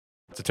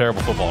It's a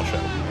terrible football show,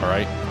 all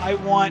right? I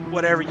want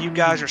whatever you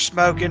guys are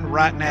smoking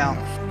right now.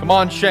 Come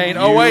on, Shane.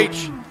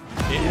 OH.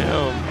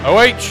 Damn.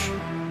 OH.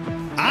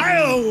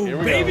 Oh,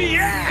 baby,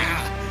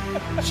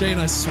 yeah. Shane,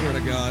 I swear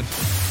to God.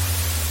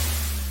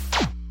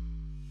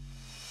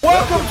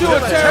 Welcome to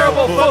a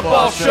terrible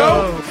football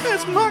show.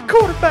 That's my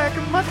quarterback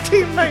and my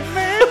teammate,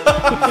 man.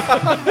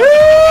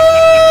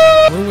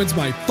 Ruins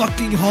my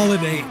fucking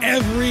holiday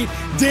every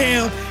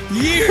damn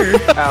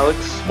year. Alex,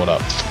 What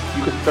up?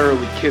 you can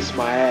thoroughly kiss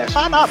my ass.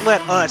 Why not let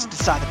us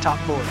decide the top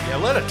four? Yeah,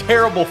 let a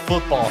terrible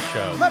football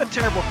show Let a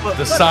terrible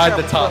decide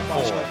the top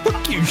four.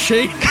 Fuck you,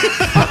 Shane.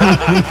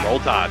 Roll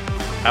Tide.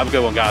 Have a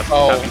good one, guys.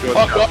 Oh, Enjoy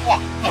the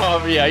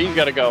show. Yeah, he's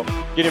got to go.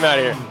 Get him out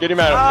of here. Get him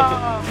out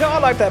of here. I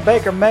like that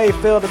Baker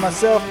Mayfield and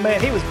myself,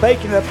 man. He was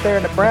baking up there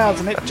in the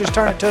Browns, and it just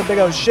turned into a big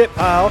old shit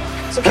pile.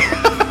 So,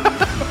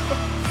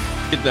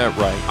 Get that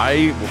right.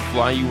 I will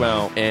fly you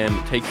out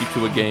and take you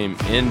to a game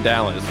in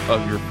Dallas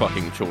of your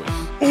fucking choice.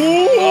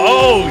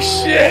 Oh,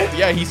 shit.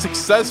 Yeah, he's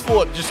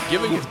successful at just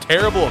giving his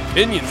terrible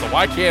opinions, so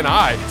why can't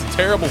I? It's a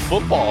terrible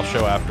football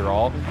show after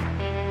all.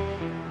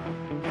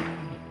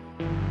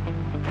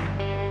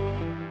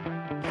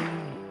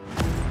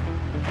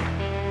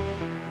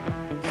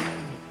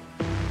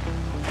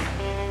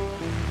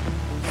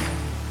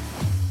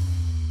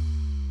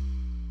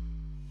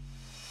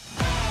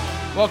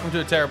 Welcome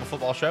to a terrible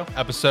football show,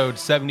 episode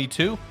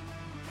 72.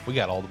 We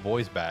got all the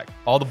boys back.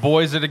 All the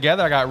boys are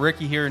together. I got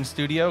Ricky here in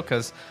studio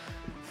because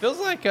feels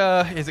like,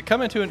 is it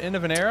coming to an end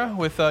of an era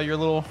with your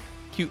little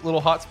cute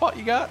little hotspot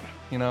you got?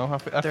 You know,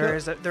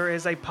 there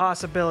is a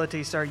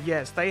possibility, sir.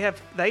 Yes, they have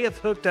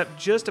hooked up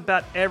just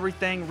about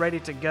everything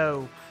ready to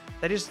go.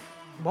 They just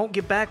won't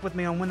get back with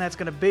me on when that's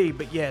going to be.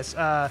 But yes,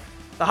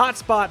 the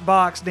hotspot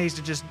box needs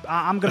to just.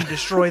 I'm going to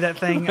destroy that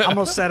thing. I'm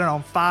going to set it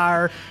on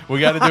fire. We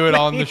got to do it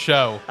on the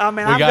show. I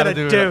mean, I'm going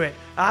to do it.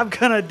 I'm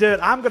going to do it.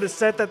 I'm going to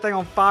set that thing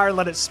on fire and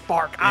let it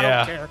spark. I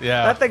don't care.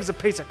 Yeah. That thing's a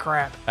piece of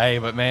crap. Hey,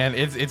 but man,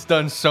 it's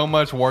done so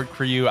much work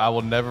for you. I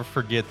will never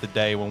forget the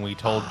day when we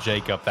told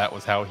Jacob that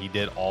was how he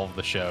did all of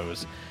the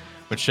shows.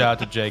 But shout out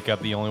to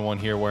Jacob, the only one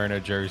here wearing a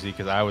jersey,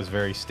 because I was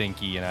very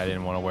stinky and I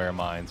didn't want to wear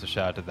mine. So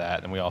shout out to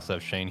that. And we also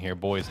have Shane here.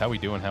 Boys, how we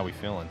doing? How we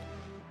feeling?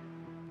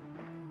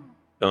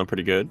 Feeling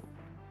pretty good.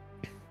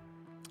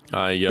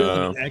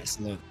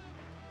 Excellent.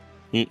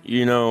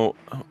 You know,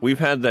 we've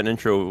had that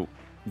intro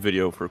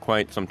video for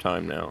quite some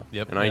time now.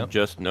 Yep. I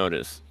just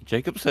noticed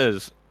Jacob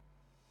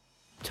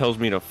tells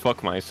me to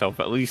fuck myself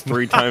at least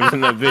 3 times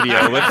in that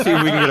video. Let's see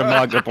if we can get a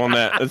mock up on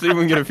that. Let's see if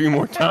we can get a few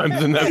more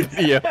times in that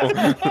video.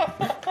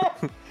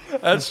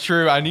 That's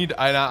true. I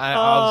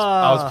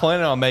was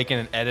planning on making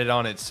an edit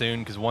on it soon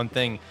because one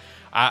thing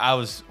I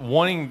was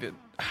wanting to,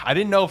 I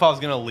didn't know if I was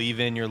going to leave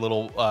in your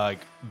little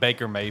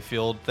Baker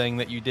Mayfield thing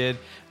that you did,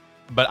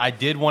 but I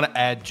did want to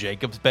add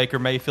Jacob's Baker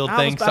Mayfield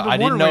thing. So I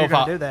didn't know if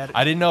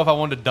I didn't know if I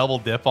wanted to double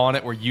dip on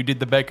it where you did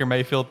the Baker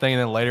Mayfield thing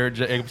and then later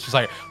Jacob's just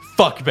like,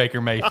 fuck Baker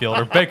Mayfield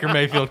or Baker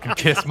Mayfield can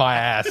kiss my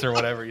ass or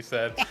whatever he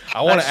said.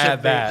 I want to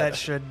add that. That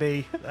should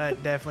be.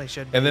 That definitely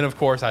should be. And then of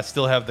course I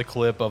still have the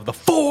clip of the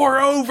 4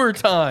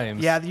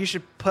 overtimes. Yeah, you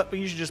should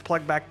just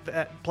plug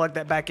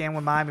that back in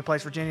when Miami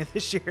plays Virginia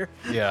this year.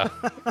 Yeah,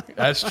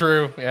 that's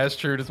true. Yeah, that's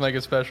true. Just make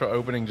a special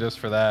opening just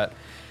for that.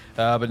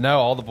 But no,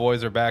 all the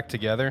boys are back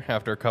together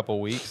after a couple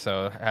weeks,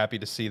 so happy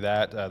to see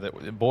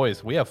that.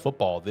 Boys, we have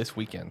football this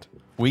weekend.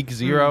 Week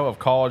 0 of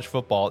college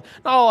football.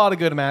 Not a lot of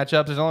good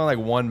matchups. There's only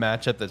like one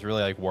matchup that's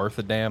really like worth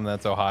a damn.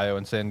 That's Ohio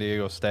and San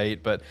Diego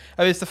State. But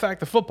I mean, it's the fact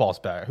that football's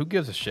back. Who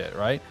gives a shit,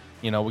 right?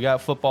 You know, we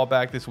got football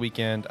back this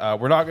weekend.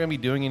 We're not going to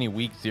be doing any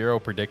week 0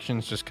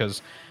 predictions just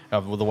because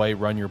of the way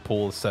Run Your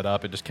Pool is set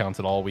up. It just counts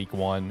it all week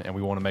 1, and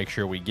we want to make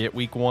sure we get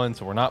week 1.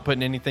 So we're not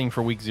putting anything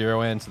for week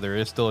 0 in. So there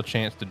is still a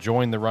chance to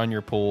join the Run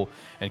Your Pool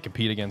and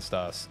compete against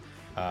us.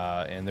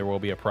 And there will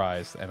be a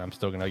prize, and I'm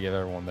still going to give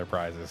everyone their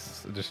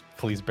prizes. Just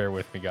please bear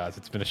with me, guys.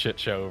 It's been a shit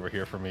show over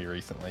here for me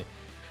recently.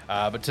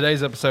 But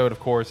today's episode,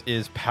 of course,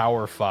 is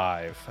Power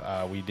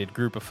 5. We did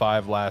Group of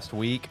 5 last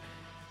week.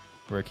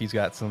 Ricky's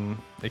got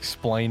some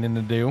explaining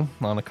to do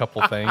on a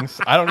couple things.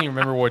 I don't even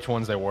remember which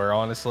ones they were,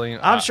 honestly.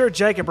 I'm sure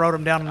Jacob wrote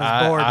them down on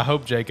his board. I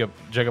hope Jacob,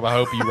 I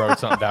hope you wrote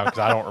something down because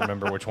I don't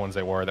remember which ones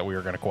they were that we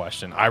were going to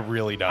question. I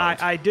really don't.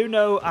 I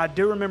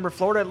do remember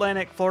Florida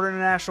Atlantic, Florida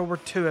International were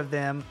 2 of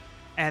them.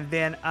 And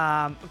then,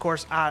 of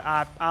course,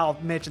 I'll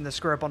mention the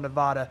screw up on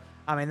Nevada.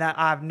 I mean,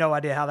 I have no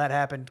idea how that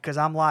happened because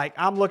I'm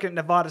looking at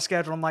Nevada's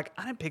schedule. I'm like,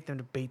 I didn't pick them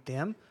to beat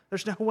them.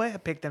 There's no way I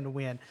picked them to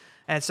win.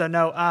 And so,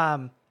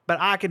 no, but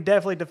I can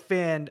definitely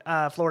defend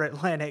Florida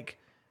Atlantic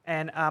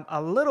and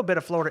a little bit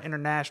of Florida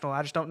International.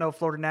 I just don't know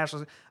Florida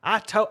Nationals.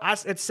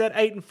 It said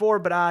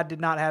 8-4, but I did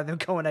not have them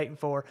going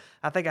 8-4.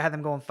 I think I had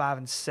them going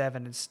 5-7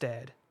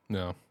 instead.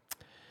 No.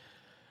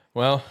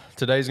 Well,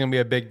 today's going to be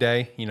a big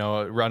day. You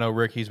know, I know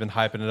Ricky's been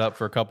hyping it up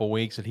for a couple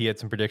weeks, and he had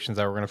some predictions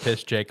that were going to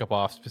piss Jacob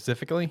off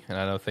specifically, and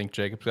I think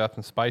Jacob's got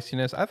some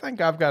spiciness. I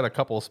think I've got a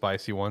couple of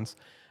spicy ones.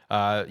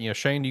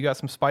 Shane, you got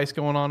some spice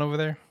going on over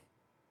there?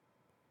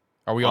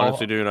 Are we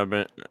honestly, dude?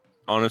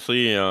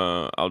 honestly,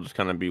 I'll just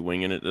kind of be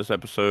winging it this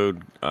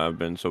episode. I've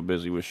been so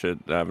busy with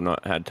shit that I've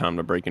not had time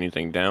to break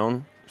anything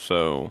down.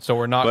 So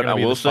we're not but going to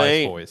be will the Spice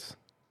say- Boys.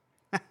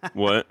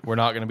 What? We're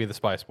not going to be the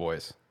Spice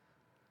Boys.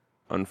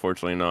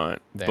 Unfortunately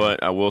not. Damn.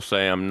 But I will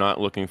say I'm not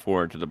looking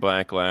forward to the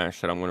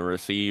backlash that I'm going to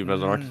receive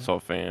as an Arkansas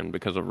fan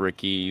because of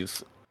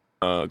Ricky's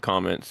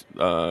comments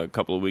a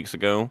couple of weeks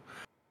ago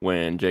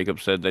when Jacob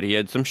said that he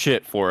had some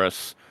shit for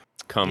us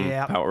come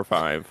Yep. Power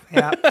 5.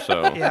 Yeah.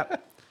 So Yeah.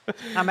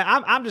 I mean,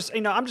 I'm just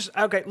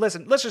okay.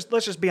 Listen, let's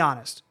just be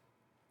honest.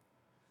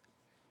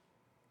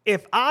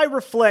 If I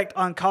reflect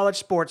on college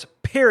sports,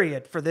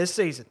 period, for this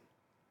season,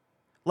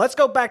 let's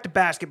go back to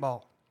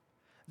basketball.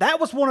 That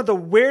was one of the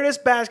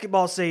weirdest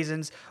basketball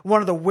seasons,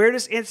 one of the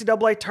weirdest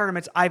NCAA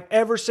tournaments I've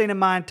ever seen in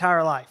my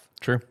entire life.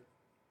 True.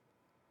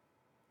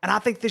 And I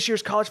think this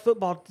year's college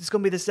football is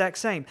going to be the exact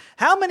same.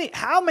 How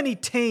many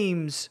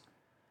teams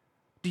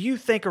do you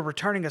think are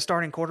returning a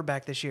starting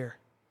quarterback this year?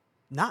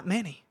 Not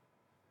many.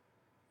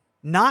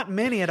 Not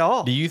many at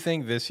all. Do you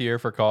think this year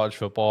for college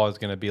football is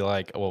going to be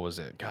like, what was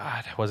it?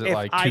 God, was it If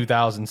like I-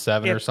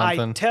 2007 or If I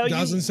something? tell you,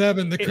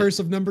 2007, the curse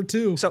of number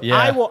 2. so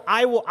Yeah.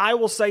 I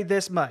will say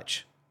this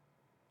much.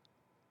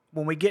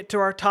 When we get to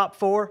our top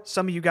 4,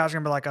 some of you guys are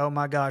going to be like, oh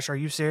my gosh, are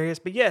you serious?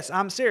 But yes,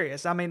 I'm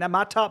serious. I mean,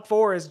 my top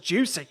 4 is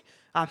juicy.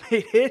 I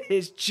mean, it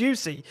is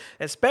juicy,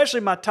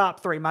 especially my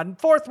top 3. My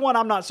 4th one,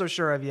 I'm not so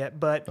sure of yet,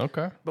 but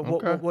Okay. but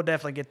okay. we'll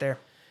definitely get there.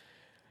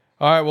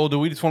 All right. Well, do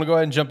we just want to go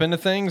ahead and jump into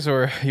things,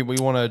 or we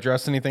want to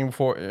address anything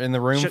before in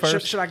the room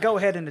first? Should I go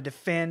ahead and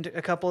defend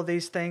a couple of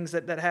these things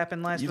that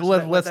happened last?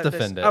 Let's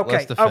defend it. Okay,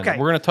 Let's defend okay. it.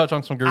 We're going to touch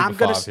on some group of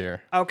 5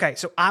 here. Okay,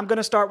 so I'm going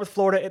to start with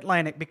Florida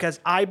Atlantic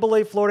because I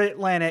believe Florida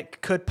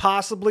Atlantic could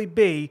possibly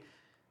be,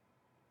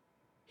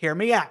 hear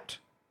me out,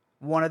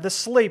 one of the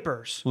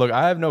sleepers. Look,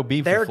 I have no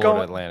beef with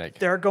Florida Atlantic.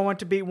 They're going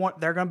to be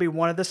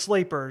one of the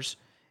sleepers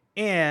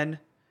in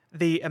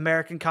the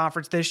American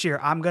Conference this year.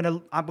 I'm gonna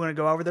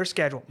go over their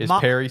schedule. Is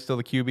Perry still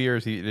the QB, or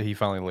did he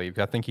finally leave?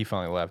 I think he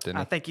finally left, didn't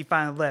he? I think he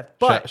finally left.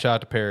 But Shout out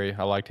to Perry.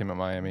 I liked him at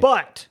Miami.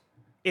 But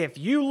if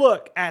you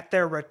look at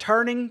their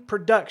returning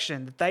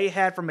production that they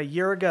had from a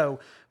year ago,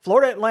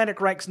 Florida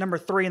Atlantic ranks number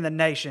 3 in the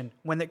nation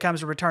when it comes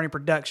to returning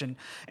production.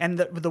 And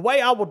the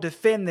way I will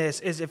defend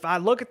this is if I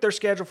look at their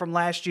schedule from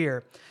last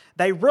year,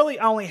 they really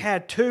only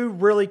had 2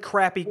 really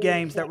crappy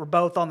games that were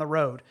both on the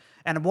road.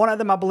 And one of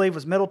them, I believe,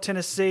 was Middle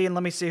Tennessee. And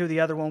let me see who the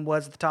other one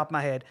was at the top of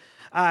my head.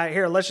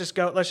 Here, let's just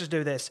go. Let's just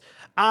do this.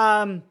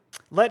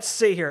 Let's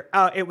see here.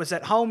 It was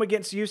at home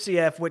against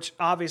UCF, which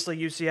obviously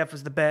UCF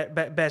was the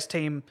best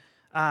team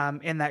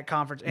in that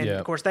conference. And,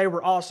 of course, they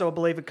were also, I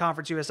believe, in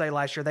Conference USA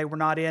last year. They were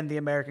not in the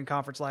American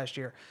Conference last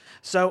year.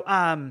 So,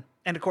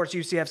 and, of course,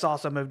 UCF's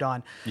also moved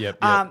on. Yep.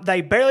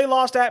 They barely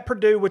lost at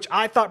Purdue, which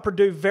I thought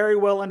Purdue very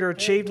well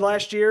underachieved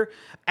last year.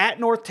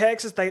 At North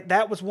Texas,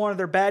 that was one of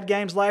their bad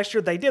games last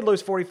year. They did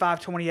lose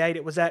 45-28.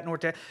 It was at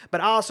North Texas. But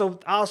I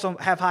also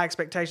have high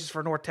expectations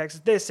for North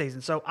Texas this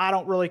season, so I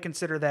don't really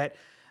consider that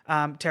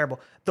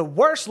terrible. The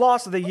worst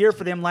loss of the year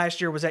for them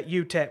last year was at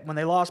UTEP when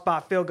they lost by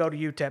a field goal to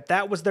UTEP.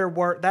 That was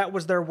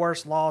their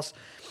worst loss,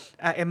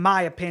 in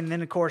my opinion.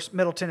 And of course,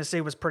 Middle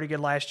Tennessee was pretty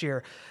good last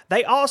year.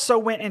 They also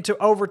went into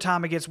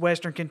overtime against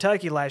Western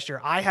Kentucky last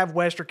year. I have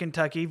Western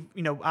Kentucky.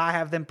 I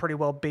have them pretty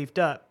well beefed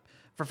up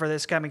for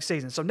this coming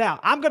season. So now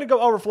I'm going to go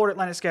over Florida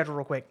Atlantic's schedule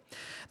real quick.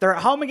 They're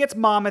at home against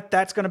Monmouth.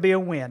 That's going to be a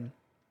win.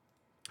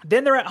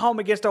 Then they're at home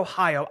against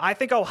Ohio. I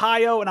think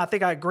Ohio, and I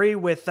think I agree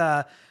with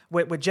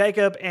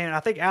Jacob, and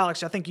I think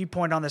Alex, I think you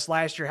pointed on this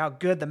last year how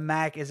good the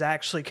MAC is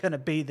actually going to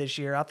be this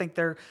year. I think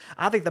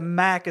the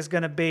MAC is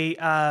going to be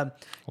a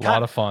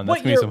lot of fun.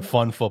 That's going to be some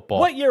fun football.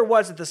 What year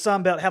was it the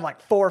Sun Belt had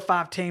like 4 or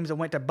 5 teams that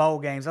went to bowl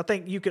games? I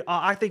think you could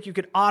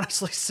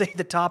honestly see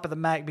the top of the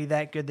MAC be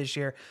that good this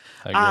year.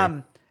 I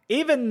agree.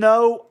 Even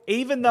though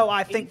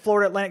I think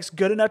Florida Atlantic's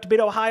good enough to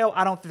beat Ohio,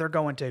 I don't think they're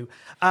going to.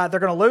 They're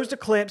going to lose to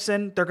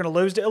Clemson. They're going to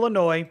lose to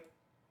Illinois.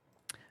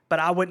 But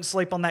I wouldn't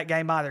sleep on that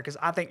game either because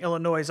I think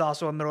Illinois is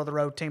also a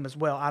middle-of-the-road team as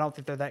well. I don't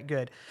think they're that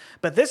good.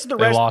 But this is the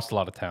rest. They lost a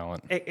lot of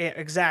talent.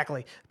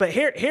 Exactly. But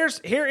here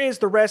is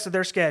the rest of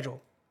their schedule.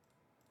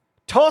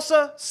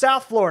 Tulsa,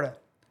 South Florida.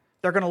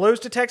 They're going to lose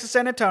to Texas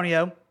San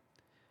Antonio,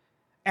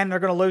 and they're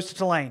going to lose to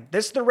Tulane.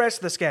 This is the rest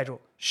of the schedule.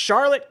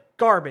 Charlotte,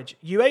 garbage.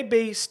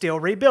 UAB,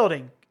 still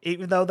rebuilding.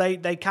 Even though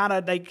they've kind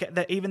of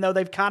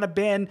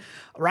been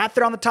right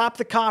there on the top of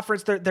the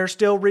conference,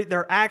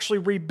 they're actually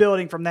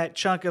rebuilding from that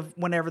chunk of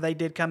whenever they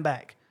did come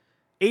back.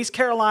 East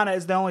Carolina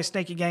is the only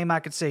sneaky game I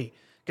could see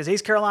because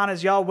East Carolina,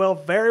 as y'all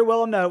very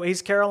well know,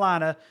 East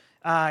Carolina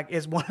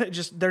is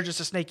they're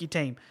just a sneaky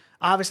team.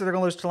 Obviously, they're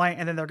going to lose to Tulane,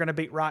 and then they're going to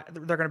beat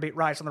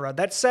Rice on the road.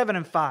 That's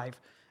 7-5.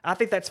 I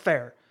think that's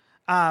fair.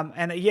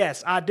 And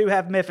yes, I do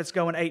have Memphis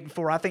going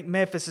 8-4. I think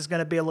Memphis is going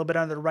to be a little bit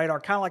under the radar,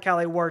 kind of like how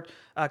they were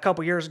a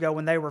couple years ago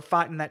when they were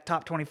fighting that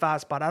top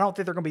 25 spot. I don't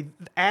think they're going to be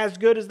as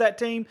good as that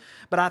team,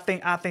 but I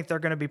think they're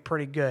going to be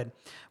pretty good.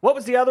 What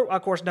was the other?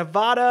 Of course,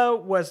 Nevada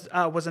was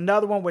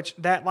another one, which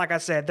that, like I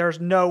said, there's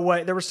no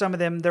way. There were some of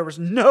them. There was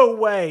no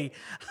way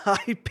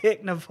I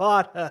picked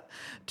Nevada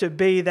to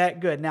be that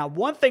good. Now,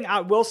 one thing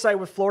I will say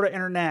with Florida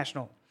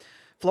International.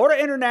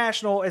 Florida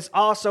International is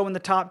also in the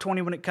top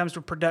 20 when it comes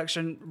to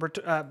production,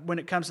 when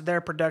it comes to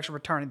their production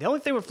returning. The only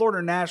thing with Florida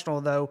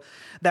International, though,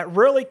 that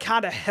really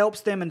kind of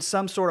helps them in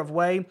some sort of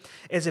way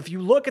is if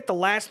you look at the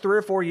last 3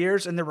 or 4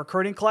 years in their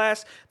recruiting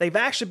class, they've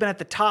actually been at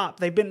the top.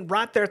 They've been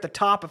right there at the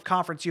top of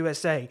Conference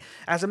USA.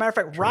 As a matter of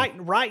fact,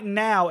 right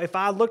now, if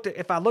I looked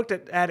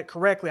at it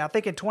correctly, I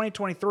think in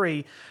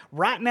 2023,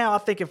 right now, I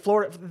think in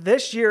Florida,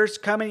 this year's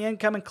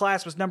incoming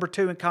class was number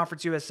 2 in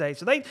Conference USA.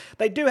 So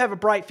they do have a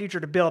bright future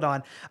to build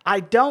on.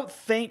 I don't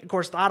think, of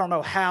course, I don't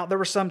know how. There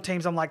were some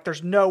teams I'm like,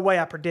 there's no way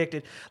I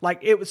predicted. Like,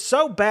 it was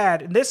so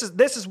bad. And this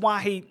is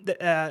why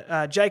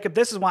Jacob,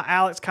 this is why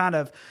Alex kind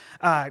of,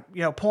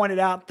 pointed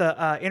out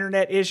the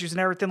internet issues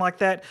and everything like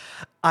that.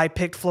 I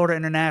picked Florida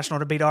International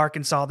to beat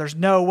Arkansas. There's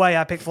no way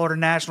I picked Florida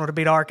International to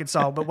beat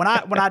Arkansas. But when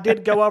I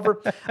did go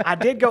over, I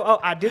did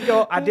redo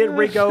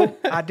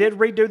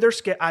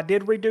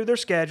their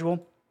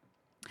schedule.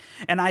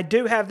 And I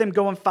do have them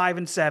going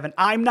 5-7.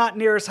 I'm not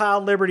near as high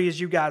on Liberty as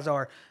you guys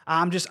are.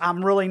 I'm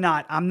really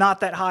not. I'm not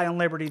that high on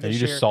Liberty this year. Are you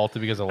just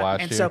salty because of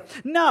last year? So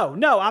no,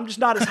 I'm just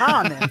not as high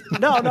on them.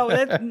 No.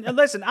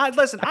 Listen, I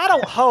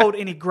don't hold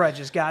any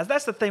grudges, guys.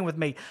 That's the thing with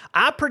me.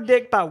 I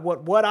predict by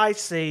what I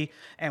see,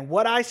 and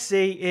what I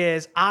see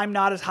is I'm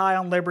not as high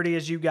on Liberty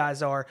as you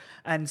guys are.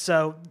 And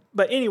so,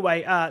 but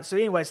anyway, so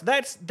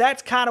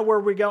that's kind of where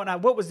we go. Now,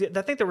 what was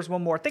I think there was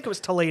one more. I think it was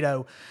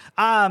Toledo.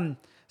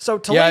 So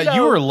Toledo, yeah,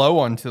 you were low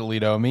on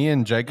Toledo. Me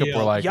and Jacob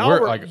were like,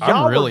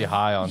 I'm really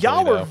high on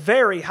Toledo. Y'all were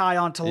very high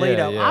on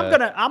Toledo.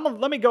 Yeah.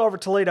 Let me go over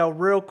Toledo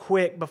real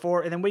quick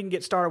and then we can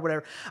get started.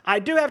 Whatever. I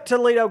do have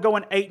Toledo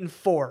going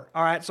 8-4. All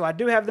right, so I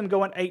do have them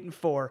going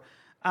 8-4.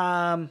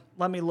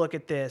 Let me look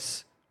at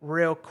this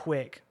real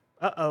quick.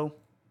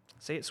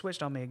 See, it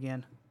switched on me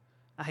again.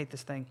 I hate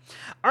this thing.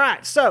 All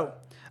right, so.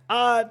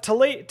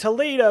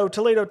 Toledo.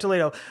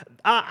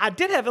 I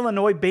did have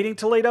Illinois beating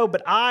Toledo,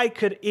 but I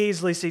could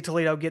easily see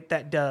Toledo get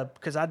that dub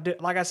because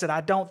like I said, I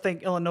don't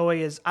think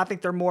Illinois is. I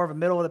think they're more of a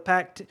middle of the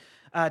pack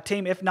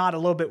team, if not a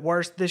little bit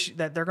worse.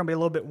 That they're going to be a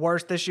little bit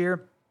worse this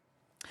year.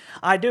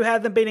 I do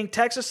have them beating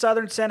Texas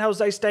Southern, San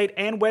Jose State,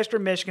 and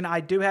Western Michigan.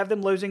 I do have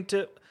them losing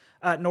to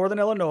Northern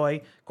Illinois.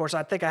 Of course,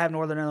 I think I have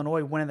Northern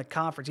Illinois winning the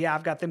conference. Yeah,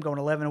 I've got them going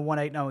 11-1,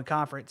 8-0 in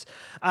conference.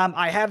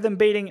 I have them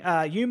beating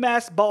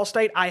UMass, Ball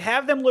State. I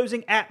have them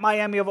losing at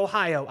Miami of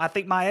Ohio. I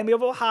think Miami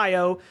of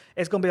Ohio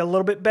is going to be a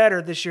little bit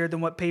better this year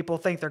than what people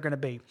think they're going to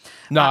be.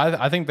 No,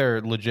 I think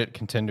they're legit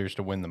contenders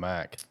to win the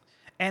MAC.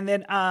 And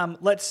then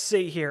let's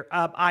see here.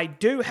 I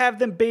do have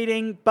them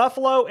beating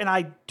Buffalo, and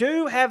I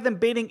do have them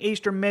beating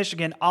Eastern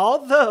Michigan,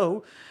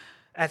 although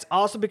that's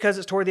also because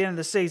it's toward the end of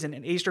the season,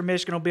 and Eastern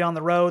Michigan will be on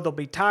the road. They'll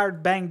be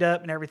tired, banged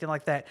up, and everything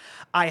like that.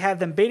 I have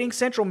them beating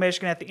Central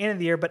Michigan at the end of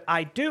the year, but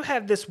I do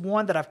have this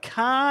one that I've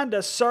kind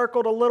of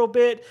circled a little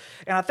bit,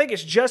 and I think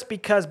it's just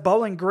because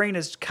Bowling Green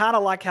is kind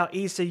of like how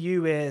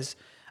ECU is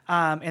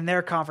in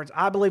their conference.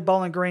 I believe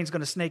Bowling Green's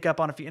going to sneak up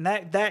on a few, and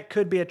that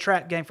could be a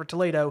trap game for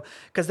Toledo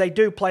because they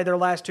do play their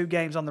last 2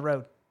 games on the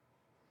road.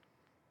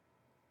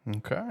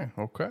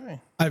 Okay.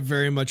 I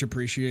very much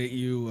appreciate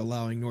you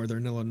allowing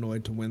Northern Illinois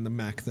to win the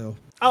MAC, though.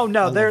 Oh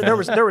no, there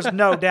was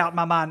no doubt in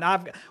my mind.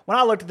 When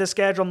I looked at the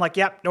schedule, I'm like,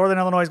 yep, Northern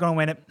Illinois is going to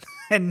win it,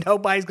 and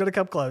nobody's going to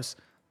come close.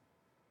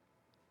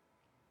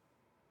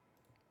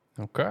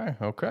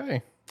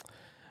 Okay.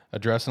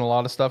 Addressing a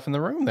lot of stuff in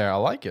the room there. I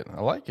like it.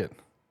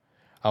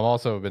 I've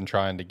also been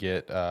trying to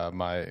get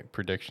my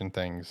prediction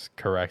things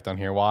correct on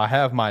here. While I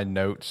have my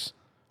notes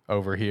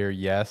over here,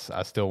 yes,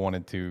 I still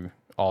wanted to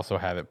also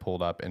have it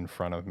pulled up in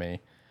front of me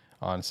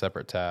on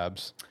separate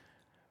tabs.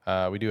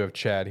 We do have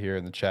Chad here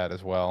in the chat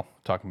as well,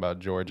 talking about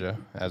Georgia,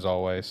 as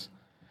always.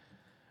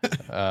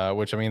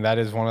 Which, I mean, that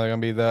is going to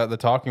be the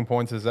talking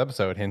points of this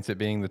episode, hence it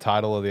being the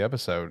title of the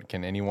episode.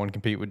 Can anyone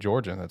compete with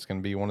Georgia? That's going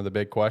to be one of the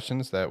big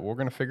questions that we're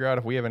going to figure out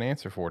if we have an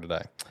answer for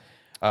today.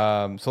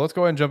 So let's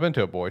go ahead and jump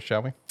into it, boys,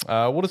 shall we?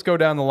 We'll just go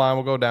down the line.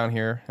 We'll go down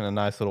here in a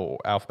nice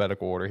little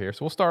alphabetical order here.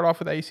 So we'll start off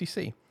with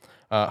ACC.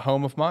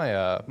 Home of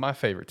my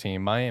favorite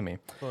team, Miami.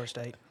 Florida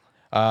State.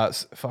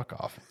 Fuck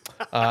off.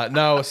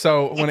 No,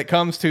 so when it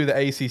comes to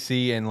the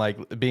ACC and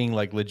like being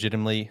like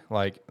legitimately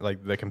like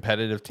the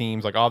competitive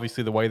teams, like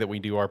obviously the way that we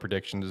do our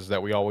predictions is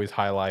that we always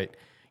highlight,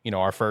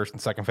 our first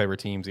and second favorite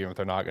teams, even if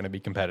they're not going to be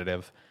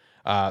competitive.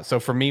 So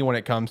for me, when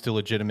it comes to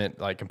legitimate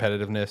like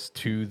competitiveness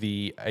to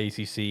the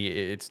ACC,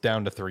 it's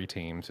down to 3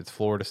 teams. It's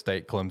Florida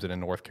State, Clemson,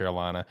 and North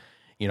Carolina.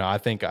 I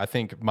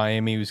think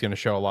Miami was going to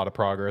show a lot of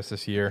progress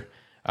this year.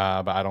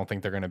 But I don't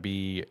think they're going to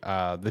be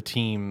the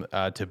team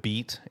to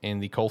beat in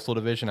the Coastal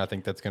Division. I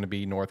think that's going to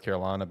be North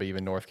Carolina, but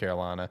even North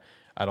Carolina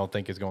I don't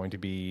think is going to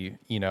be,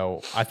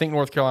 I think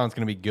North Carolina's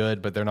going to be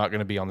good, but they're not going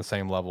to be on the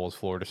same level as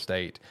Florida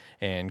State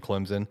and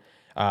Clemson.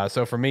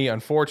 So for me,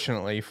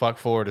 unfortunately, fuck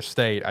Florida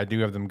State. I do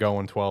have them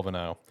going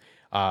 12-0.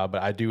 But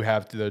I do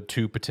have the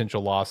 2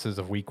 potential losses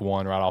of week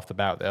 1 right off the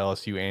bat with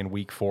LSU and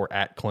week 4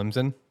 at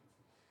Clemson.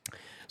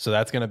 So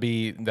that's going to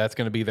be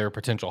their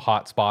potential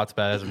hot spots.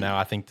 But as of now,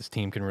 I think this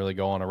team can really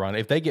go on a run.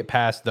 If they get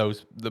past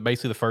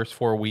basically the first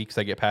 4 weeks,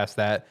 they get past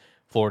that,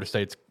 Florida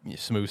State's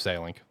smooth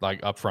sailing. Like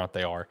up front,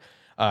 they are.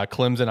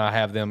 Clemson, I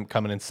have them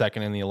coming in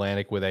second in the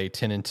Atlantic with a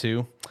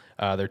 10-2.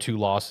 Their 2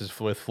 losses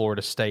with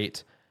Florida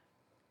State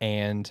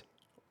and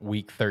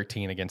week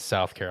 13 against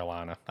South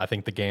Carolina. I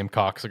think the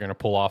Gamecocks are going to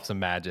pull off some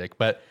magic,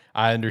 but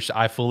I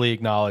fully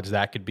acknowledge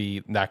that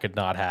could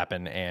not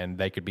happen, and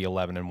they could be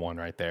 11-1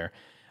 right there.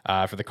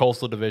 For the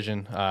Coastal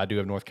Division, I do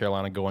have North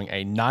Carolina going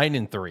a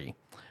 9-3,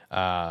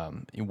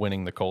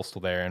 winning the Coastal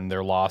there, and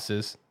their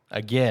losses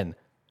again.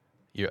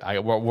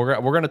 We're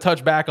going to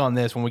touch back on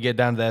this when we get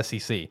down to the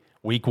SEC.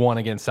 Week 1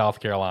 against South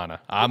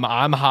Carolina.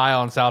 I'm high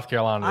on South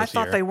Carolina this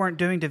year. I thought they weren't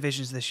doing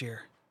divisions this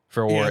year.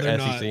 For they're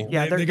SEC? Not.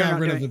 Yeah, they got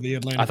rid of the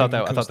Atlantic. I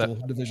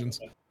thought divisions.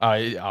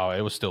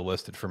 It was still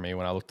listed for me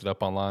when I looked it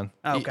up online.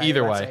 Okay,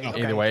 Either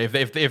okay. way,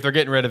 if they're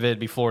getting rid of it, it'd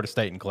be Florida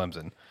State and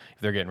Clemson. If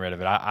they're getting rid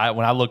of it,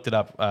 when I looked it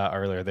up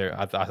earlier, there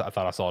I thought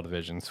I saw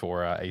divisions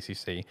for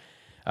ACC.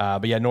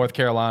 But yeah, North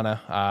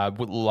Carolina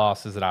with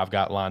losses that I've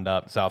got lined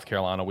up. South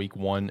Carolina week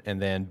 1,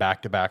 and then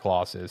back-to-back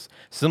losses,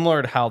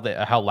 similar to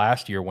how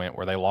last year went,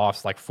 where they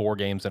lost like 4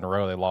 games in a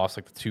row. They lost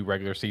like the 2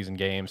 regular season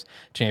games,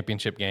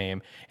 championship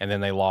game, and then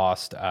they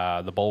lost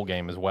the bowl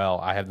game as well.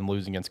 I have them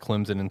losing against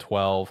Clemson in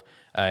 12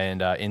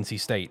 and NC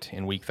State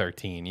in week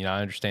 13.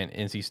 I understand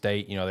NC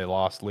State. They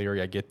lost Leary.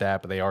 I get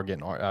that, but they are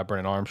getting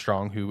Brennan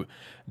Armstrong, who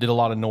did a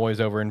lot of noise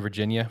over in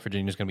Virginia.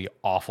 Virginia's going to be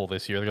awful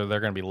this year. They're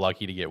going to be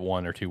lucky to get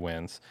 1 or 2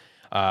 wins.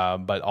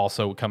 But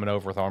also coming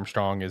over with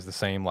Armstrong is the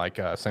same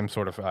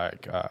sort of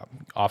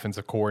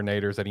offensive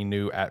coordinators that he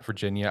knew at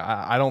Virginia.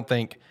 I don't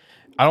think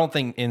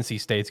NC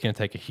State's going to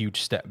take a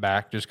huge step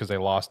back just because they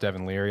lost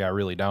Devin Leary. I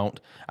really don't.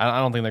 I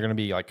don't think they're going to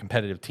be like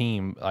competitive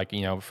team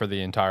for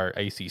the entire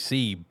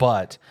ACC.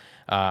 But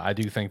I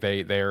do think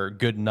they're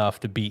good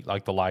enough to beat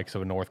like the likes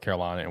of a North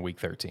Carolina in week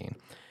 13.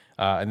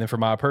 And then for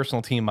my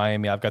personal team,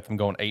 Miami, I've got them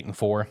going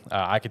 8-4.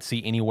 I could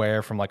see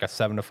anywhere from like a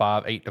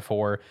 7-5,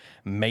 8-4,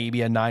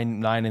 maybe a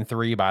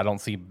 9-3, but I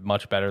don't see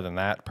much better than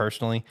that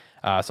personally.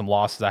 Some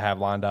losses I have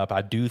lined up.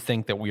 I do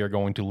think that we are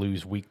going to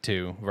lose week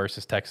 2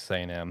 versus Texas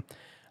A&M,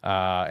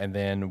 and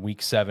then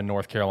week 7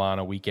 North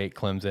Carolina, week 8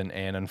 Clemson,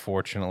 and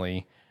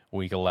unfortunately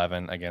week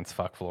 11 against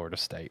Florida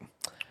State.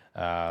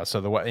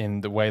 So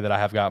the way that I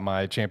have got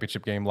my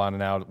championship game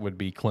lining out would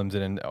be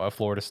Clemson and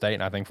Florida State,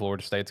 and I think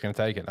Florida State's going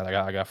to take it.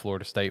 I got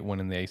Florida State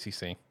winning the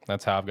ACC.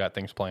 That's how I've got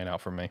things playing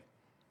out for me.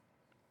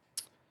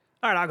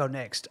 All right, I'll go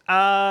next.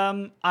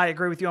 I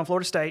agree with you on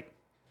Florida State.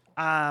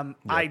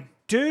 I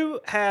do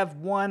have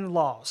 1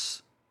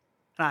 loss,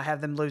 and I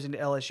have them losing to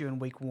LSU in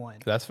week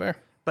 1. That's fair.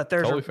 But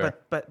there's Totally fair.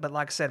 But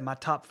like I said, my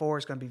top 4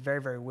 is going to be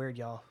very, very weird,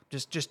 y'all.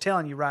 Just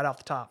telling you right off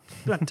the top.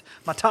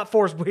 My top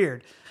 4 is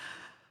weird.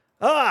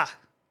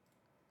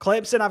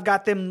 Clemson, I've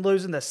got them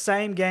losing the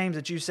same games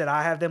that you said.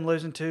 I have them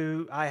losing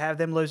to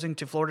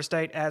Florida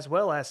State as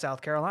well as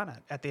South Carolina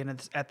at the end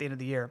of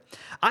the year.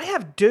 I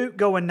have Duke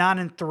going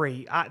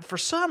 9-3. For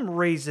some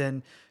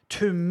reason,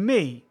 to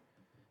me,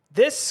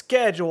 this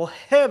schedule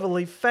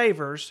heavily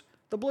favors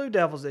the Blue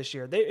Devils this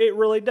year. It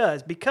really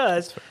does,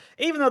 because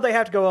even though they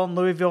have to go on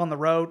Louisville on the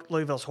road,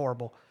 Louisville's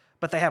horrible.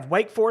 But they have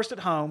Wake Forest at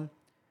home.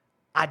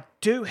 I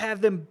do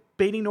have them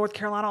beating North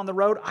Carolina on the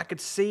road. I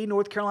could see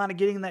North Carolina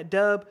getting that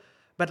dub.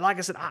 But like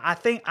I said, I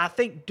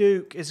think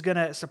Duke is going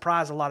to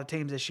surprise a lot of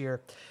teams this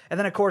year. And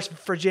then, of course,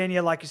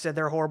 Virginia, like you said,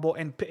 they're horrible.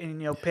 And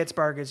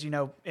Pittsburgh is,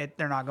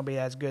 they're not going to be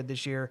as good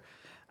this year.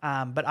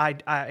 But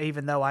I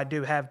even though I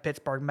do have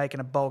Pittsburgh making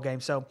a bowl game.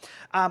 So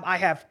I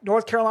have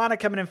North Carolina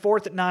coming in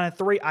 4th at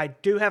 9-3. I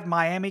do have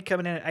Miami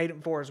coming in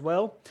at 8-4 as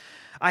well.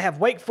 I have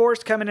Wake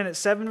Forest coming in at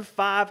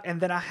 7-5. And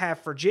then I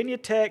have Virginia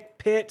Tech,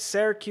 Pitt,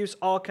 Syracuse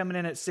all coming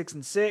in at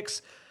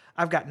 6-6.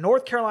 I've got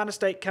North Carolina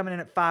State coming in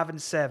at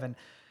 5-7.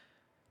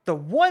 The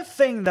one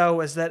thing,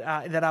 though, is that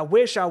I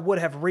wish I would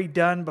have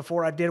redone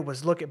before I did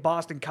was look at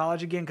Boston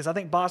College again, because I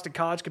think Boston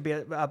College could be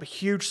a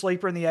huge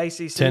sleeper in the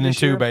ACC.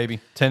 10-2, baby.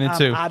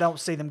 10-2. I don't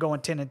see them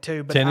going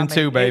 10-2. But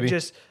 10-2, baby.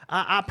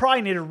 I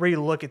probably need to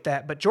relook at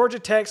that. But Georgia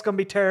Tech's going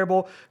to be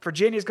terrible.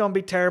 Virginia's going to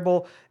be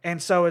terrible,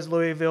 and so is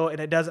Louisville.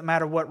 And it doesn't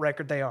matter what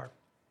record they are.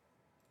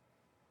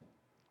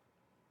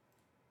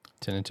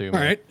 10-2. All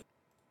right,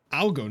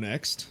 I'll go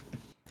next.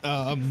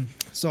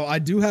 So I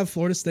do have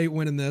Florida State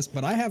winning this,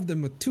 but I have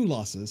them with 2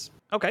 losses.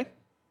 Okay.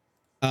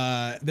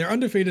 They're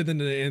undefeated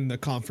in the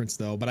conference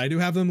though, but I do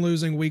have them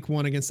losing week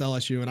 1 against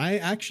LSU, and I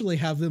actually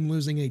have them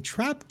losing a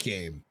trap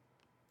game.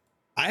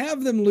 I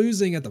have them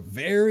losing at the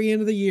very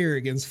end of the year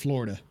against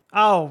Florida.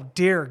 Oh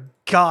dear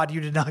God,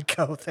 you did not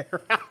go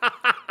there.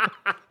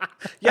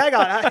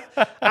 Yeah,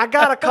 I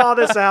gotta call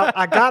this out.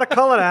 I gotta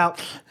call it out.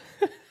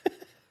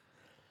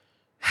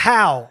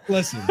 How?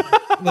 Listen,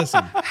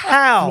 Listen,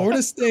 How?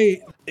 Florida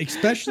State,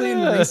 especially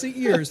in recent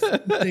years,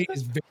 Florida State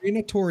is very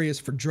notorious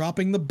for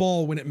dropping the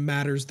ball when it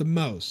matters the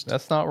most.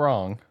 That's not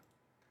wrong.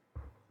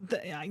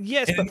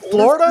 Yes, And but in order for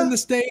Florida. them to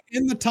stay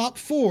in the top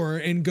 4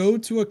 and go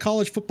to a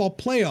college football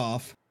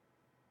playoff,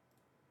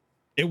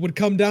 it would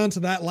come down to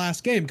that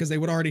last game because they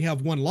would already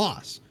have one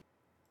loss.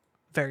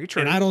 Very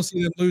true. And I don't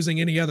see them losing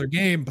any other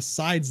game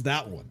besides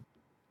that one.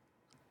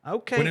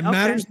 Okay. When it okay.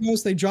 matters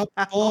most, they drop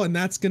the ball, and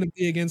that's going to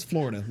be against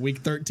Florida, week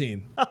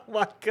 13. Oh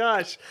my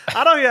gosh!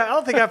 I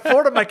don't think I have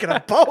Florida making a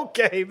bowl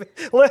game.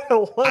 Let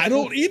alone. I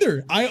don't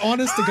either. I,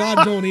 honest to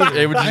God, don't either.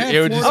 It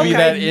would just be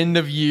that end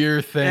of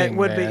year thing. It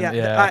would be. man.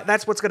 Yeah.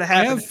 That's what's going to I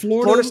happen. have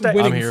Florida State I'm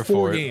winning here 4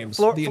 for it. games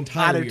the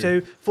entire I do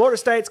year. too. Florida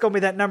State's going to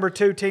be that number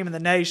 2 team in the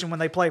nation when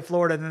they play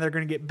Florida, and then they're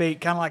going to get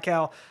beat. Kind of like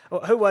how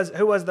who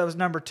was those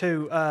number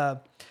 2?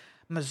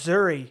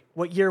 Missouri.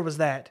 What year was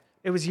that?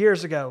 It was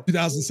years ago.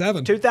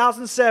 2007.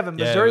 2007.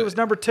 Yeah, Missouri was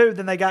number 2.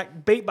 Then they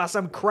got beat by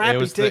some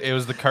crappy team. It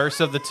was the curse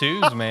of the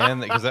twos,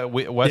 man. Because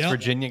West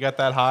Virginia got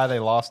that high, they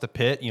lost to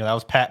Pitt. You know, that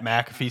was Pat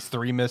McAfee's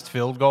 3 missed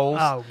field goals.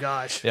 Oh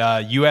gosh.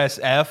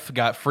 USF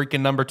got freaking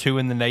number 2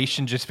 in the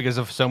nation just because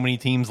of so many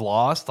teams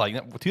lost. Like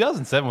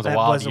 2007 was a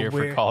wild year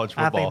for college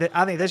football.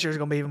 I think this year's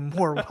going to be even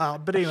more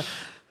wild. But anyway,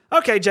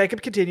 okay,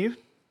 Jacob, continue.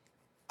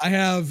 I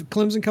have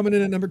Clemson coming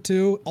in at number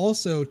 2,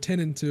 also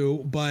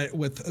 10-2, but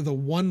with the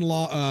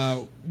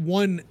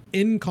one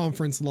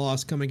in-conference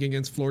loss coming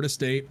against Florida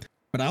State.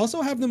 But I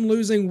also have them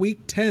losing week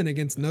 10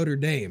 against Notre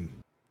Dame.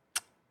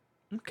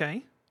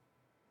 Okay.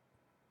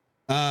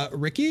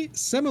 Ricky,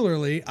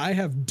 similarly, I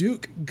have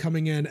Duke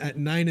coming in at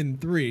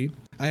 9-3.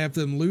 I have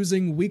them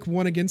losing week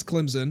 1 against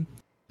Clemson.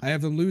 I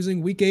have them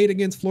losing week 8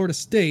 against Florida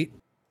State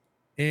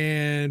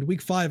and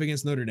week 5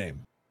 against Notre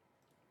Dame.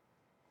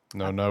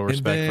 No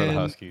respect for the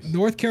Huskies.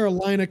 North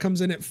Carolina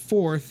comes in at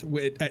 4th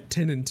at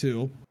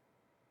 10-2.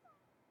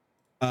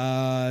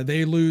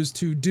 They lose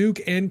to Duke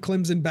and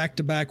Clemson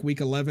back-to-back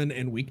week 11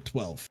 and week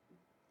 12.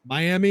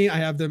 Miami, I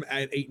have them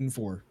at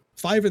 8-4.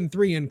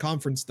 5-3 in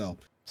conference though.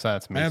 So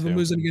that's me I have them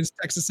losing against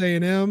Texas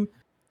A&M,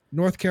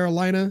 North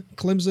Carolina,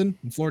 Clemson,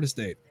 and Florida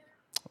State.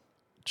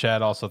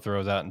 Chad also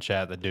throws out in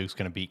chat that Duke's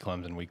going to beat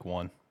Clemson week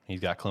 1. He's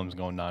got Clemson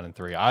going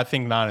 9-3. I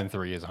think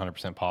 9-3 is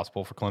 100%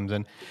 possible for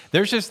Clemson.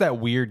 There's just that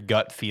weird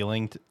gut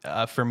feeling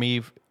for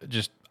me.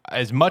 Just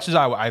as much as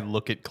I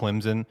look at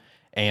Clemson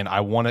and I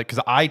want it,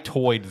 because I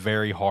toyed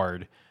very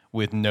hard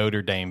with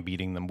Notre Dame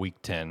beating them week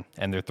 10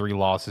 and their 3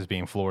 losses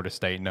being Florida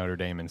State, Notre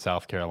Dame, and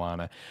South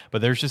Carolina.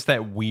 But there's just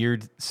that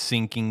weird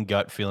sinking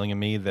gut feeling in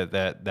me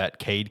that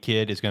Cade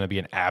kid is going to be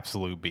an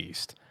absolute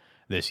beast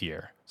this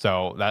year.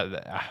 So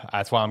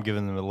that's why I'm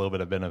giving them a little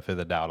bit of benefit of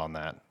the doubt on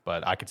that.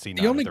 But I could see 9-3.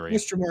 The only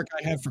question mark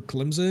I have for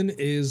Clemson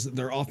is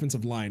their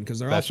offensive line, because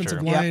their offensive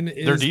true. line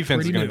is their defense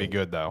is pretty going to new, be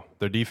good though.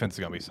 Their defense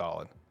is going to be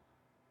solid.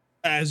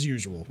 as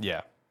usual.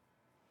 Yeah.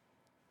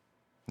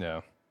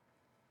 Yeah.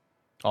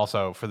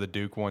 Also, for the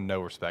Duke one,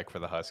 no respect for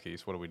the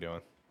Huskies. What are we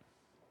doing?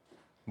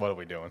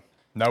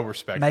 No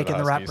respect Making for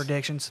the the right Huskies.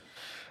 predictions.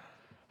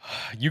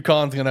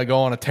 UConn's going to go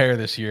on a tear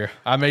this year.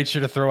 I made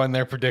sure to throw in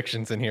their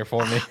predictions in here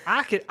for me.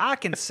 I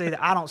can see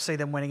that. I don't see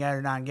them winning 8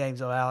 or 9 games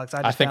though, Alex.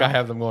 I think I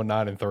have them going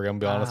 9-3. I'm going to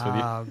be honest with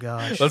you. Oh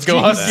gosh. Let's go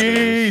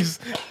Huskies.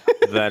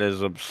 That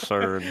is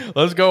absurd.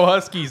 Let's go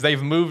Huskies.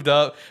 They've moved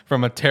up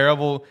from a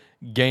terrible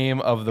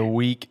game of the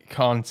week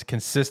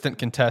consistent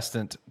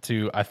contestant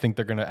to I think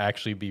they're going to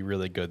actually be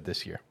really good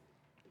this year.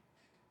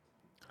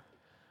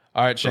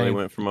 All right, So they Shane.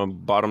 went from a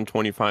bottom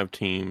 25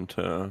 team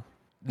to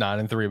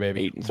 9-3,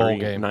 baby. 8-3, Bowl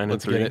game. 9-3.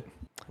 Let's get it.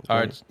 All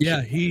right.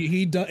 Yeah,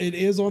 it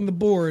is on the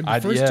board. The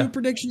first 2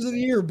 predictions of the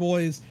year,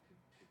 boys.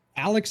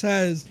 Alex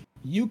has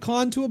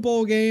UConn to a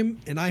bowl game,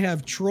 and I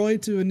have Troy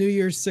to a New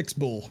Year's Six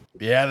bowl.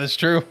 Yeah, that's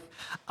true.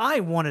 I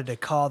wanted to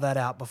call that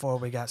out before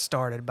we got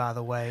started, by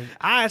the way.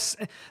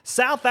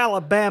 South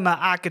Alabama,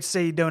 I could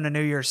see doing a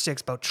New Year's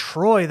Six, but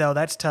Troy, though,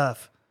 that's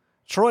tough.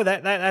 Troy,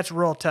 that's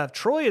real tough.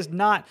 Troy is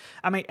not,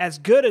 I mean, as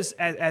good as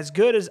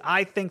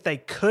I think they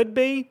could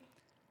be,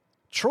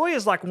 Troy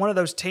is like one of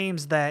those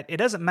teams that it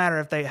doesn't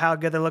matter how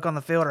good they look on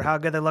the field or how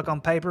good they look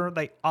on paper,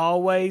 they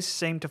always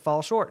seem to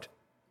fall short.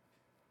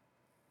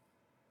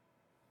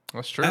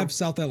 That's true. I have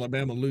South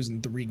Alabama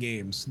losing 3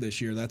 games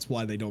this year. That's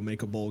why they don't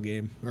make a bowl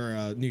game or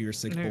a New Year's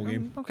Six bowl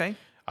game. Okay.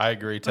 I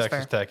agree. That's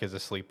Texas fair. Tech is a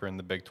sleeper in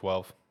the Big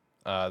 12.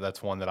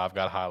 That's one that I've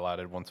got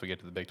highlighted once we get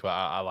to the Big 12.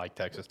 I like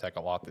Texas Tech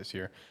a lot this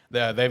year.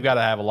 They've got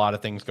to have a lot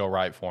of things go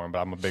right for them, but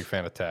I'm a big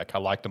fan of Tech. I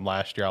liked them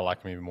last year. I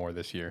like them even more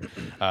this year.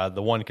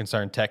 The one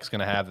concern Tech's going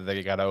to have that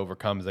they got to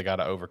overcome is they got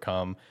to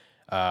overcome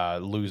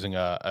losing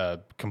a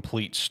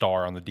complete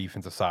star on the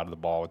defensive side of the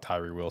ball with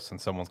Tyree Wilson.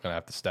 Someone's going to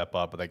have to step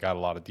up, but they got a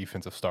lot of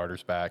defensive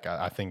starters back.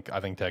 I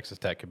think Texas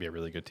Tech could be a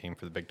really good team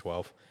for the Big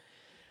 12.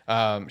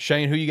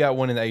 Shane, who you got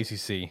winning the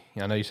ACC?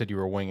 I know you said you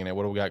were winging it.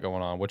 What do we got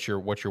going on? What's your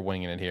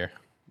winging it here?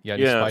 You got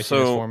any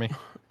spiciness for me?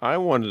 I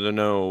wanted to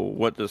know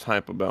what this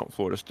hype about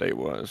Florida State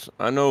was.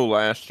 I know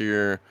last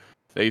year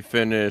they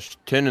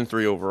finished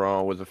 10-3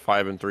 overall with a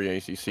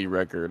 5-3 ACC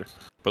record.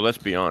 But let's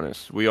be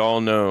honest, we all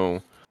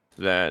know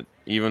that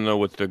even though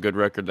with the good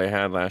record they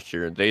had last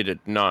year, they did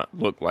not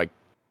look like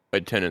a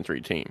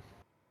 10-3 team.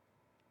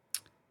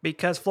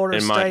 Because Florida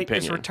In my State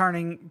is opinion.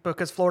 returning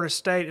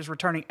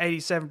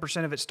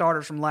 87% of its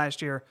starters from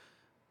last year.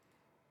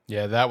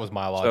 Yeah, that was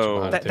my logic So-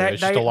 behind it too. They-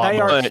 It's just a lot they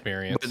more are-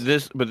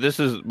 experience. But this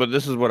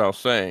is what I'll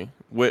say.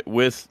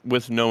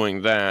 With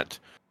knowing that,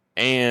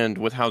 and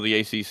with how the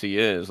ACC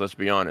is, let's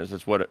be honest,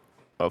 it's what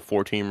a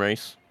 4-team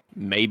race,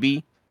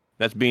 maybe.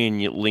 That's being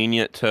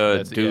lenient to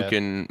That's- Duke yeah.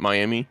 and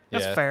Miami.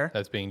 That's Yeah, fair.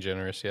 That's being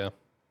generous. Yeah.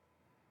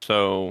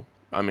 So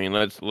I mean,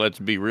 let's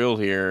be real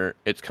here.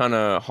 It's kind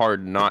of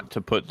hard not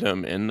to put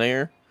them in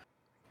there,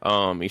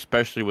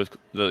 especially with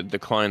the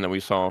decline that we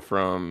saw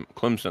from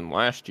Clemson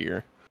last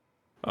year.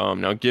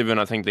 Now, given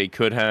I think they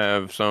could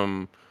have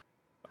some.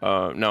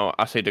 No,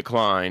 I say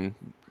decline.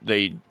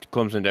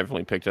 Clemson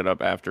definitely picked it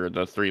up after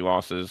the 3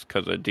 losses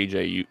because of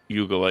DJ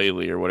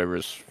Ugalele or whatever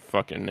his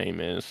fucking name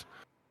is,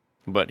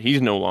 but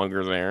he's no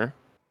longer there.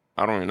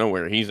 I don't even know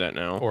where he's at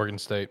now. Oregon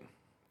State,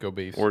 go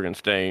Bees. Oregon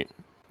State.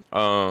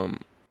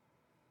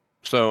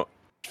 So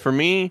for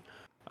me,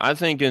 I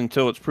think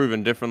until it's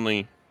proven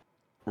differently,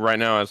 right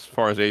now as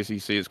far as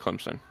ACC is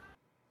Clemson.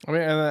 I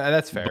mean, and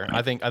that's fair.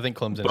 I think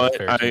Clemson is a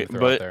fair team to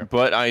throw out there.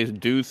 But I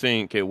do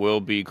think it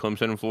will be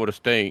Clemson and Florida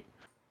State,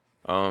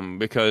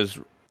 because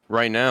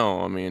right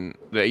now, I mean,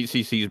 the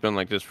ACC has been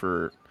like this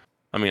for,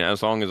 I mean,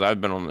 as long as I've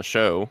been on the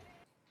show.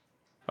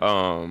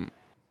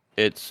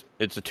 It's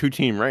a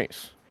 2-team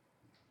race.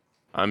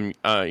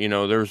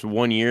 There's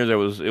one year it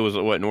was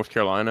North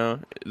Carolina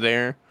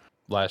there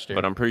Last year,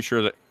 but I'm pretty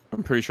sure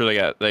they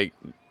got beat.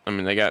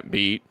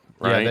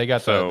 Right? Yeah, they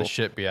got the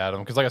shit beat out of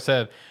them. Because like I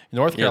said,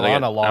 North Yeah, they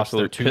Carolina got lost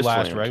their absolute 2 last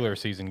piss-slammed. regular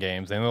season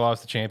games. Then they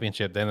lost the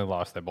championship. Then they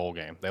lost their bowl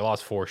game. They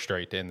lost 4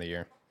 straight to end the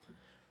year.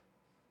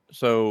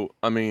 So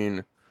I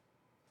mean,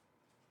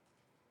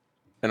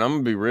 and I'm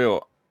gonna be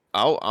real.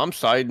 I'm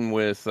siding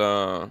with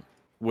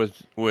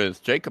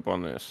Jacob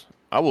on this.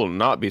 I will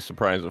not be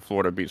surprised if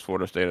Florida beats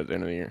Florida State at the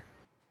end of the year.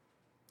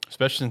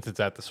 Especially since it's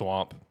at the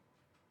Swamp.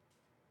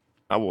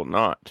 I will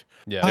not.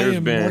 Yeah. I There's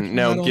am been- marking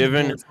now, that on the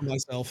given- board for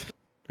myself.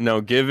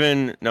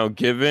 Given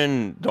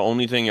the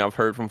only thing I've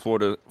heard from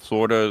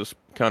Florida's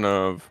kind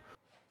of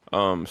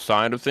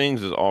side of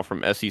things is all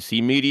from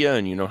SEC media,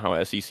 and you know how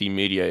SEC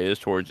media is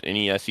towards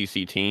any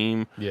SEC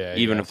team. Yeah,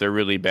 Even yeah. if they're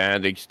really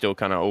bad, they still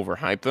kind of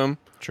overhype them,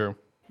 True.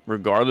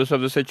 regardless of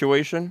the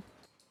situation.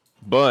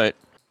 But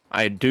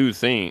I do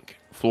think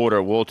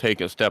Florida will take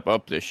a step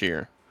up this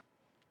year,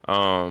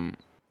 and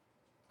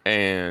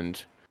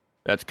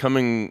that's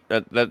coming.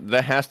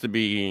 That has to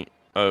be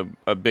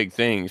a big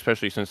thing,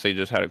 especially since they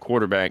just had a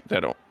quarterback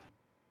that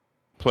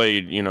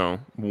played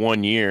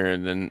 1 year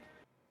and then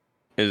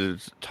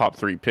is top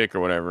 3 pick or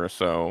whatever.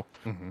 So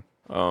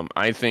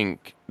I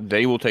think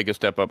they will take a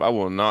step up. I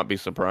will not be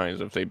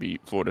surprised if they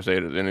beat Florida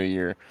State at the end of the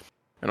year.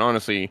 And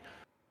honestly,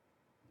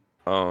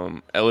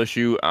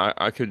 LSU,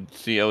 I could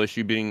see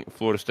LSU beating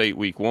Florida State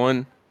week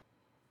 1.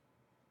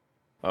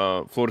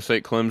 Florida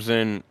State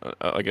Clemson,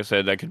 like I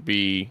said, that could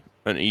be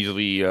an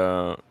easily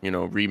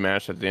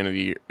rematch at the end of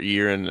the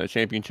year in the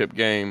championship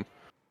game.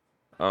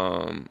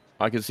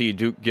 I could see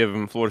Duke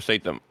giving Florida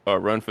State a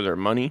run for their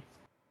money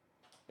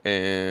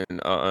on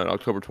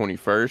October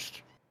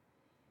 21st.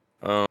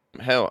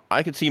 Hell,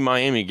 I could see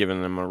Miami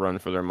giving them a run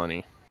for their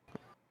money.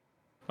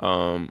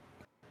 But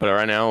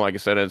right now, like I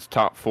said, it's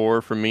top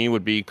 4 for me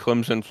would be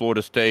Clemson,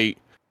 Florida State,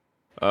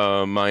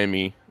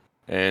 Miami,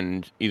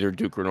 and either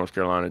Duke or North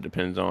Carolina.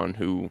 Depends on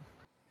who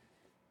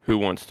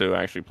wants to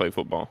actually play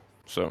football.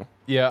 So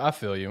Yeah, I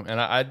feel you. And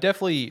I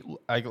definitely,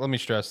 let me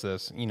stress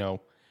this,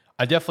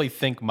 I definitely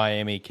think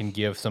Miami can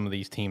give some of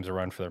these teams a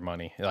run for their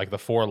money. Like the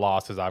 4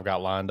 losses I've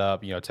got lined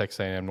up, Texas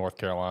A&M, North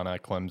Carolina,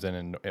 Clemson,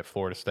 and at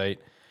Florida State.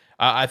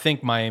 I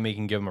think Miami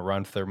can give them a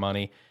run for their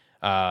money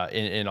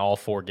in all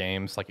 4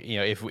 games. Like,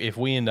 if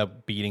we end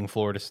up beating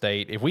Florida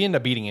State, if we end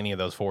up beating any of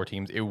those 4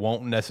 teams, it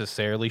won't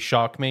necessarily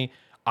shock me.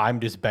 I'm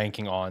just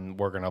banking on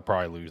we're going to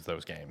probably lose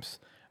those games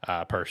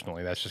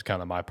personally. That's just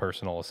kind of my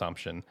personal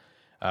assumption.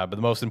 But the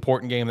most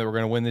important game that we're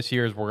going to win this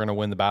year is we're going to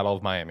win the Battle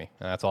of Miami.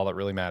 And that's all that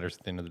really matters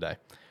at the end of the day.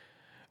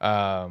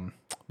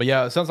 But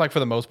yeah, it sounds like for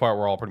the most part,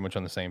 we're all pretty much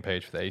on the same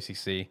page for the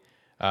ACC.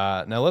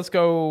 Now let's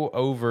go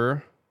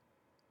over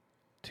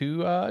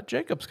to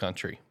Jacob's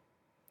country.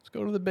 Let's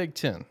go to the Big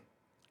Ten.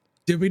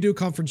 Did we do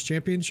conference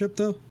championship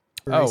though?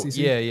 for Oh ACC?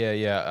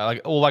 yeah.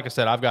 Like I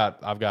said, I've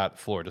got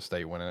Florida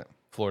State winning it.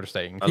 Florida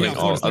State. I Yeah, think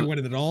Florida all- State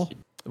winning it all.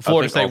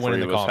 Florida think all State winning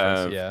the three of us conference.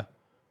 have- Yeah.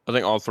 I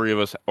think all 3 of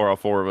us or all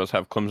 4 of us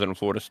have Clemson and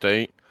Florida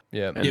State,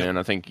 Yeah. and then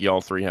I think y'all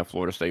 3 have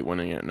Florida State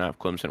winning it, and I have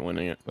Clemson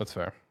winning it. That's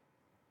fair.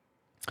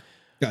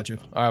 Got you.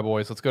 All right,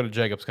 boys, let's go to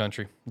Jacob's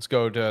country. Let's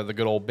go to the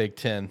good old Big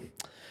Ten.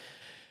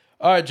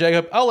 All right,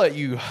 Jacob, I'll let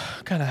you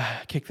kind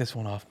of kick this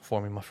one off for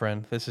me, my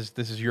friend. This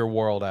is your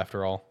world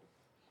after all.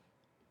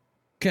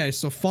 Okay,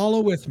 so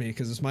follow with me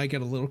because this might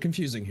get a little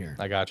confusing here.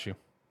 I got you.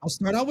 I'll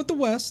start out with the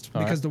West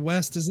All because the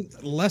West is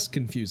less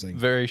confusing.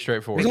 Very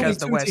straightforward. There's only Because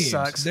the two West teams.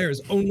 sucks.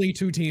 There's only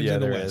two teams Yeah, in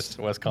the there West is.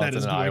 Wisconsin that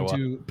is and going Iowa.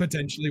 to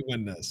potentially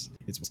win this.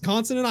 It's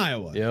Wisconsin and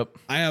Iowa. Yep.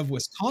 I have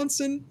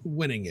Wisconsin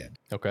winning it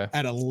Okay.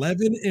 at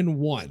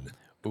 11-1,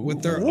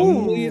 with their Ooh.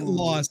 only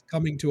loss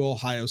coming to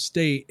Ohio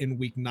State in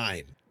Week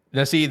 9.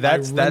 Now, see, I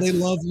really that's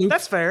love Luke.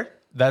 That's fair.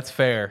 That's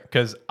fair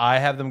because I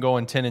have them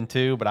going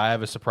 10-2, but I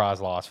have a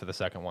surprise loss for the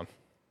second one.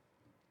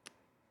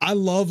 I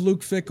love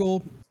Luke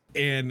Fickell,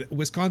 and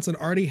Wisconsin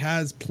already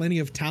has plenty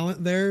of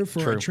talent there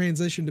for True. a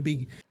transition to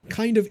be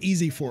kind of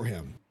easy for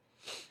him.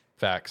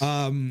 Facts.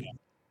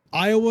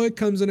 Iowa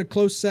comes in a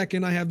close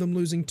second. I have them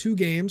losing 2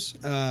 games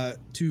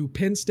to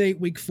Penn State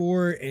Week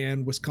 4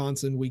 and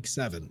Wisconsin Week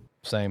 7.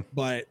 Same.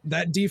 But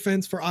that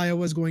defense for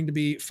Iowa is going to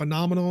be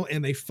phenomenal,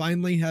 and they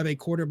finally have a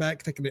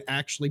quarterback that can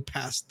actually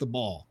pass the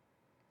ball.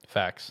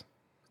 Facts.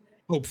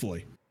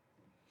 Hopefully.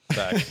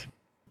 Facts.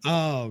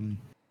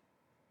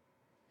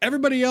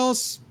 Everybody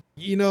else,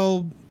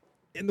 in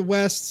the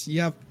West,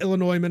 you have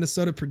Illinois,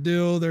 Minnesota,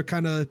 Purdue. They're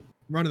kind of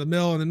run of the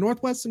mill. And the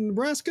Northwest and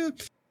Nebraska,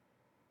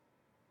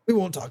 we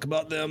won't talk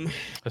about them.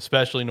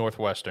 Especially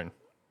Northwestern.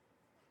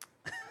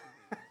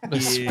 Yeah.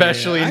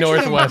 Especially I actually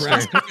have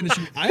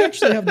Northwestern. I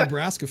actually have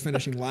Nebraska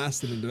finishing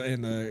last in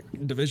the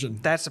division.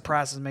 That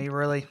surprises me,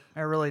 really. It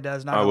really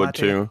does. Not I gonna lie would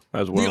to you. too,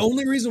 as well. The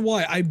only reason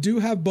why I do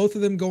have both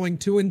of them going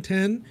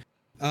 2-10,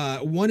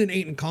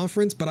 1-8 in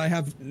conference, but I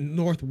have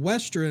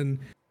Northwestern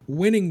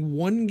winning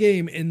 1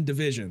 game in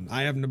division.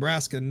 I have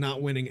Nebraska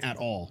not winning at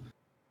all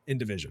in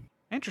division.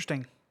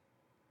 Interesting.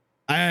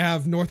 I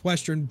have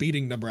Northwestern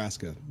beating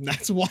Nebraska.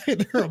 That's why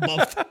they're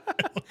above.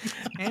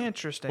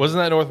 Interesting. Wasn't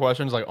that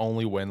Northwestern's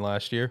only win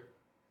last year?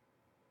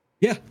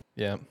 Yeah.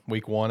 Yeah,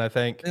 week 1, I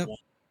think.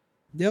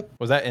 Yep.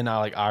 Was that in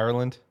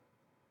Ireland?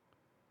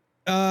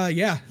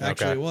 Yeah,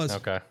 actually Okay. it was.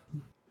 Okay.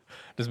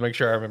 Just make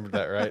sure I remembered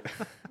that right.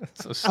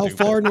 So How stupid.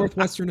 far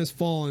Northwestern has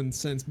fallen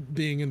since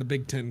being in the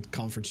Big Ten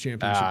Conference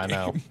Championship. I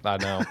know. game. I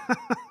know.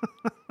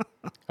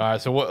 All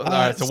right. So what? All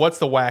right. So what's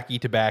the wacky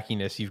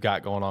tobackiness you've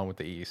got going on with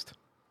the East?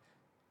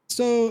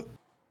 So,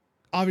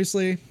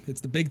 obviously, it's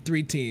the big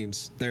 3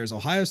 teams. There's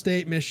Ohio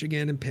State,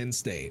 Michigan, and Penn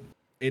State.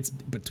 It's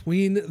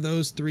between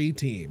those 3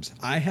 teams.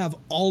 I have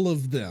all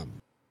of them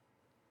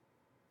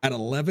at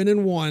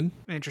 11-1,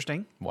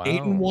 Interesting. Wow.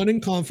 8-1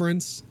 in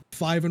conference,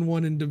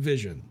 5-1 in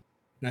division.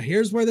 Now,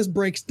 here's where this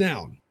breaks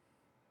down.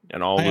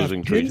 And all I have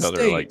losing to Penn each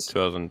other like State.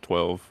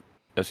 2012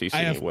 SEC I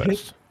have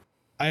West.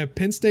 I have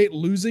Penn State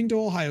losing to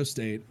Ohio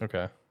State.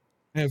 Okay.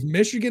 I have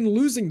Michigan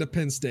losing to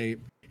Penn State.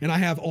 And I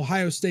have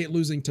Ohio State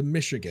losing to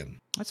Michigan.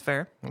 That's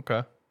fair.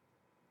 Okay.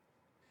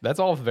 That's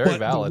all very But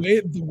valid.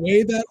 The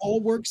way that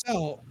all works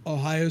out,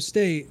 Ohio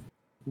State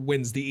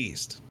wins the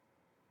East.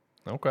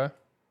 Okay.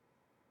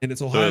 And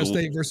it's Ohio it-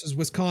 State versus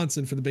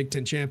Wisconsin for the Big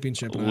Ten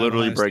championship. and I have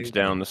Literally Ohio breaks State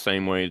down winning. the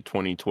same way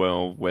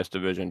 2012 West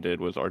Division did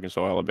with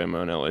Arkansas,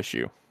 Alabama, and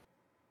LSU.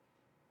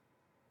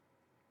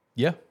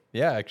 Yeah.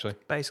 Yeah. Actually.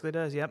 Basically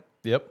does. Yep.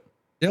 Yep.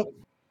 Yep.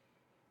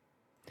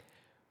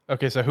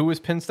 Okay. So who was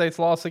Penn State's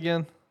loss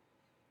again?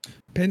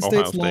 Penn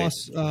Ohio State's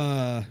State.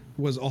 loss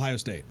was Ohio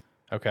State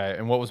Okay.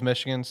 And what was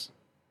Michigan's?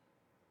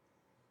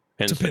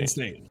 Penn to State. Penn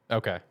State.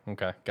 Okay.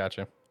 Okay.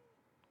 Gotcha.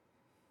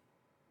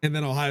 And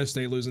then Ohio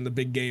State losing the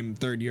big game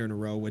 3rd year in a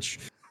row, which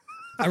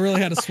I really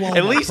had to swallow.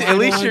 At my least pride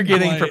you're on,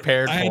 getting but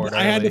prepared I had, for it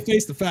I had to early.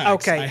 face the facts.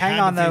 Okay, I hang had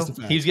to on, face though.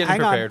 the facts. He's getting Hang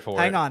prepared on. for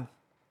Hang it. on.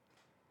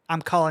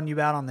 I'm calling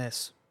you out on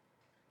this.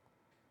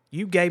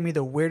 You gave me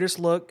the weirdest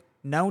look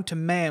known to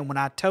man when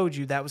I told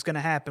you that was going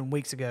to happen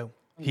weeks ago.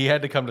 He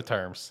had to come to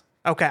terms.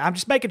 Okay, I'm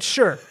just making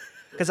sure.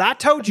 Because I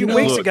told you You know,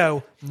 weeks look,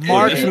 ago,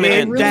 mark this it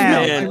man- I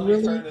down.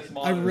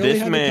 really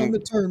This had man- to come to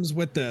terms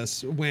with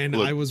this when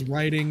Look, I was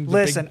writing the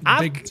Listen,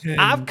 Big Ten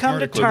I've come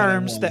to article that I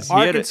terms that was. He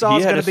had a- Arkansas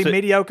is he had going to a be si-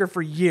 mediocre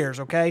for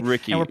years, okay?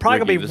 Ricky, and we're probably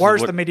Ricky, going to this be is worse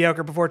what- than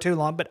mediocre before too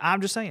long, but I'm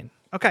just saying.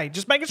 Okay,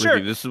 just making sure.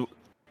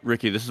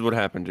 Ricky, this is what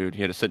happened, dude.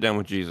 He had to sit down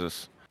with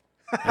Jesus.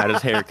 Had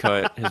his hair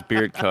cut, his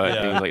beard cut. And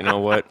he was like, you know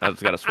what? I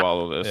just got to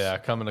swallow this. Yeah.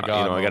 Coming to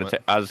God. moment.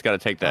 I just got to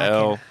take the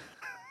L.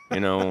 You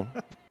know,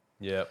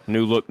 Yep.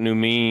 new look, new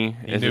me.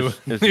 It's New,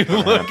 just- it's new just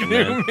gonna look, happen,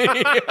 new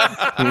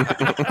man.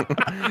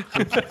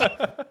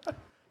 me.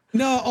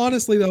 No,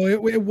 honestly though,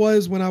 it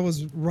was when I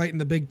was writing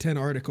the Big Ten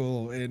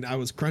article and I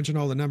was crunching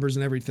all the numbers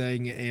and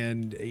everything,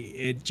 and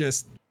it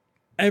just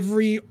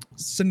every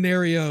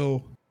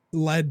scenario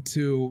led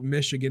to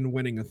Michigan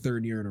winning a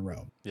 3rd year in a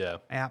row. Yeah.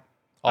 Yeah.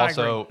 I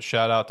Also,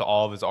 shout out to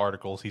all of his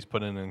articles. He's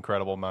put in an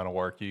incredible amount of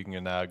work. You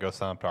can go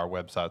sign up to our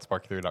website,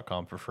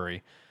 sparky3.com, for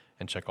free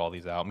and check all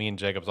these out. Me and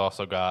Jacob's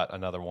also got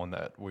another one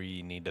that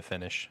we need to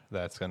finish.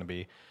 That's going to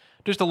be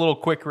just a little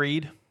quick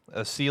read,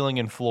 a ceiling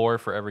and floor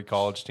for every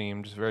college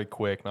team. Just very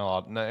quick. No,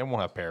 it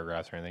won't have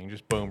paragraphs or anything.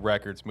 Just boom,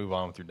 records, move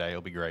on with your day.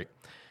 It'll be great.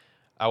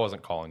 I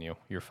wasn't calling you.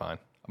 You're fine.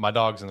 My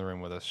dog's in the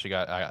room with us.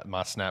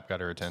 My snap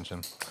got her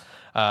attention.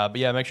 But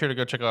yeah, make sure to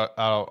go check out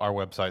our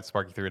website,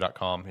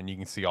 sparky3.com, and you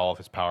can see all of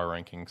his power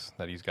rankings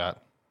that he's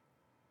got.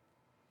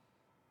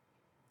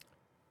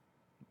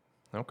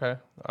 Okay.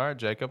 All right,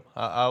 Jacob.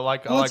 I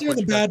like Let's hear what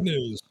the you bad got.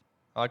 news.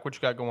 I like what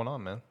you got going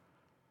on, man.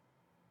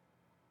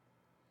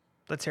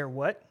 Let's hear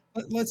what?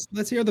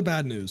 Let's hear the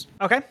bad news.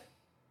 Okay.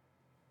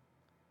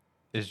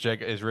 Is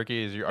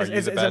Ricky? Is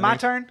it my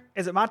turn?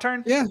 Is it my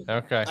turn? Yeah.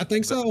 Okay. I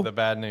think so. The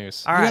bad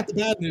news. All You right. got the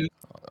bad news.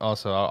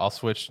 Also, I'll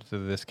switch to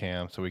this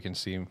cam so we can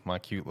see my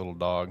cute little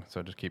dog.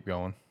 So just keep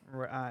going.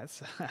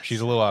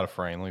 She's a little out of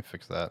frame. Let me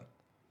fix that.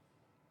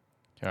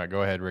 All right,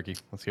 go ahead, Ricky.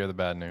 Let's hear the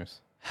bad news.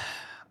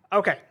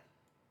 Okay.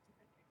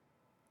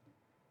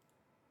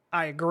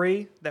 I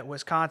agree that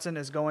Wisconsin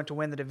is going to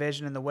win the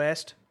division in the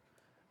West.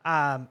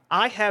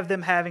 I have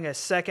them having a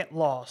second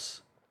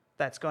loss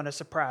that's going to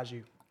surprise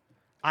you.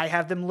 I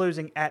have them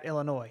losing at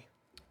Illinois.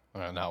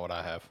 Not what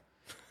I have.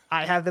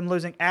 I have them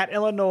losing at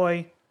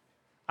Illinois.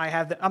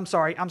 I'm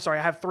sorry. I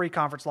have 3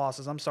 conference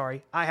losses. I'm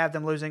sorry. I have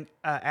them losing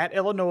at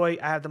Illinois.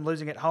 I have them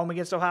losing at home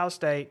against Ohio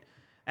State,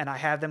 and I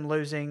have them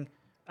losing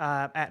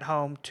at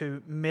home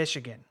to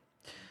Michigan.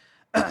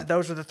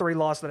 Those are the 3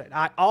 losses that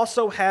I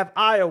also have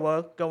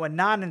Iowa going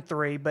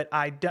 9-3, but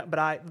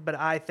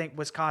I think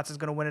Wisconsin's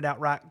going to win it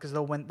outright because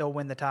they'll win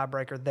the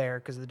tiebreaker there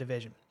because of the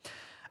division.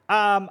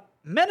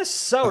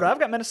 Minnesota, I've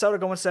got Minnesota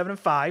going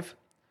 7-5.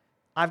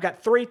 I've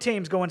got 3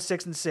 teams going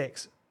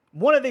 6-6.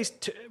 One of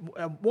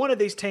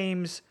these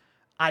teams,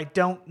 I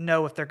don't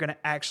know if they're going to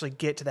actually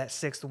get to that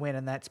 6th win,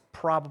 and that's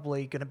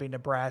probably going to be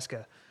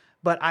Nebraska.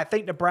 But I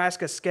think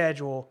Nebraska's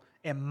schedule,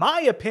 in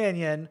my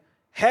opinion,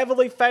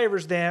 heavily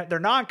favors them. Their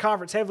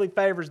non-conference heavily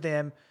favors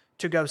them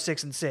to go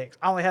 6-6.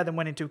 I only had them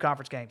winning 2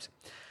 conference games.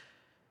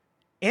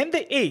 In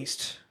the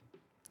East,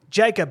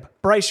 Jacob,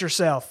 brace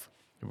yourself.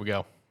 Here we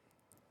go.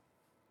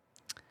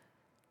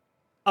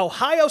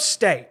 Ohio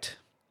State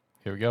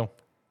Here we go.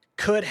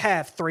 could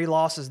have 3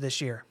 losses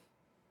this year.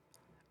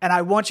 And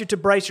I want you to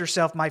brace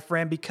yourself, my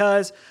friend,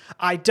 because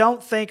I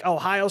don't think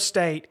Ohio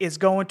State is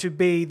going to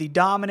be the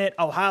dominant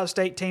Ohio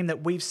State team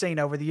that we've seen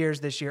over the years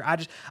this year.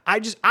 I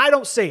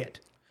don't see it.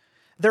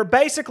 They're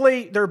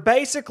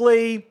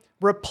basically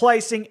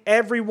replacing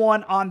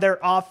everyone on their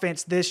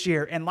offense this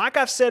year. And like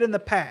I've said in the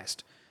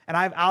past, and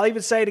I'll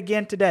even say it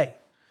again today,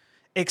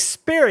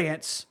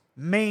 experience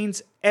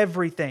means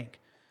everything.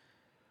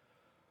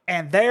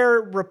 And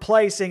they're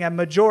replacing a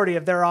majority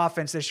of their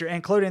offense this year,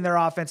 including their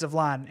offensive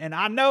line. And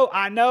I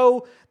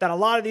know that a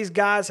lot of these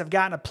guys have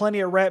gotten plenty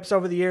of reps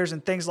over the years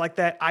and things like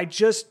that. I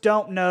just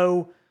don't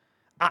know.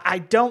 I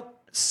don't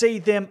see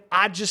them.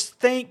 I just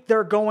think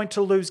they're going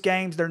to lose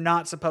games they're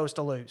not supposed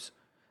to lose.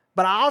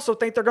 But I also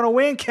think they're going to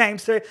win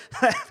games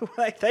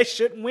they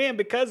shouldn't win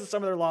because of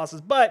some of their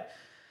losses. But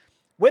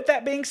with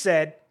that being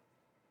said,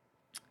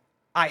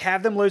 I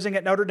have them losing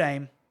at Notre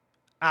Dame.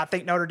 I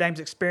think Notre Dame's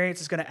experience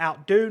is going to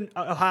outdo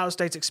Ohio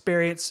State's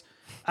experience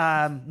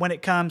when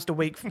it comes to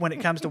week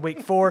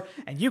 4.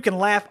 And you can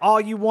laugh all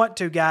you want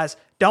to, guys.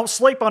 Don't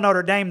sleep on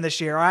Notre Dame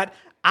this year, all right?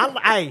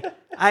 Hey,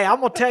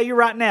 I'm going to tell you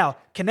right now,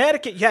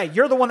 Connecticut,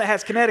 you're the one that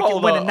has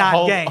Connecticut winning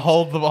 9 games.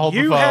 Hold the phone.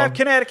 You have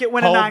Connecticut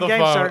winning 9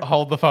 games, sir.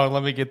 Hold the phone.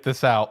 Let me get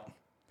this out.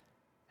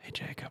 Hey,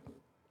 Jacob.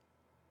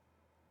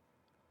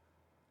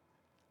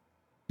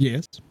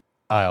 Yes.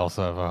 I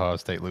also have Ohio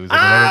State losing to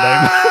Notre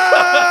Dame.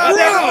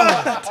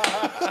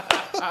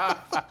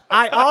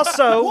 I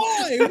also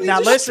Why? now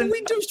listen.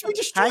 We destroyed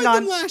Hang on.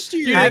 them last You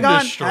year. didn't Hang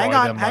on, destroy hang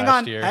on, them hang last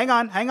on, year.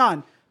 hang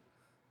on.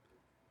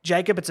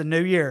 Jacob, it's a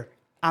new year.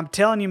 I'm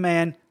telling you,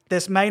 man,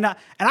 this may not,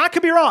 and I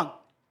could be wrong.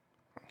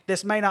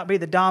 This may not be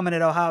the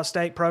dominant Ohio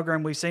State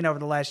program we've seen over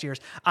the last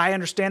years. I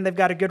understand they've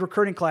got a good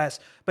recruiting class,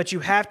 but you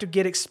have to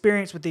get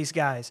experience with these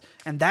guys,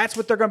 and that's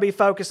what they're going to be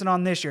focusing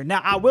on this year.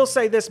 Now, I will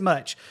say this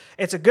much.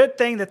 It's a good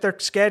thing that their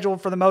schedule,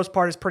 for the most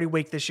part, is pretty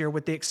weak this year,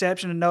 with the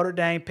exception of Notre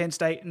Dame, Penn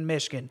State, and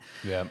Michigan.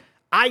 Yeah.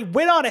 I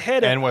went on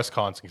ahead And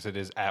Wisconsin, because it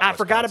is at I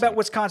forgot about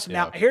Wisconsin.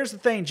 Yeah. Now, here's the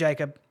thing,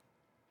 Jacob.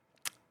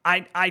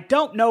 I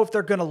don't know if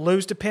they're going to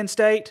lose to Penn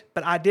State,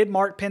 but I did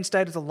mark Penn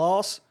State as a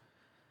loss.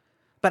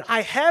 But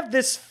I have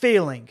this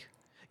feeling.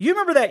 You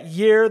remember that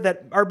year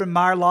that Urban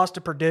Meyer lost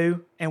to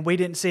Purdue and we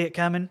didn't see it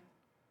coming?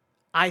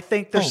 I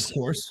think there's of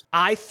course.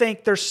 I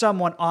think there's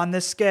someone on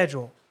this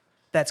schedule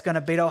that's going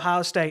to beat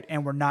Ohio State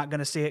and we're not going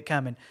to see it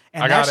coming.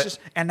 And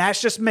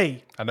that's just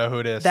me. I know who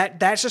it is.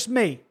 That's just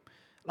me.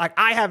 Like,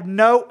 I have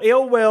no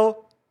ill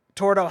will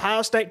toward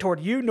Ohio State, toward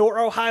you, nor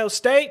Ohio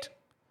State.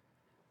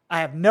 I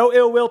have no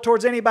ill will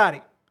towards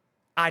anybody.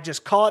 I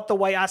just call it the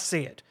way I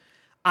see it.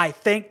 I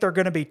think they're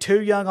going to be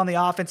too young on the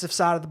offensive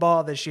side of the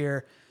ball this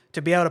year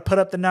to be able to put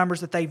up the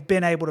numbers that they've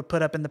been able to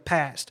put up in the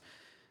past.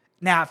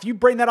 Now, if you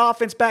bring that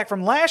offense back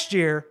from last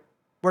year,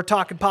 we're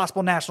talking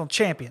possible national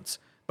champions.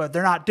 But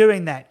they're not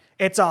doing that.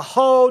 It's a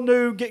whole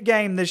new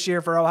game this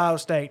year for Ohio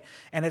State,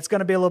 and it's going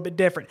to be a little bit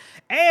different.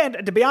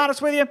 And to be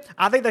honest with you,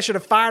 I think they should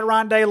have fired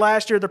Ron Day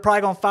last year. They're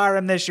probably going to fire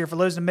him this year for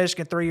losing to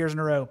Michigan 3 years in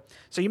a row.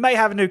 So you may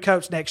have a new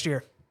coach next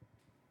year.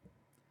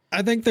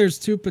 I think there's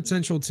 2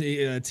 potential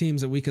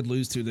teams that we could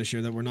lose to this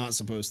year that we're not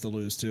supposed to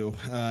lose to,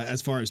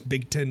 as far as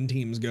Big Ten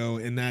teams go,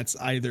 and that's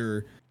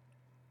either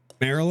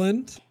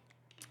Maryland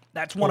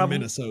That's one or of them.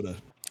 Minnesota.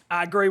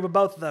 I agree with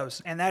both of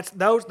those. And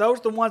those are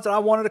the ones that I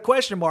wanted a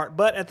question mark.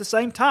 But at the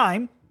same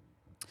time,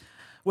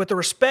 with the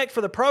respect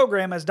for the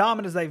program, as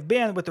dominant as they've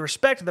been, with the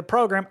respect to the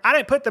program, I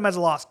didn't put them as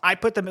a loss. I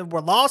put them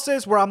were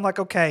losses where I'm like,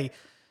 okay,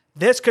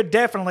 this could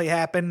definitely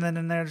happen, and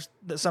then there's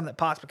some that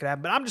possibly could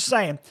happen. But I'm just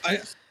saying.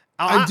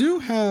 I do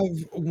have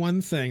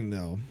one thing,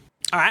 though.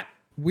 All right.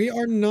 We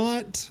are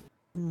not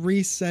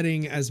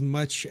resetting as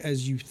much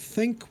as you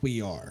think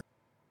we are.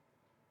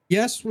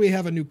 Yes, we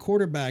have a new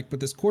quarterback, but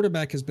this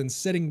quarterback has been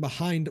sitting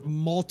behind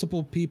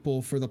multiple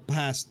people for the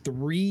past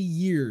 3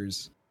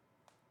 years.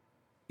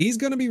 He's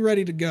going to be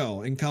ready to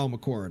go in Kyle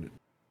McCord.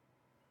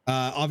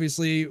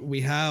 Obviously, we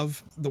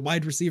have the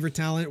wide receiver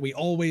talent. We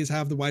always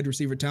have the wide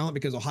receiver talent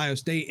because Ohio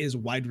State is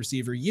wide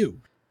receiver U.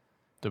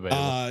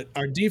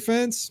 Our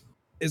defense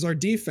is our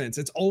defense.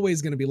 It's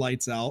always going to be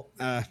lights out.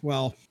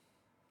 Well,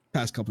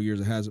 past couple years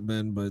it hasn't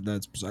been, but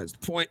that's besides the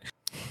point.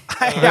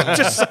 I'm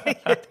just saying.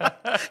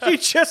 You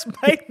just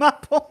made my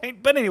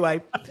point. But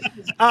anyway,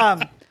 all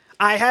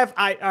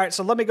right,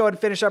 so let me go ahead and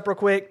finish up real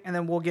quick, and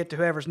then we'll get to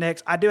whoever's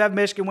next. I do have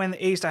Michigan win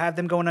the East. I have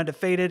them going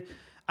undefeated.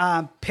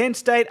 Penn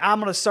State, I'm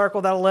going to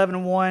circle that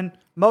 11-1.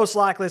 Most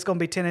likely it's going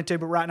to be 10-2,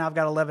 but right now I've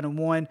got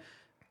 11-1.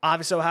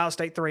 Obviously, Ohio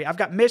State 3. I've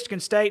got Michigan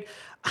State.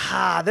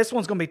 This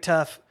one's going to be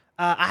tough.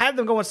 I have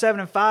them going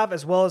 7-5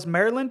 as well as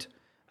Maryland.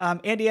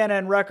 Indiana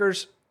and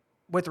Rutgers,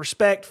 with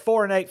respect,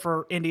 4-8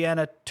 for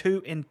Indiana,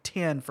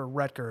 2-10 for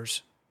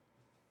Rutgers.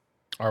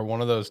 Are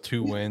one of those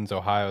 2 wins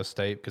Ohio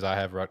State? Because I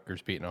have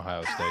Rutgers beating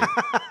Ohio State.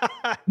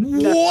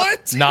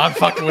 What? No, I'm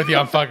fucking with you.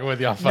 I'm fucking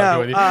with you.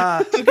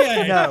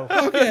 Okay. No.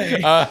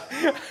 Okay.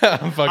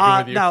 I'm fucking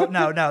with you.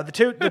 No.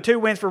 The two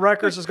wins for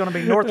Rutgers is going to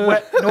be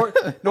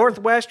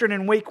Northwestern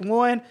in week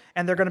 1,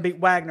 and they're going to beat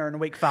Wagner in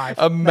week 5.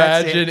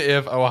 Imagine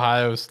if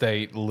Ohio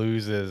State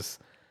loses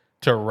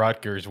to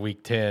Rutgers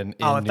week 10 in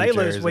New they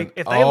Jersey. lose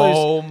if they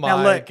oh lose. my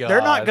Now look, God.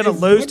 they're not going to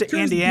lose to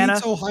Indiana.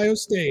 Beats Ohio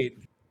State.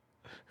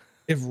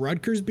 If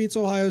Rutgers beats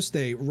Ohio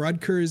State,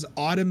 Rutgers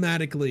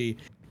automatically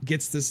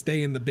gets to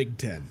stay in the Big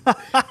Ten.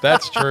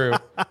 That's true.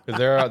 Because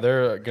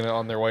they're gonna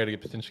on their way to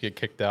potentially get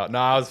kicked out. No,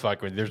 I was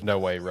fucking with you. There's no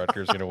way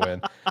Rutgers gonna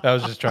win. I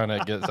was just trying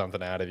to get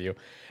something out of you.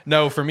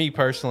 No, for me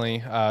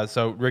personally.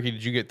 So Ricky,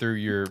 did you get through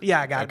your? Yeah,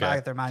 I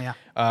got through mine.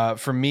 Yeah.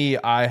 For me,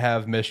 I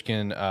have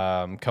Michigan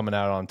coming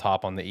out on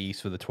top on the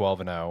East with a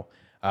 12-0.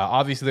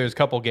 Obviously, there's a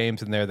couple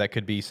games in there that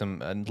could be some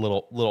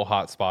little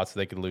hot spots that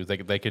they could lose. They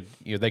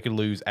could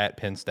lose at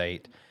Penn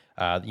State.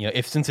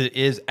 Since it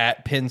is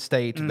at Penn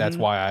State, that's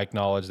why I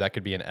acknowledge that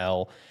could be an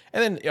L.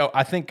 And then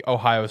I think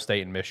Ohio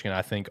State and Michigan,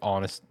 I think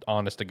honest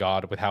to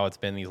God, with how it's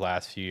been these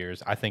last few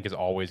years, I think is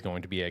always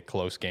going to be a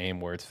close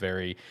game where it's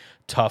very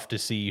tough to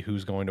see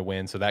who's going to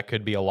win. So that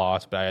could be a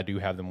loss, but I do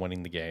have them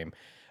winning the game.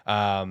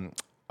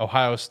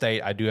 Ohio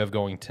State, I do have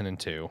going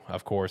 10-2.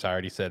 Of course, I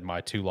already said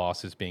my 2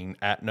 losses being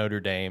at Notre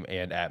Dame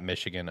and at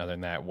Michigan. Other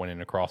than that, winning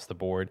across the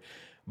board.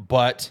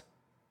 But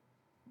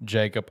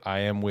Jacob, I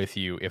am with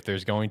you. If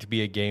there's going to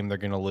be a game they're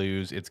going to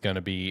lose, it's going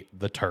to be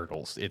the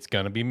Turtles. It's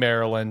going to be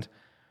Maryland.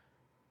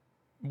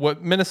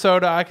 What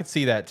Minnesota, I could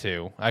see that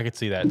too.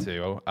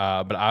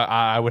 But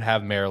I would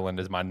have Maryland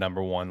as my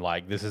number one.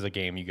 Like, this is a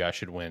game you guys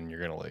should win.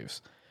 You're going to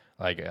lose.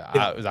 Like,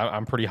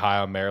 I'm pretty high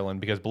on Maryland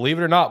because, believe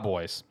it or not,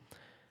 boys,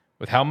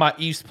 with how my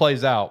East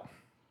plays out,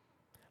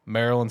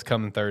 Maryland's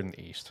coming third in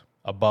the East,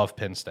 above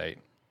Penn State.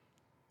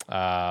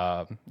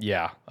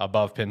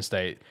 Above Penn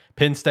State.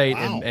 Penn State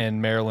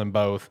and Maryland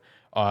both.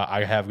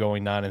 I have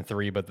going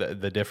 9-3, but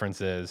the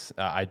difference is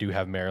I do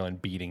have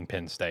Maryland beating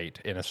Penn State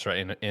in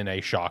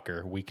a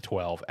shocker, Week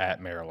 12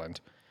 at Maryland.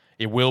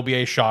 It will be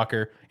a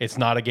shocker. It's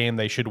not a game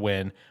they should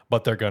win,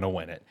 but they're going to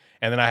win it.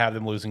 And then I have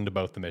them losing to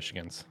both the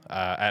Michigans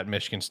at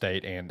Michigan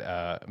State and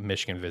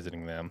Michigan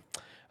visiting them.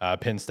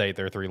 Penn State,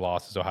 their 3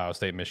 losses: Ohio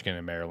State, Michigan,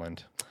 and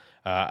Maryland.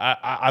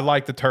 I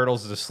like the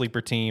Turtles as a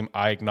sleeper team.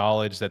 I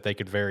acknowledge that they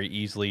could very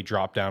easily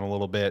drop down a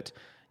little bit,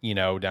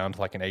 down to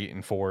like an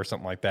 8-4 or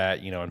something like that,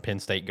 and Penn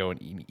State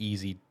going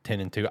easy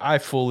 10-2. I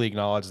fully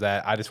acknowledge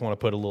that. I just want to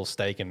put a little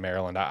stake in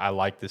Maryland. I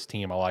like this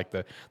team. I like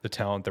the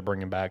talent they're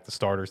bringing back, the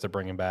starters they're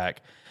bringing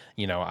back.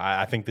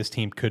 I think this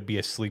team could be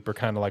a sleeper,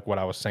 kind of like what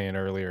I was saying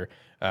earlier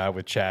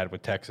with Chad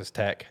with Texas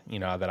Tech.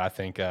 That I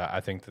think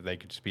that they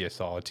could just be a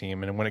solid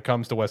team. And when it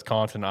comes to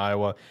Wisconsin,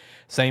 Iowa,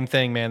 same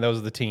thing, man. Those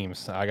are the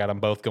teams. I got them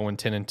both going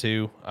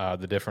 10-2.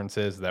 The difference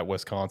is that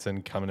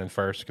Wisconsin coming in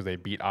first because they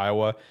beat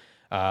Iowa.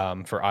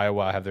 For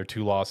Iowa, I have their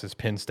 2 losses: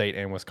 Penn State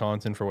and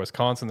Wisconsin. For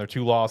Wisconsin, their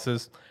 2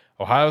 losses: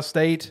 Ohio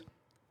State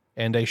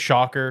and a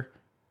shocker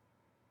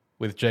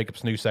with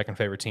Jacob's new second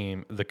favorite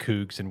team, the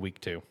Cougs, in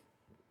Week 2.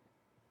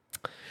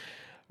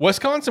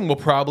 Wisconsin will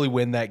probably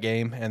win that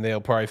game, and they'll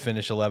probably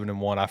finish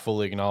 11-1. I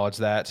fully acknowledge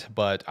that,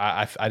 but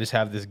I just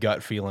have this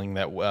gut feeling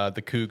that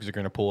the Cougs are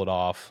going to pull it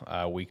off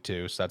Week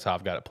 2, so that's how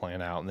I've got it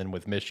planned out. And then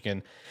with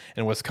Michigan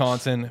and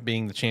Wisconsin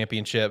being the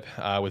championship,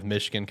 with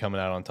Michigan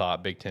coming out on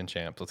top, Big Ten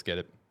champs. Let's get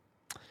it.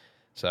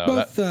 So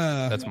Both,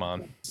 that's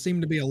mine.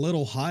 Seem to be a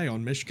little high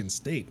on Michigan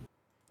State.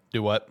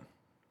 Do what?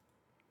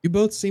 You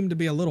both seem to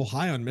be a little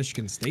high on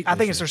Michigan State. I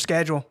think it's their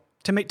schedule.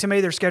 To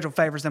me, their schedule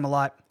favors them a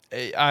lot.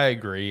 I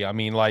agree. I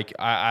mean, like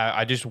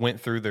I just went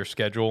through their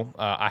schedule.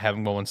 I have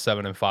them going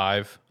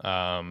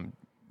 7-5.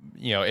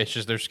 it's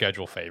just their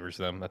schedule favors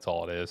them. That's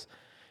all it is.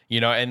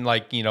 And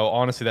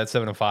honestly, that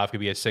 7-5 could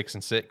be a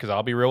 6-6. Because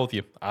I'll be real with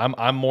you,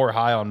 I'm more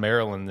high on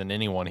Maryland than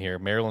anyone here.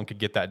 Maryland could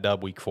get that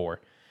dub week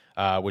 4,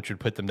 which would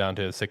put them down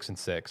to a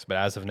 6-6. But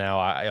as of now,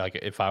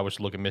 if I was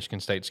to look at Michigan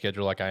State's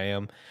schedule like I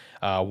am,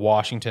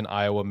 Washington,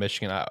 Iowa,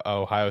 Michigan,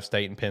 Ohio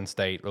State, and Penn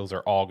State, those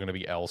are all going to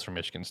be L's for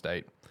Michigan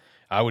State.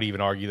 I would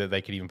even argue that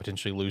they could even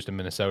potentially lose to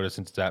Minnesota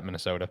since it's at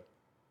Minnesota.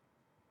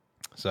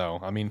 So,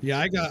 I mean, yeah,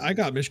 I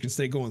got Michigan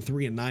State going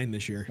 3-9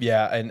 this year.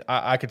 Yeah, and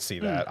I could see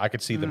that. I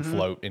could see them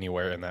float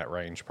anywhere in that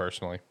range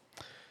personally.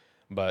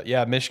 But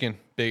yeah, Michigan,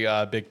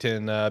 Big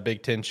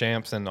Ten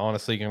champs, and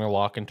honestly, going to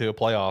lock into a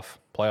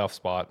playoff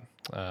spot.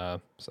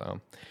 So,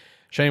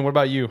 Shane, what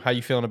about you? How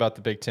you feeling about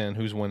the Big Ten?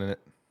 Who's winning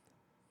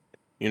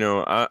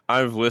it?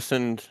 I've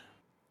listened,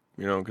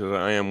 because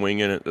I am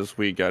winging it this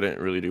week. I didn't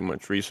really do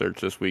much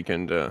research this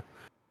weekend,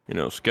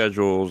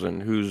 schedules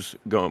and who's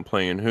going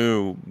playing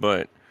who,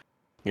 but.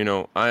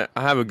 I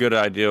have a good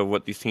idea of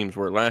what these teams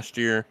were last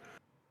year.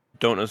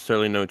 Don't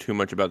necessarily know too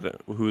much about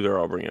who they're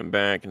all bringing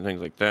back and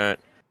things like that.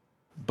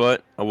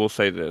 But I will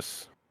say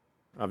this.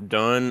 I've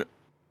done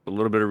a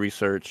little bit of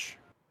research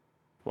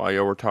while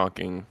y'all were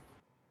talking,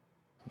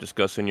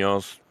 discussing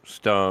y'all's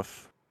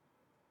stuff.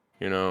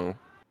 I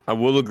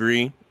will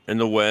agree in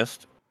the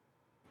West,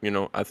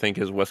 I think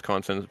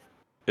Wisconsin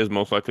is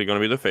most likely going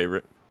to be the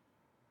favorite.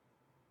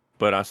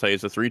 But I say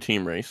it's a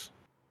 3-team race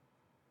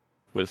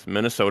with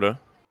Minnesota.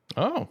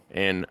 Oh.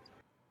 And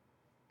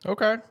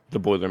okay. The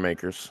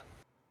Boilermakers.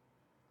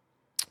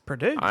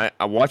 Purdue. I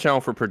watch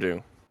out for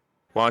Purdue.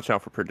 Watch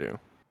out for Purdue.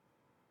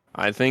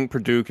 I think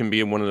Purdue can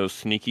be one of those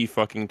sneaky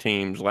fucking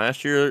teams.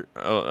 Last year,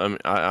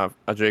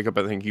 Jacob,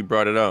 I think you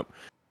brought it up.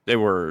 They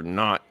were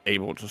not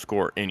able to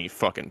score any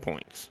fucking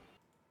points.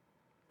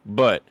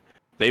 But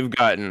they've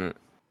gotten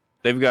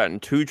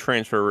 2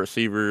 transfer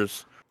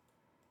receivers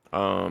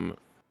from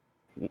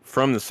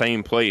the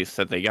same place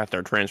that they got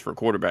their transfer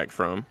quarterback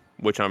from.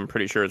 Which I'm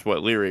pretty sure is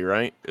what, Leary,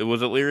 right?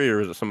 Was it Leary or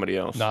was it somebody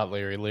else? Not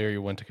Leary. Leary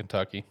went to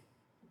Kentucky.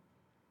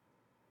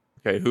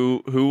 Okay,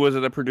 who was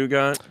it that Purdue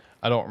got?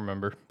 I don't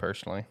remember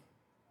personally.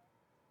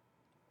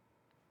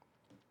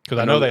 Because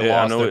I know they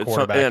lost their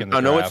quarterback in the draft. I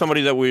know it's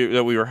somebody that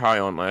we were high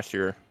on last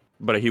year,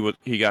 but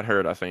he got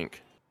hurt, I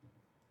think.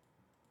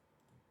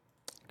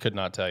 Could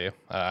not tell you.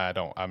 I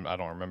don't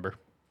remember.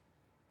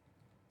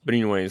 But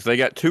anyways, they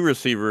got 2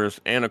 receivers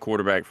and a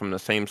quarterback from the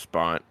same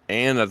spot,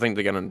 and I think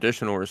they got an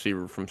additional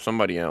receiver from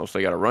somebody else.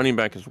 They got a running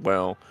back as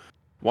well.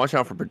 Watch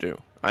out for Purdue.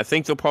 I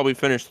think they'll probably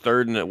finish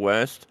 3rd in the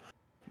West,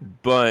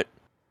 but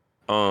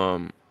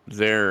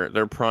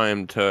they're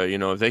primed to,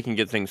 if they can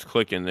get things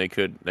clicking, they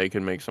could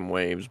make some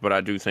waves. But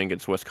I do think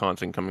it's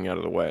Wisconsin coming out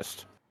of the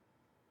West.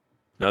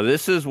 Now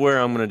this is where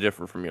I'm going to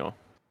differ from y'all.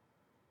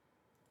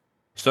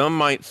 Some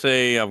might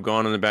say I've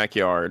gone in the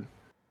backyard.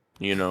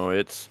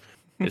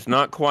 It's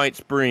not quite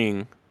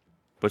spring,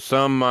 but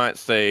some might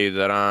say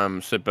that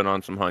I'm sipping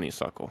on some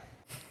honeysuckle.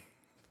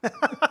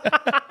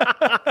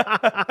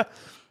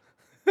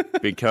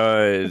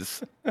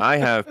 Because I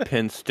have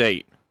Penn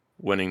State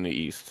winning the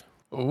East.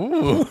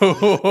 Ooh.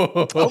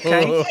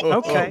 Okay.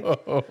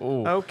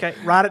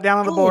 Write it down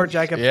on the board,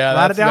 Jacob. Yeah,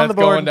 Write it down on the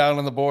board. Going down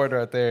on the board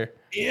right there.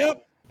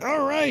 Yep.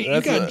 All right.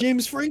 You got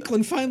James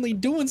Franklin finally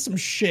doing some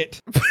shit.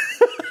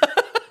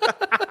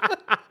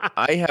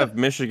 I have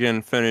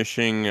Michigan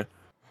finishing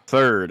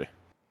 3rd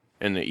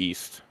in the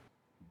East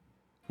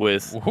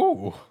with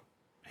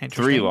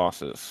 3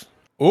 losses.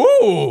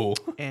 Ooh.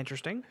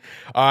 Interesting.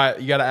 All right,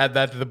 you got to add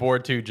that to the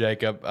board too,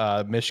 Jacob.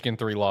 Michigan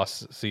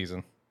 3-loss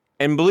season.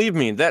 And believe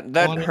me, that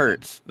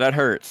hurts. That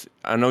hurts.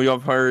 I know y'all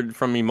have heard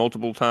from me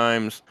multiple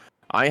times.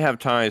 I have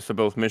ties to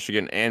both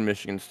Michigan and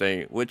Michigan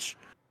State, which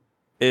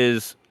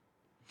is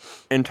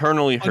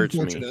internally hurts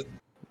me.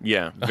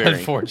 Yeah, very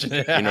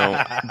unfortunate.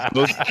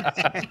 Both,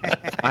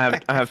 I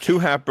have 2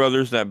 half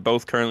brothers that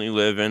both currently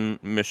live in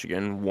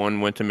Michigan.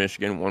 One went to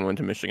Michigan, one went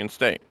to Michigan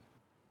State.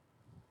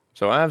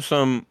 So I have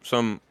some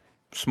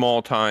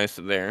small ties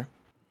there.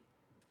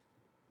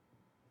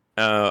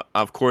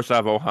 Of course, I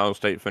have Ohio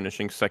State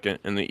finishing 2nd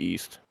in the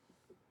East.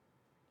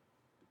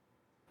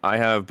 I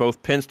have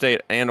both Penn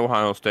State and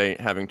Ohio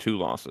State having 2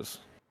 losses.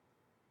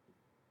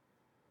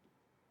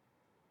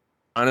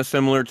 Kind of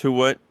similar to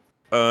what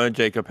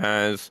Jacob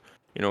has.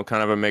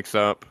 Kind of a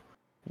mix-up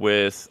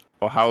with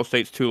Ohio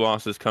State's 2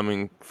 losses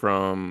coming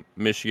from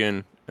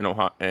Michigan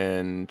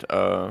and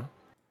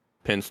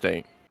Penn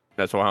State.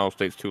 That's Ohio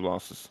State's 2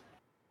 losses.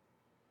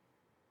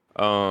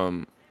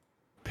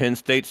 Penn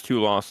State's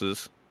 2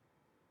 losses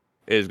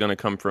is going to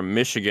come from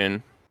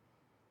Michigan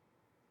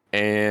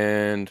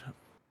and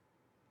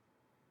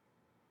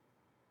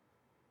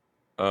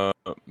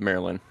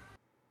Maryland.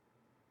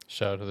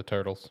 Shout out to the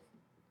Turtles.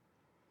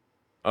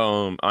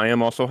 I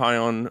am also high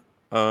on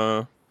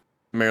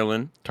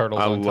Maryland. Turtles.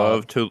 I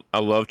love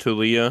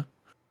Tulia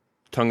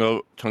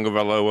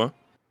Tungavaloa.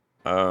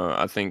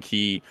 I think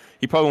he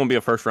probably won't be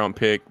a 1st-round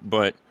pick,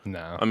 but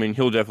no. I mean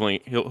he'll definitely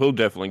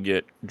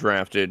get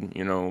drafted.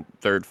 3rd,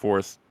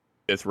 4th,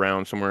 5th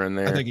round somewhere in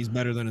there. I think he's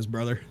better than his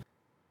brother.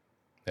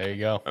 There you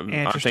go. I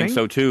Interesting. think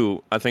so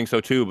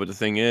too. But the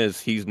thing is,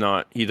 he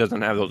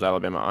doesn't have those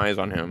Alabama eyes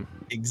on him.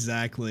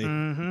 Exactly.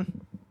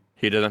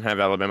 He doesn't have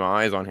Alabama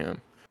eyes on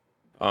him.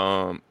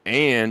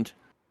 And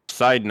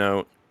side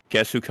note,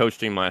 guess who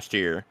coached him last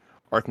year?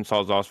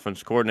 Arkansas's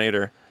offense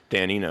coordinator,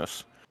 Dan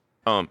Enos.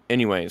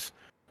 Anyways,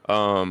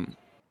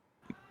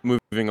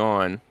 moving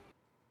on.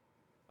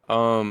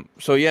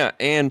 So yeah,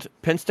 and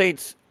Penn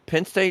State's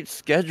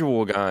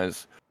schedule,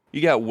 guys.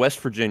 You got West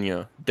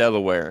Virginia,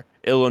 Delaware,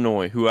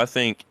 Illinois, who I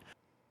think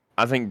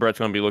Brett's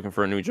going to be looking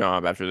for a new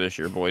job after this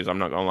year, boys. I'm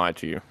not going to lie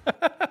to you.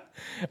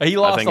 He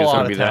lost a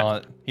lot of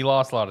talent. He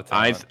lost a lot of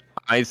talent.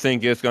 I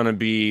think it's going to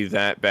be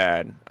that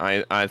bad.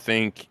 I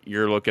think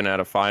you're looking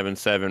at a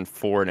 5-7,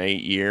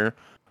 4-8 year.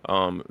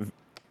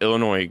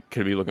 Illinois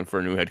could be looking for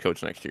a new head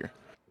coach next year.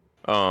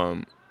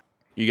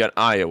 You got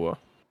Iowa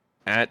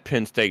at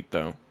Penn State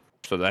though,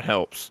 so that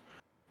helps.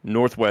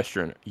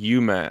 Northwestern,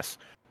 UMass,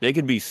 they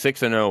could be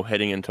 6-0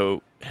 heading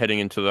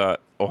into the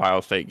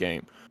Ohio State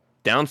game.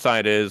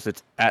 Downside is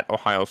it's at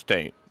Ohio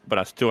State, but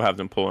I still have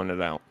them pulling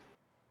it out.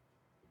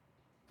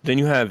 Then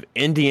you have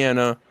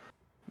Indiana,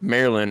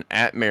 Maryland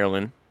at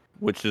Maryland,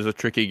 which is a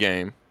tricky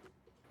game.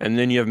 And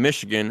then you have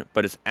Michigan,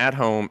 but it's at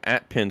home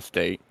at Penn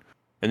State.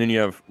 And then you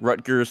have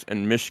Rutgers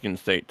and Michigan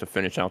State to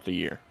finish out the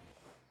year.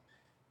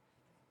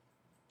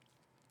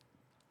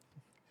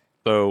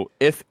 So,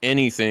 if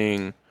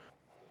anything,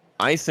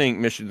 I think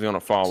Michigan's going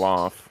to fall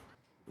off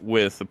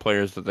with the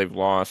players that they've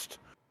lost.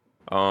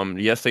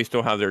 Yes, they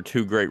still have their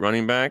two great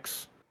running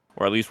backs,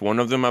 or at least one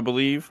of them, I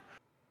believe.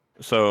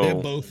 So They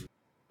have both.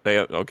 They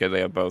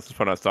have both. That's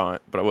what I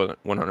thought, but I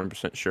wasn't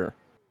 100% sure.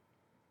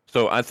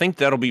 So I think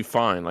that'll be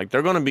fine. Like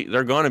they're gonna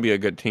be a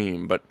good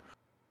team, but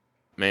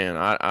man,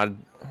 I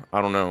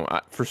don't know.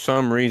 For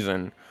some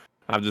reason,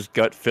 I have this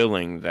gut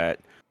feeling that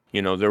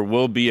there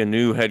will be a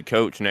new head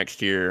coach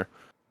next year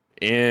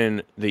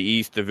in the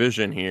East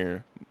Division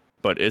here,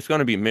 but it's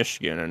gonna be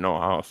Michigan and no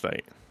Ohio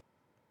State.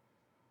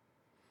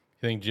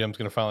 You think Jim's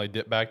going to finally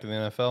dip back to the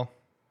NFL?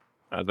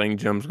 I think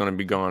Jim's going to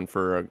be gone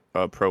for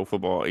a pro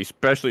football,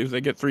 especially if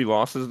they get 3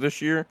 losses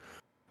this year.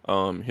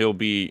 He'll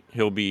be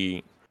in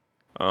the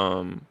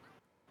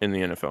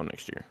NFL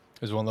next year.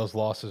 Is one of those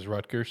losses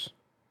Rutgers?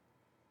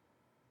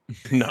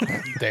 No,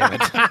 damn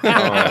it!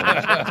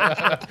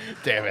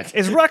 Damn it!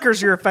 Is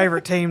Rutgers your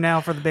favorite team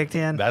now for the Big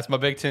Ten? That's my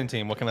Big Ten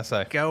team. What can I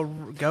say?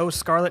 Go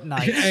Scarlet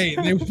Knights. Hey,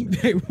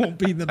 they won't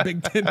be in the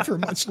Big Ten for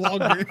much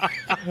longer.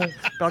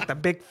 Like the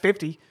Big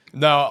 50.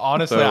 No,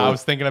 honestly, I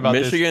was thinking about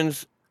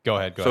Michigan's. This. Go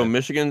ahead. So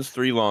Michigan's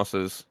 3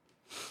 losses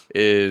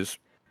is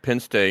Penn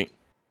State.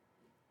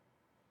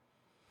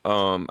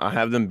 I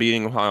have them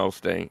beating Ohio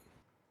State,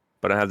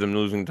 but I have them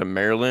losing to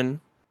Maryland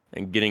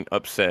and getting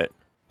upset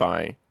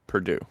by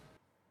Purdue.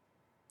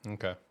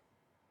 Okay.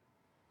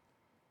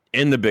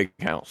 In the big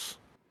house.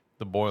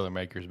 The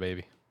Boilermakers,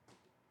 baby.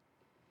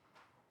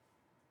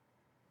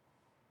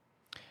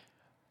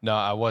 No,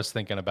 I was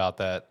thinking about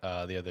that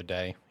the other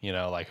day,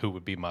 like who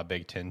would be my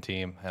Big Ten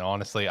team. And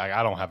honestly,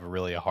 I don't have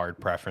a hard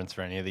preference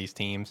for any of these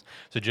teams.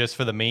 So just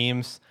for the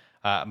memes,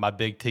 my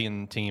Big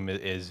Ten team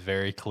is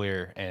very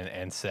clear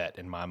and set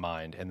in my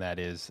mind. And that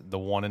is the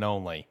one and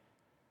only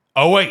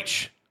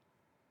OH.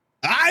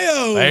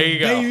 Io, there you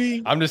go.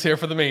 baby. I'm just here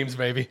for the memes,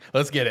 baby.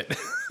 Let's get it.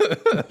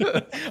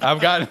 I've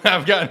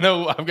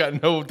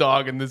got no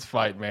dog in this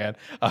fight, man.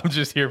 I'm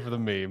just here for the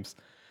memes.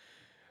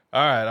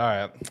 All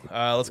right.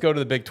 Let's go to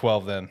the Big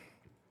 12 then.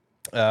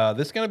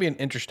 This is going to be an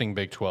interesting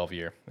Big 12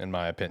 year, in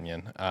my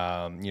opinion.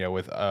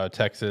 With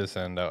Texas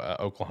and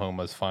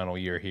Oklahoma's final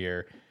year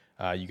here,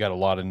 you got a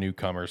lot of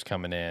newcomers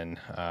coming in.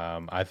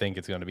 I think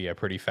it's going to be a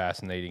pretty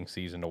fascinating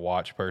season to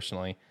watch,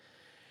 personally.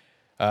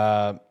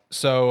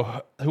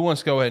 So who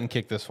wants to go ahead and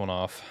kick this one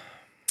off?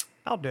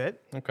 I'll do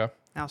it. Okay.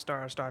 I'll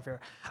start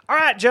here. All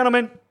right,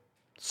 gentlemen.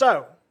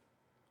 So,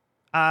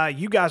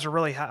 you guys are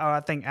really high. Oh, I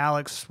think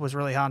Alex was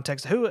really high on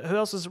Texas. Who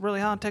else is really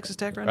high on Texas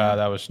Tech right now?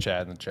 That was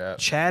Chad in the chat.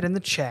 Chad in the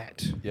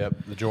chat. Yep,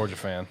 the Georgia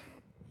fan.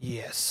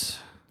 Yes.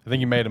 I think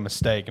you made a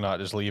mistake not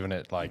just leaving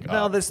it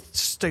No, this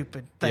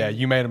stupid thing. Yeah,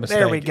 you made a mistake.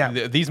 There we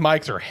go. These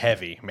mics are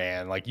heavy,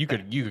 man. Like you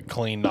could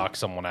clean knock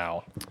someone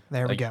out.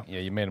 There we go. Yeah,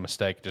 you made a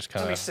mistake just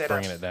kind of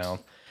bringing it down.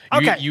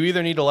 Okay. You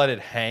either need to let it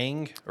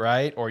hang,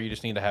 right, or you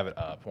just need to have it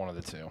up. One of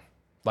the two.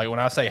 Like when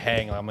I say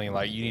hang, I mean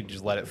like you need to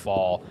just let it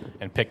fall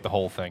and pick the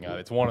whole thing up.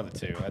 It's one of the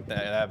two.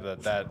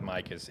 That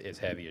mic is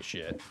heavy as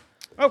shit.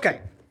 Okay.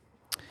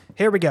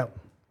 Here we go.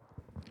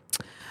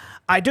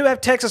 I do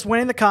have Texas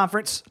winning the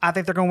conference. I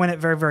think they're going to win it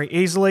very, very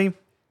easily.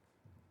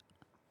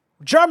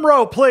 Drum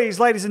roll,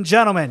 please, ladies and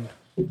gentlemen.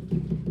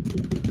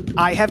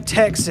 I have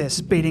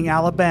Texas beating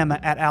Alabama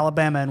at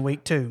Alabama in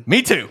week 2.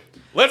 Me too.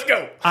 Let's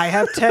go. I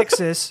have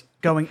Texas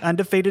going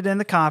undefeated in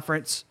the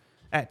conference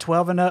at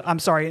 12-0. I'm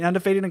sorry,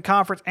 undefeated in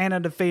conference and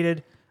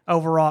undefeated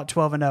overall at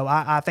 12-0.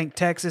 I think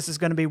Texas is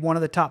going to be one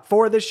of the top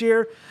 4 this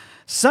year.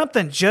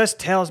 Something just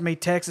tells me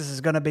Texas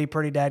is going to be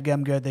pretty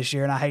dadgum good this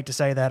year, and I hate to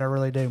say that, I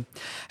really do.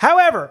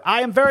 However,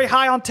 I am very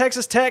high on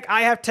Texas Tech.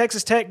 I have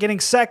Texas Tech getting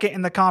second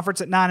in the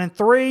conference at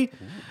 9-3,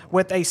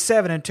 with a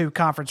 7-2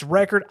 conference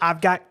record.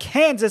 I've got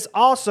Kansas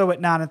also at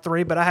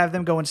 9-3, but I have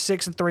them going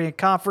 6-3 in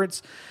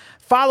conference,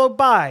 followed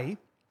by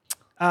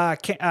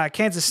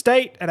Kansas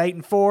State at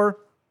 8-4.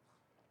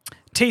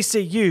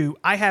 TCU,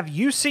 I have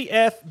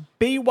UCF,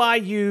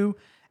 BYU,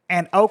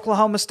 and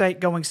Oklahoma State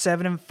going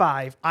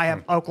 7-5. I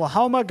have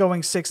Oklahoma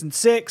going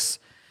 6-6,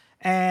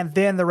 and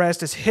then the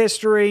rest is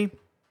history.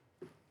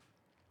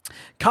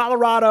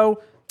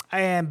 Colorado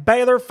and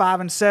Baylor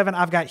 5-7.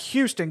 I've got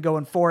Houston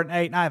going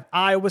 4-8, and I have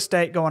Iowa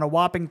State going a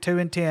whopping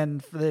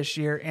 2-10 for this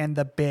year in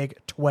the Big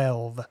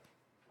 12.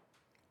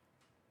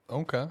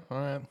 Okay, all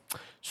right.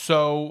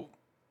 So,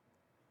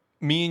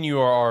 me and you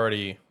are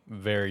already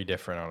very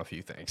different on a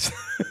few things.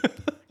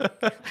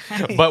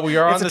 But we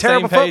are on the same page. It's a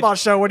terrible football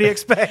show. What do you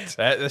expect?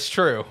 That's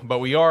true. But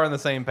we are on the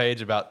same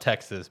page about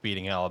Texas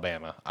beating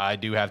Alabama. I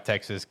do have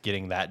Texas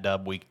getting that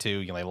dub week 2.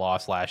 You know, they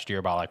lost last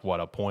year by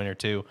a point or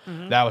two.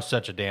 Mm-hmm. That was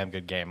such a damn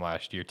good game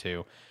last year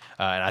too.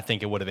 And I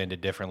think it would have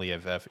ended differently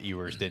if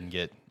Ewers didn't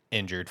get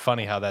injured.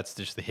 Funny how that's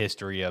just the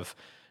history of,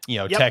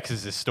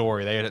 Texas's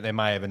story. They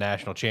might have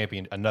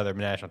another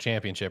national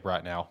championship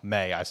right now.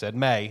 I said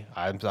May.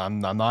 I'm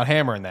not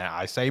hammering that.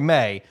 I say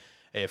May.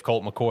 If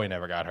Colt McCoy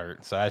never got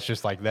hurt. So that's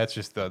just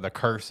the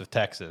curse of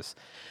Texas.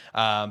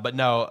 But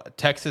no,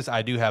 Texas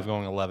I do have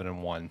going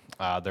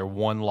 11-1. Their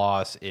one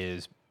loss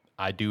is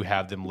I do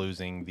have them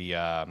losing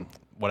the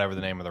whatever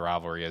the name of the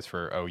rivalry is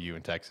for OU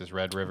and Texas,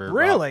 Red River.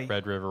 Really?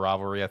 Red River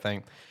rivalry, I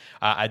think.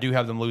 I do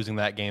have them losing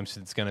that game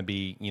since it's going to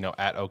be,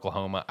 at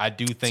Oklahoma. I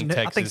do think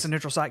Texas. I think it's a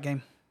neutral site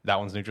game. That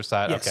one's neutral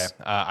site? Yes.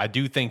 Okay. I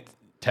do think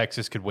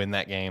Texas could win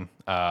that game,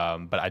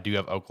 but I do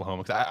have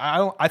Oklahoma.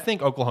 I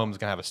think Oklahoma's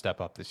going to have a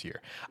step up this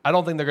year. I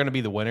don't think they're going to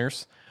be the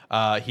winners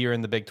here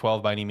in the Big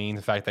 12 by any means.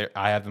 In fact,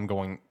 I have them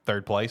going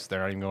third place. They're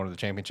not even going to the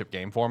championship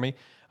game for me.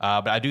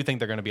 But I do think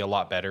they're going to be a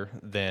lot better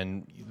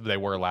than they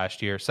were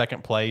last year.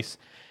 Second place,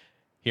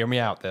 hear me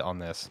out on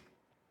this.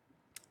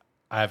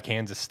 I have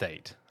Kansas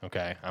State.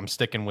 Okay, I'm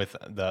sticking with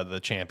the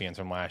champions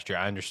from last year.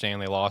 I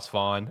understand they lost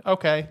Vaughn.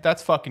 Okay,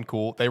 that's fucking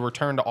cool. They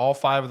returned all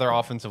 5 of their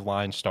offensive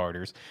line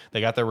starters. They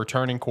got their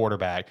returning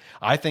quarterback.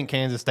 I think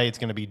Kansas State's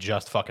going to be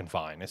just fucking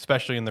fine,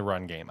 especially in the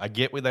run game. I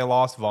get where they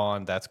lost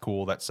Vaughn. That's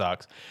cool. That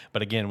sucks.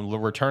 But again,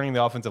 returning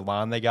the offensive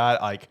line they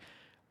got,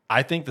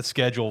 I think the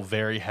schedule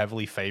very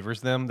heavily favors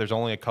them. There's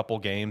only a couple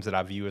games that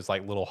I view as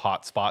little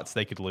hot spots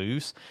they could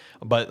lose,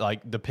 but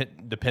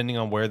depending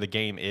on where the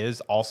game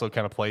is, also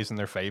kind of plays in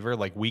their favor.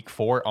 Week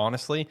 4,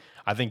 honestly,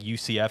 I think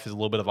UCF is a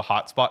little bit of a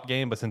hot spot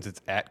game, but since it's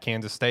at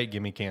Kansas State,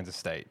 give me Kansas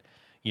State.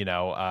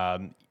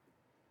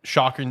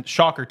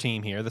 Shocker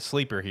team here, the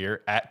sleeper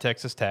here at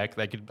Texas Tech.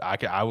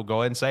 I would go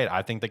ahead and say it.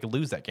 I think they could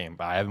lose that game,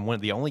 but I haven't won.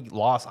 The only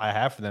loss I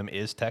have for them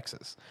is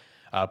Texas.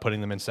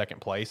 Putting them in second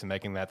place and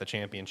making that the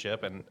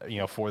championship and,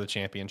 for the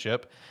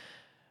championship.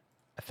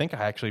 I think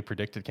I actually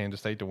predicted Kansas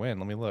State to win.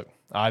 Let me look.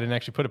 I didn't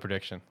actually put a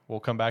prediction. We'll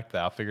come back to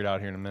that. I'll figure it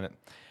out here in a minute.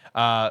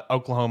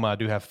 Oklahoma, I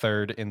do have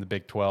third in the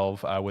Big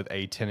 12 with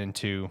a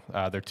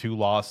 10-2. Their 2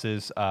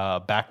 losses,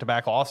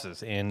 back-to-back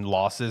losses in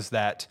losses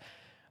that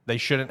they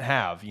shouldn't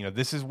have.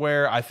 This is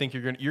where I think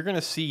you're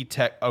gonna see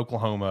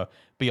Oklahoma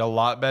be a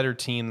lot better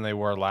team than they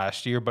were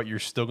last year, but you're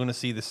still going to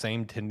see the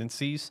same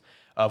tendencies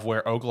of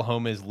where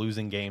Oklahoma is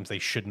losing games they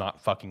should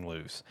not fucking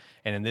lose.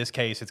 And in this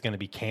case, it's going to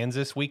be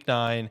Kansas week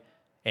 9.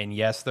 And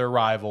yes, their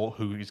rival,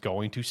 who is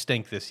going to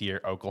stink this year,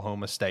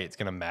 Oklahoma State, is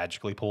going to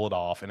magically pull it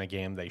off in a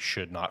game they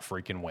should not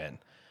freaking win.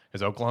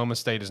 Because Oklahoma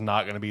State is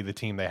not going to be the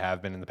team they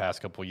have been in the past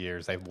couple of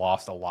years. They've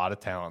lost a lot of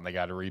talent. They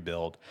got to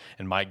rebuild.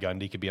 And Mike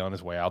Gundy could be on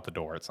his way out the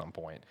door at some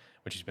point,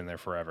 which he's been there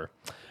forever.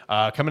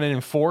 Coming in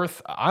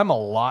 4th, I'm a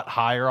lot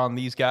higher on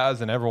these guys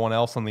than everyone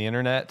else on the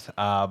internet.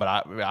 But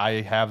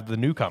I have the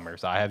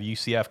newcomers. I have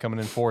UCF coming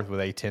in 4th with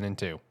a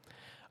 10-2.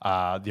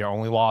 Their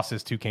only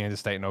losses to Kansas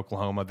State and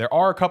Oklahoma. There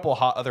are a couple of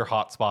other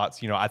hot spots.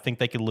 I think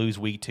they could lose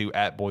week 2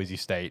 at Boise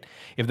State.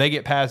 If they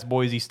get past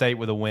Boise State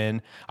with a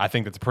win, I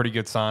think that's a pretty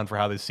good sign for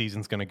how this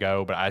season's going to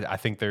go. But I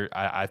think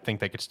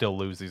they could still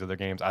lose these other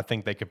games. I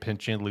think they could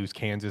potentially lose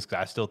Kansas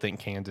because I still think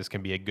Kansas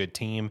can be a good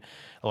team.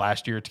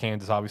 Last year,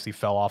 Kansas obviously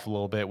fell off a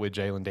little bit with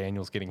Jalen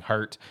Daniels getting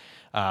hurt.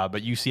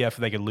 But UCF,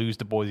 they could lose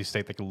to Boise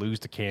State. They could lose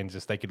to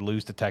Kansas. They could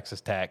lose to Texas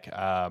Tech.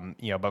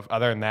 But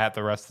other than that,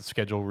 the rest of the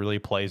schedule really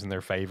plays in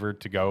their favor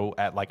to go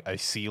at a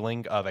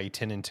ceiling of a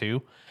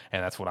 10-2,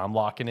 and that's what I'm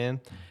locking in.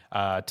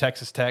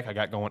 Texas Tech, I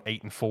got going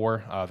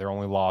 8-4. Their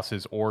only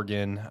losses: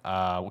 Oregon,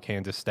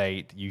 Kansas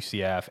State,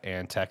 UCF,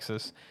 and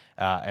Texas.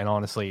 And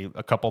honestly,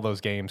 a couple of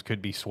those games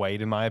could be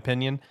swayed, in my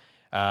opinion.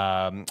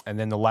 And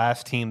then the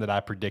last team that I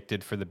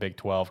predicted for the Big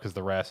 12, because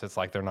the rest, it's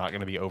they're not going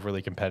to be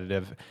overly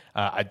competitive.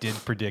 I did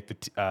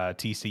predict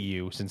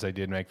TCU, since they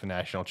did make the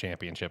national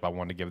championship. I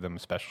wanted to give them a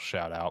special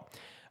shout out.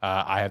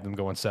 I have them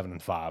going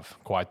 7-5,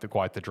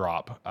 quite the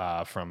drop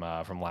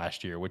from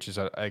last year, which is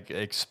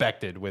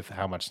expected with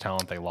how much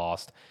talent they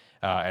lost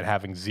and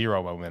having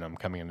zero momentum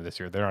coming into this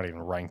year. They're not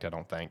even ranked, I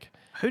don't think.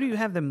 Who do you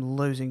have them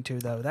losing to,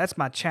 though? That's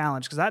my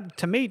challenge, because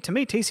to me,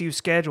 TCU's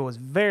schedule is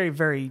very,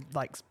 very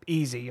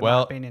easy, in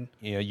my opinion.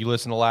 You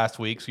listened to last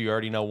week, so you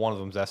already know one of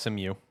them is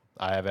SMU.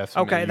 I have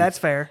SMU. Okay, that's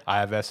fair. I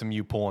have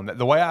SMU pulling that.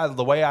 The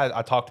way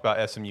I talked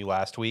about SMU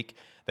last week,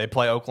 they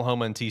play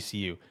Oklahoma and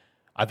TCU.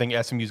 I think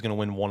SMU is going to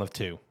win one of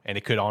two, and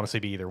it could honestly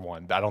be either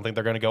one. I don't think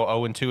they're going to go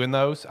 0-2 in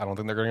those. I don't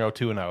think they're going to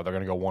go 2-0. They're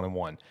going to go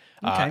 1-1.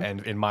 Okay.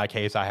 And in my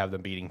case, I have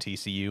them beating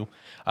TCU.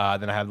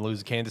 Then I have them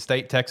losing Kansas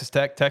State, Texas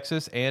Tech,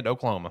 Texas, and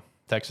Oklahoma.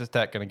 Texas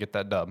Tech going to get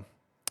that dub.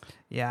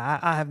 Yeah,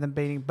 I have them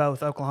beating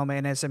both Oklahoma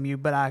and SMU,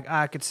 but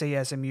I could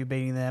see SMU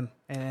beating them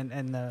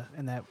in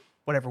that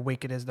whatever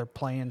week it is they're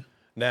playing.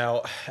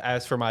 Now,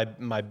 as for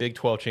my Big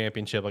 12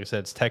 championship, like I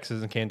said, it's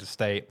Texas and Kansas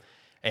State.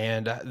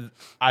 And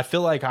I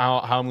feel like how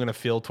I'm going to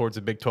feel towards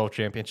the Big 12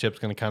 championship is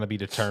going to kind of be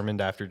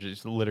determined after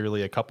just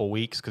literally a couple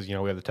weeks because, we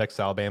have the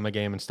Texas-Alabama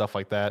game and stuff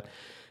like that.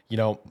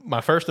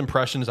 My first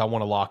impression is I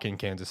want to lock in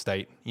Kansas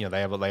State.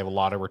 They have a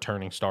lot of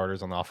returning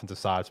starters on the offensive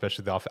side,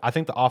 especially I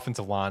think the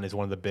offensive line is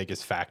one of the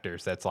biggest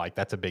factors. That's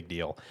a big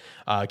deal.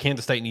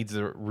 Kansas State needs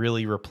to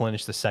really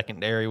replenish the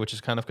secondary, which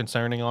is kind of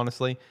concerning,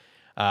 honestly.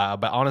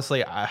 But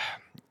honestly,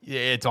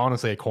 it's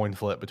honestly a coin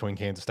flip between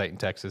Kansas State and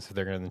Texas if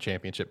they're going to win the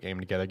championship game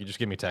together. You just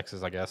give me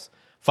Texas, I guess.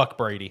 Fuck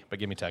Brady, but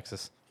give me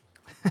Texas.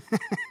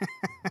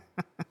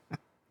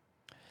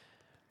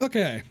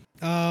 Okay.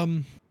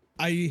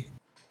 I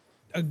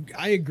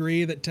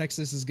agree that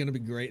Texas is going to be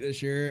great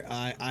this year.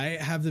 I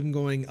have them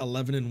going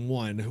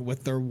 11-1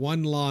 with their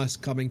one loss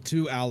coming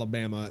to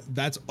Alabama.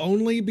 That's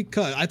only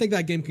because I think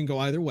that game can go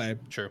either way.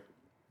 True.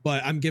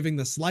 But I'm giving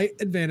the slight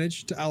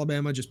advantage to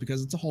Alabama just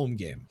because it's a home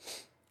game.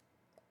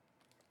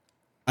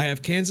 I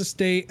have Kansas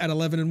State at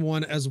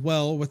 11-1 as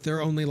well, with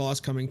their only loss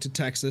coming to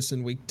Texas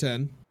in week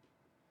 10.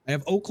 I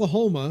have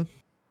Oklahoma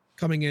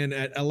coming in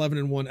at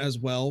 11-1 as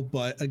well,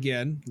 but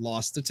again,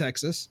 lost to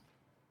Texas.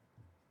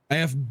 I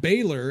have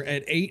Baylor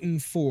at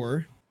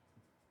 8-4.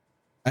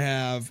 I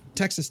have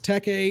Texas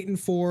Tech at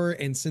 8-4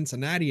 and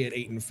Cincinnati at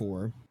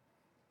 8-4.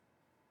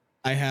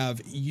 I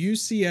have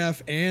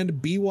UCF and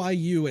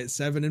BYU at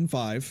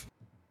 7-5.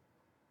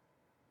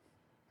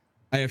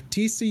 I have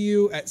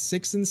TCU at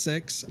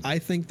 6-6. I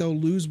think they'll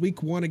lose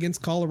week 1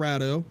 against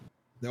Colorado.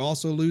 They'll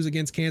also lose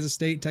against Kansas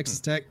State, Texas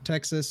Tech,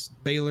 Texas,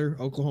 Baylor,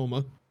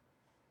 Oklahoma.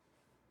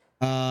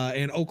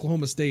 And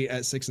Oklahoma State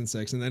at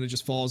 6-6. And then it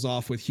just falls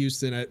off with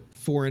Houston at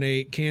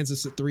 4-8,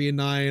 Kansas at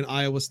 3-9,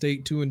 Iowa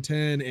State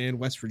 2-10, and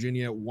West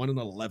Virginia at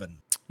 1-11.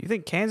 You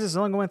think Kansas is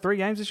only going to win 3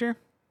 games this year?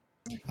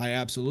 I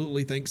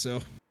absolutely think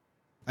so.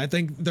 I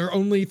think there are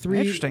only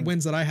 3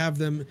 wins that I have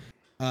them.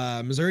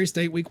 Missouri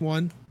State week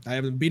 1. I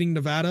have them beating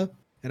Nevada,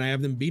 and I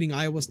have them beating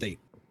Iowa State.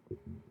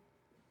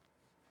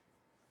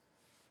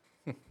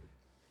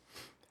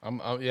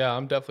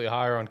 I'm definitely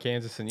higher on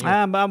Kansas than you.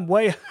 I'm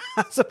way.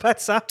 I was about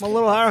to say I'm a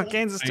little higher on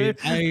Kansas too.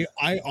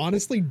 I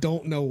honestly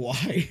don't know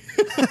why.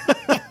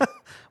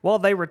 Well,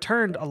 they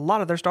returned a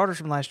lot of their starters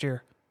from last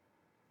year,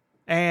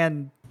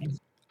 and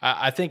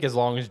I think as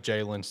long as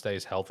Jalen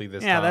stays healthy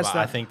this time,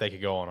 I think they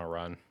could go on a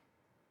run.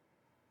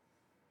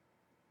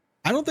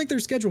 I don't think their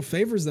schedule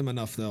favors them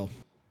enough, though.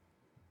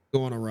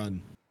 Go on a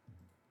run.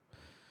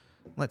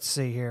 Let's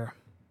see here.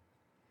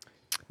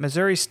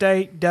 Missouri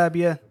State,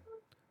 W.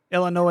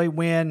 Illinois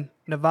win.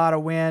 Nevada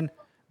win.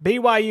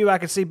 BYU, I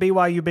could see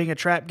BYU being a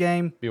trap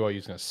game.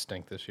 BYU's going to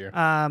stink this year.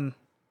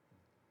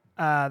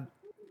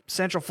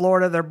 Central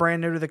Florida, they're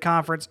brand new to the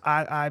conference.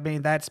 I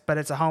mean, but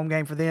it's a home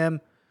game for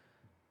them.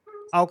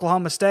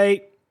 Oklahoma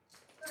State.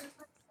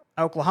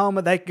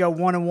 Oklahoma, they could go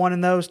 1-1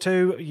 in those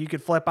two. You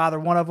could flip either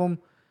one of them.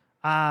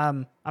 I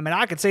mean,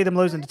 I could see them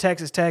losing to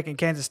Texas Tech and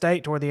Kansas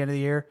State toward the end of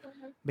the year.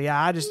 But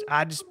yeah, I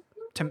just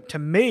to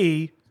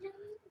me,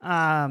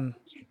 I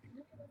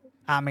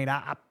mean,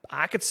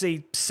 I could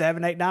see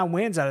 7, 8, 9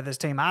 wins out of this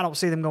team. I don't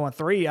see them going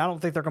 3. I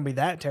don't think they're going to be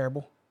that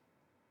terrible.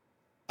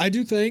 I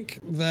do think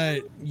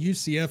that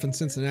UCF and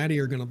Cincinnati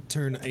are going to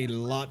turn a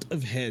lot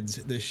of heads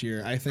this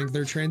year. I think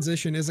their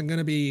transition isn't going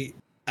to be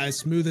as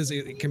smooth as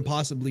it can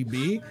possibly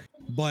be,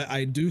 but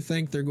I do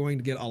think they're going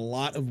to get a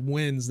lot of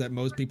wins that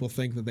most people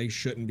think that they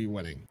shouldn't be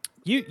winning.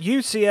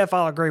 UCF,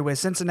 I'll agree with.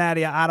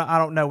 Cincinnati, I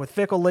don't know. With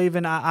Fickle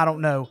leaving, I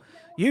don't know.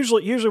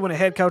 Usually when a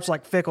head coach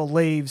like Fickle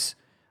leaves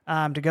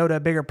to go to a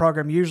bigger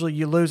program, usually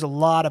you lose a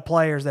lot of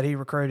players that he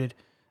recruited.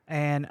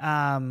 And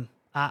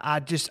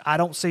I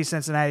don't see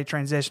Cincinnati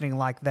transitioning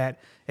like that.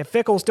 If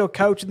Fickle's still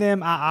coaching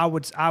them, I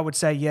would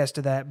say yes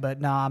to that.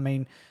 But no, I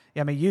mean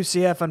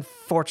UCF,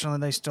 unfortunately,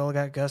 they still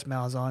got Gus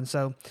Malzahn.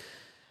 So,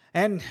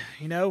 and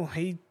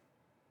he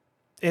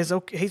is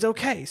okay. He's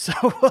okay. So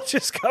we'll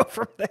just go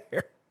from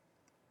there.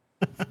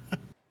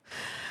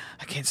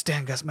 I can't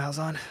stand Gus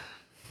Malzahn.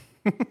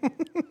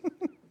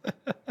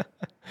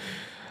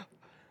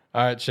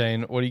 All right,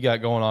 Shane, what do you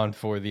got going on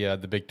for the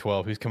Big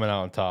 12? Who's coming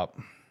out on top?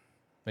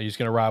 Are you just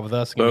going to ride with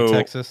us and give me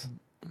Texas?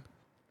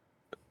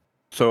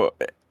 So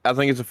I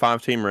think it's a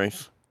 5-team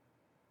race.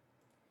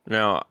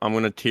 Now I'm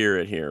going to tier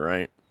it here,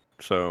 right?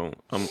 So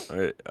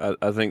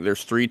I think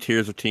there's 3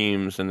 tiers of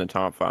teams in the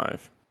top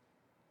 5.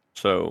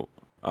 So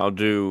I'll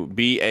do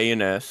B, A,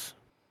 and S.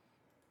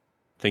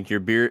 I think your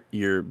B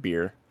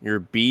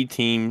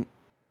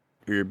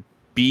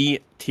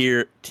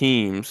tier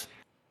teams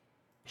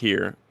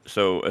here.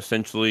 So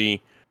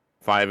essentially,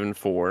 5 and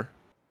 4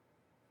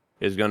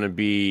 is going to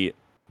be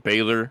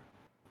Baylor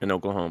and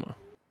Oklahoma.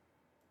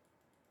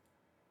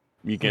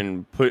 You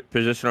can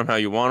position them how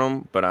you want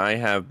them, but I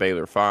have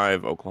Baylor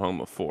 5,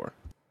 Oklahoma 4.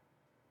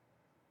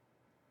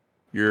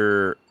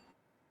 Your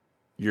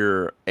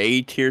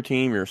A tier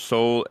team, your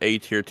sole A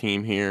tier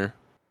team here,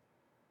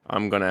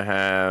 I'm gonna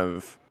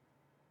have.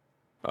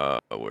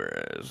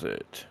 Where is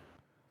it?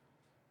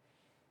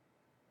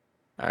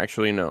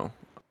 Actually, no.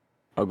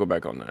 I'll go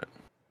back on that.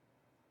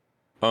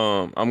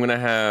 I'm gonna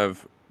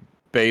have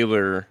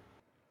Baylor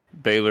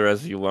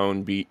as the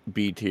lone B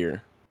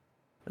tier,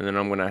 and then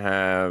I'm gonna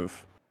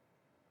have.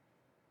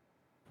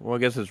 Well, I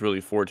guess it's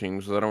really 4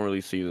 teams because I don't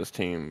really see this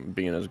team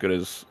being as good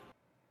as.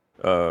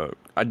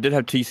 I did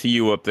have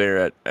TCU up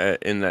there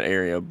in that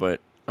area,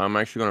 but I'm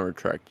actually going to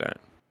retract that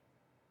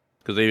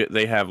because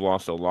they have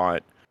lost a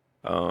lot,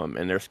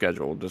 and their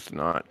schedule does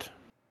not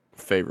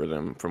favor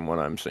them from what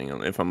I'm seeing.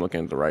 If I'm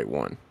looking at the right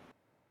one,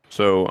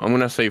 so I'm going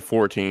to say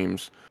 4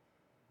 teams,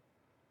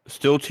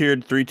 still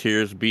tiered 3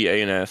 tiers, B,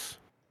 A, and S.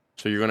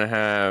 So you're going to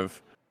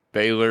have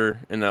Baylor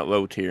in that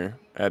low tier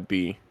at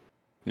B,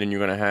 and then you're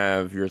going to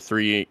have your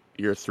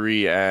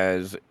three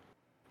as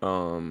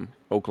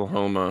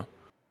Oklahoma,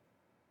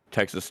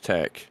 Texas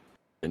Tech,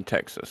 and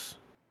Texas.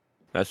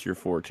 That's your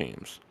 4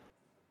 teams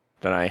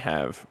that I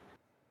have.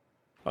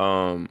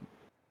 And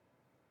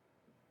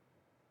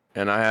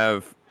I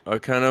have a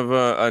kind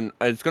of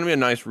it's going to be a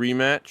nice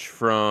rematch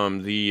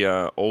from the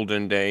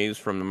olden days,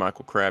 from the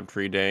Michael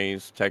Crabtree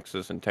days,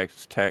 Texas and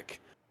Texas Tech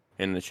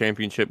in the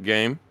championship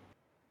game.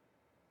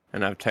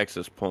 And I have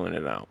Texas pulling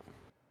it out.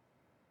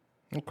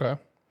 Okay.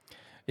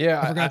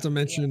 Yeah. I forgot to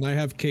mention I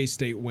have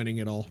K-State winning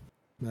it all.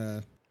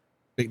 The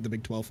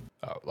Big 12.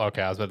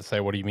 Okay, I was about to say,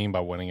 what do you mean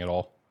by winning it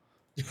all?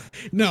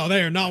 No,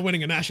 they are not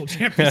winning a national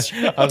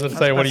championship. I was about to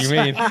say, what do you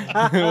mean?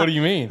 What do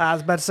you mean? I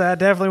was about to say, I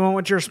definitely want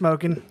what you're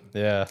smoking.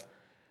 Yeah.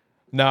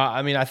 No,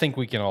 I mean, I think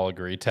we can all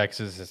agree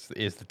Texas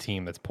is the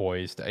team that's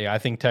poised. I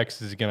think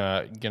Texas is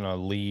gonna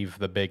leave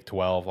the Big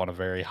 12 on a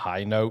very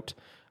high note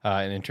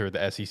and enter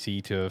the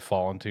SEC to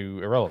fall into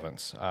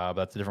irrelevance. But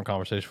that's a different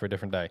conversation for a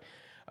different day.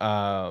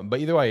 But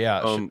either way,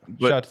 yeah.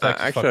 But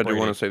actually, I do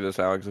want to say this,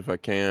 Alex, if I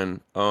can.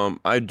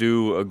 I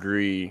do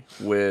agree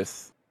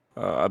with,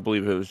 I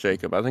believe it was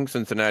Jacob. I think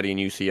Cincinnati and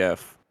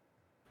UCF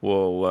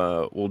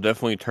will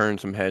definitely turn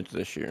some heads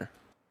this year.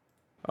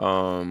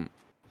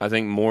 I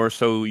think more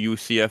so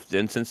UCF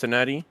than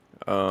Cincinnati.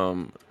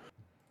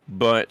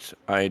 But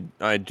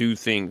I do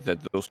think that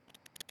those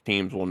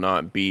teams will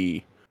not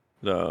be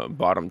the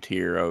bottom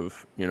tier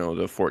of the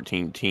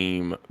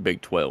 14-team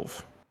Big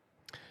 12.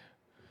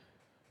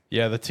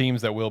 Yeah, the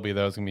teams that will be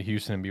those going to be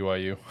Houston and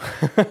BYU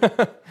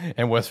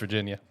and West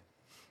Virginia.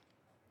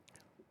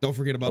 Don't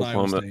forget about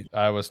Oklahoma,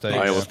 Iowa State.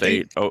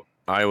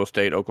 Iowa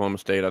State, Oklahoma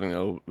State. I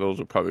think those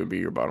will probably be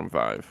your bottom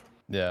 5.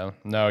 Yeah.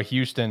 No,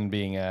 Houston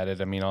being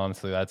added, I mean,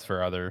 honestly, that's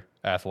for other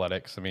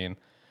athletics. I mean,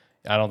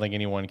 I don't think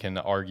anyone can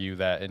argue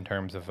that in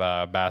terms of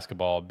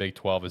basketball, Big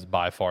 12 is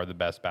by far the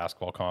best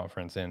basketball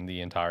conference in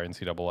the entire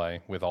NCAA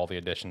with all the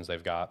additions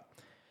they've got.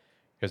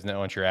 Because then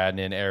once you're adding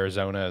in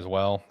Arizona as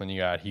well, then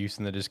you got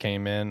Houston that just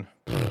came in.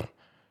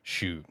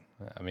 Shoot.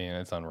 I mean,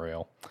 it's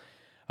unreal.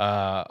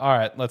 All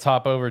right, let's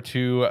hop over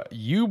to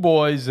you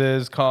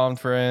boys'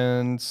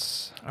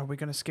 conference. Are we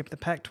going to skip the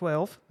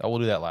Pac-12? Oh, we'll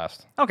do that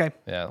last. Okay.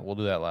 Yeah, we'll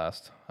do that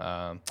last.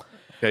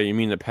 Okay, you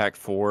mean the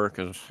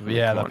Pac-4?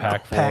 Yeah, the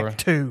Pac-4.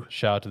 Pac-2.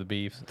 Shout out to the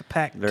Beefs. The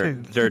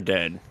Pac-2. They're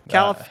dead.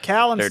 Cal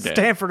and they're dead.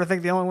 Stanford, I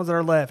think, the only ones that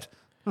are left.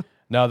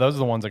 No, those are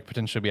the ones that could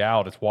potentially be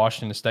out. It's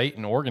Washington State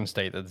and Oregon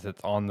State that's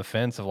on the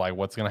fence of like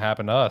what's going to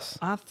happen to us.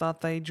 I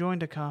thought they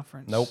joined a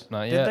conference. Nope,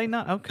 not Did yet. they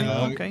not? Okay,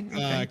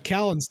 okay.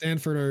 Cal and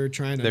Stanford are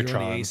trying to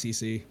join the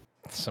ACC.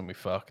 It's gonna be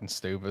fucking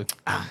stupid.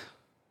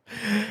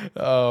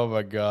 Oh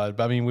my god!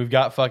 I mean, we've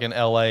got fucking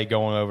LA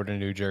going over to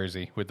New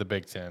Jersey with the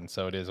Big Ten,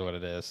 so it is what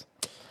it is.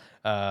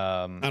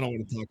 I don't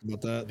want to talk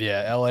about that.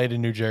 Yeah, LA to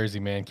New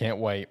Jersey, man, can't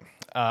wait.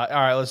 All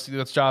right, let's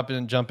jump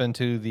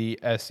into the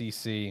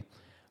SEC.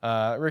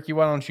 Ricky,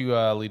 why don't you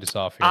lead us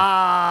off here?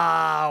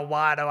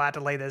 Why do I have to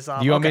lead this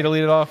off? Do you want me to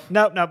lead it off?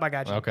 Nope, I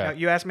got you. Okay. No,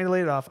 you asked me to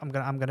lead it off. I'm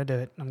gonna do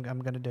it. I'm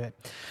gonna do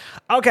it.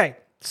 Okay,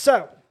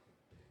 so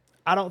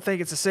I don't think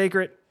it's a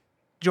secret.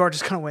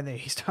 Georgia's gonna win the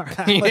East. All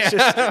right,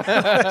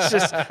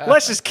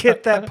 let's just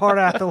get that part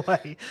out of the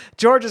way.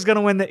 Georgia's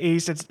gonna win the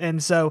East,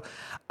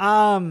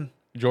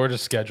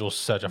 Georgia's schedule is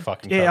such a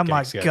fucking oh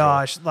my schedule.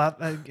 gosh! Don't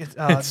even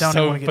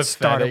want to get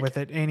started with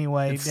it.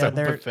 Anyway, It's so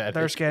their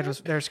pathetic.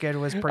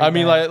 schedule is pretty. I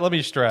mean, bad. like, let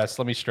me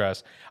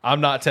stress.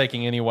 I'm not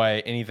taking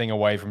anything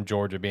away from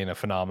Georgia being a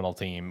phenomenal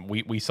team.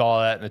 We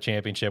saw that in the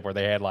championship where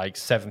they had like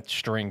 7th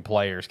string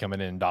players coming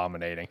in and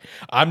dominating.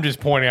 I'm just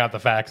pointing out the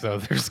facts though.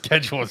 Their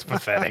schedule is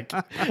pathetic.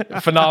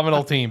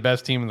 Phenomenal team,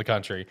 best team in the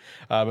country,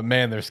 but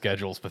man, their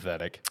schedule is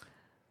pathetic.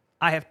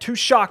 I have 2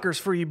 shockers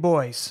for you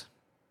boys.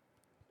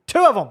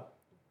 2 of them.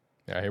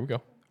 Yeah, here we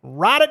go.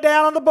 Write it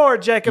down on the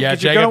board, Jacob. Yeah,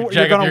 Jacob,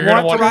 you're going to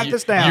want to write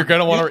this down. You're going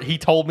to want to. He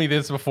told me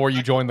this before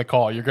you joined the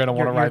call. You're going to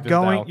want to write this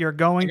down. You're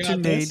going to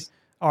need.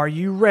 Are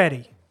you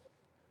ready?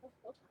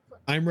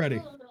 I'm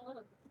ready.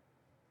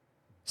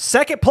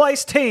 Second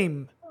place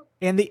team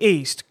in the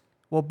East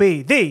will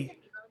be the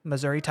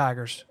Missouri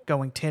Tigers,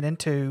 going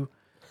 10-2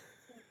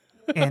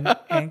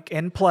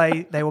 in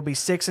play. They will be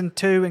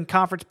 6-2 in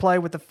conference play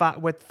with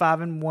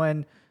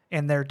 5-1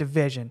 in their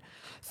division.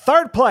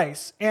 Third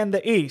place in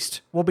the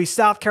East will be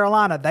South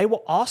Carolina. They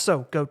will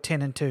also go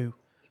 10-2,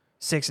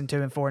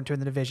 6-2 and 4-2 in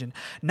the division.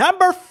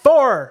 Number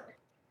 4.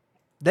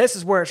 This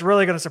is where it's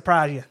really going to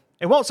surprise you.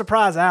 It won't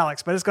surprise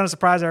Alex, but it's going to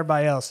surprise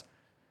everybody else.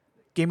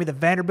 Give me the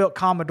Vanderbilt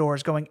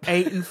Commodores going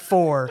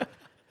 8-4.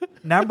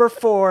 Number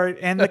 4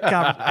 in the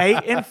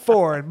conference,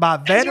 8-4.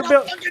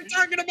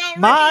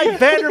 My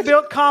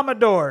Vanderbilt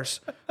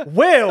Commodores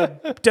will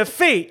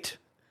defeat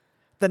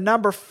the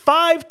number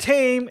 5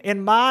 team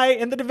in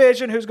the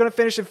division, who's going to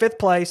finish in 5th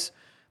place,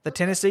 the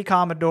Tennessee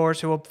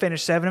Commodores, who will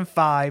finish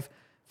 7-5,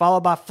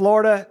 followed by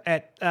Florida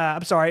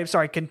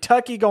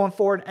Kentucky going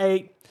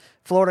 4-8,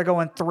 Florida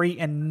going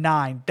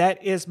 3-9.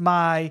 That is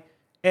my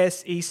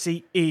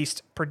SEC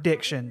East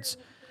predictions.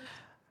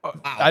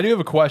 I do have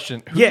a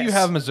question. Who Yes. do you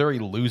have Missouri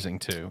losing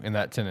to in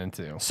that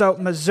 10-2? So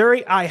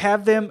Missouri, I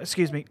have them.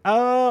 Excuse me.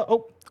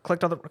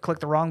 Clicked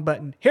the wrong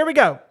button. Here we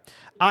go.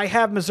 I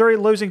have Missouri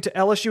losing to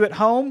LSU at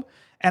home,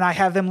 and I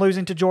have them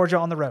losing to Georgia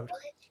on the road.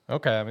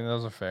 Okay, I mean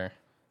those are fair.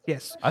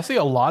 Yes. I see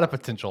a lot of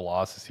potential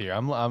losses here.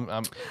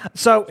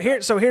 So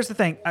here's the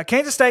thing.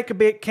 Kansas State could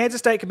be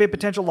a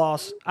potential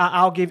loss.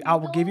 I will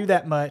give you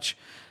that much.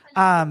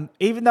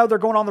 Even though they're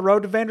going on the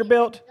road to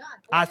Vanderbilt,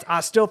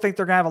 I still think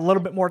they're going to have a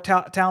little bit more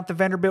talent than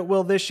Vanderbilt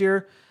will this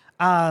year.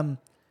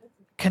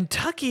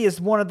 Kentucky is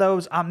one of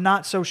those I'm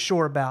not so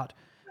sure about.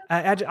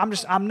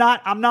 I'm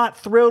not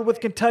thrilled with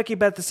Kentucky,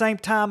 but at the same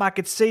time, I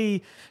could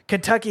see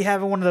Kentucky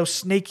having one of those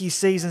sneaky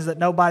seasons that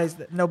nobody's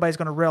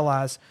going to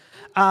realize.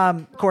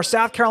 Of course,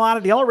 South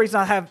Carolina. The only reason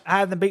I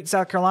have them beat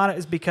South Carolina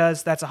is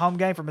because that's a home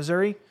game for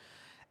Missouri.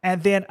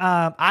 And then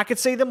I could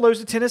see them lose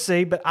to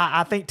Tennessee, but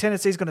I think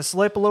Tennessee's going to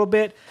slip a little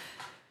bit.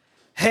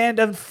 And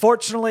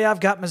unfortunately, I've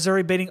got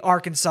Missouri beating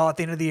Arkansas at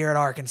the end of the year at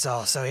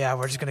Arkansas. So, yeah,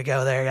 we're just going to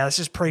go there. Yeah, let's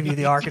just preview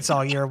the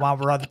Arkansas year while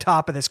we're on the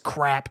top of this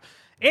crap.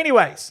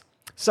 Anyways,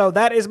 so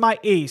that is my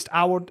East.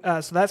 So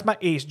that's my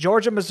East.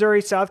 Georgia,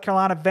 Missouri, South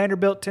Carolina,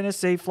 Vanderbilt,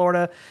 Tennessee,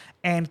 Florida,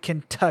 and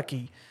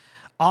Kentucky.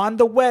 On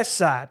the West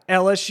side,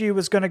 LSU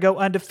is going to go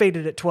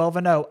undefeated at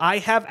 12-0. I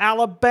have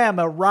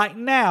Alabama right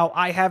now.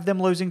 I have them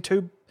losing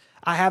two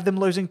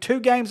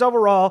games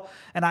overall,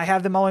 and I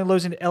have them only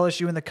losing to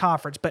LSU in the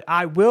conference. But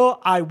I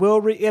will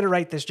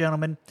reiterate this,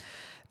 gentlemen.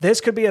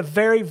 This could be a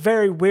very,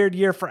 very weird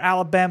year for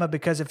Alabama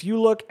because if you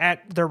look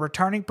at their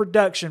returning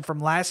production from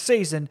last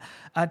season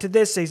to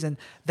this season,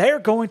 they're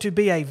going to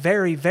be a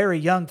very, very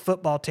young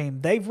football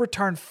team. They've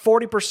returned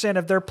 40%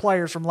 of their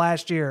players from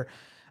last year.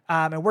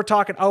 And we're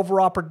talking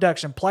overall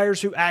production,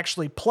 players who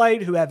actually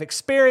played, who have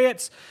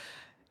experience.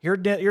 You're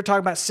talking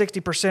about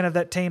 60% of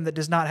that team that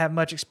does not have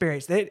much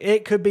experience.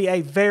 It could be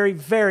a very,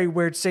 very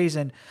weird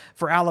season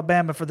for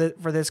Alabama for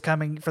this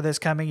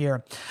coming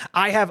year.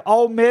 I have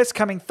Ole Miss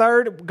coming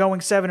third, going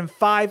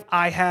 7-5.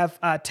 I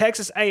have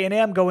Texas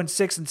A&M going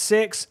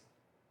 6-6.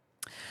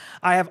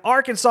 I have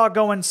Arkansas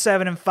going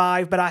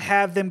 7-5, but I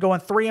have them going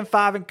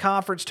 3-5 in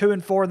conference,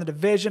 2-4 in the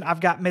division. I've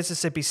got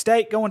Mississippi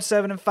State going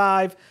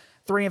 7-5.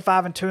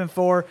 3-5 and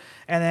 2-4,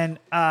 and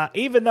then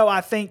even though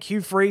I think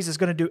Hugh Freeze is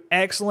going to do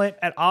excellent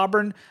at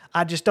Auburn,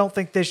 I just don't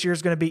think this year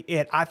is going to be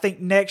it. I think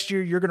next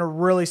year you're going to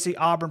really see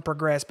Auburn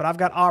progress, but I've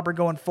got Auburn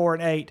going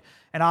 4-8,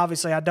 and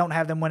obviously I don't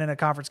have them winning a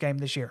conference game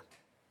this year.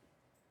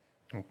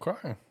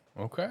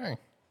 Okay.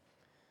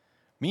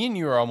 Me and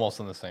you are almost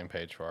on the same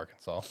page for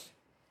Arkansas.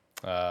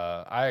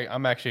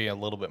 I'm actually a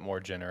little bit more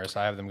generous.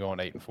 I have them going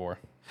 8-4.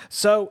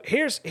 So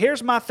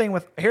here's my thing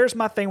with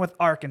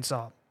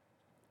Arkansas.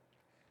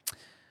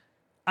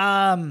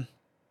 I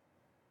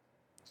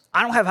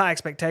don't have high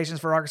expectations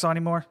for Arkansas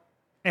anymore.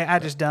 I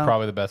just don't.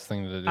 Probably the best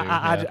thing to do.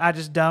 I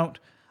just don't.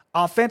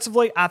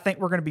 Offensively, I think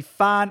we're going to be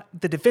fine.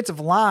 The defensive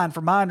line,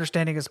 from my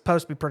understanding, is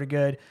supposed to be pretty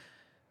good,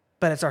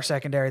 but it's our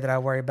secondary that I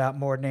worry about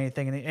more than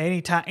anything. And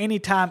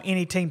anytime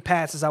any team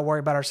passes, I worry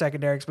about our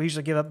secondary because we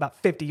usually give up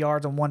about 50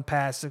 yards on one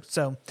pass.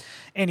 So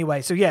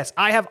anyway, yes,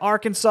 I have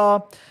Arkansas.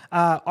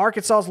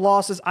 Arkansas's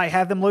losses, I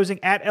have them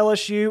losing at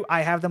LSU.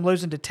 I have them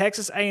losing to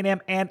Texas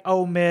A&M and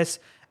Ole Miss,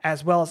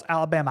 as well as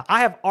Alabama.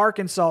 I have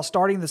Arkansas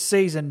starting the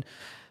season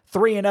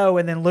 3-0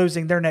 and then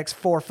losing their next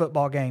 4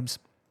 football games.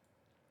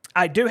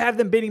 I do have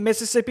them beating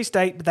Mississippi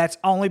State, but that's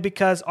only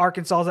because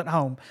Arkansas is at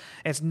home.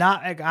 It's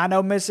not. I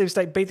know Mississippi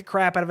State beat the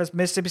crap out of us.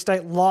 Mississippi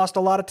State lost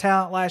a lot of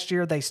talent last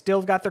year. They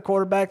still got their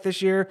quarterback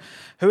this year,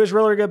 who is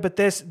really good,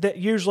 but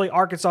usually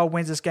Arkansas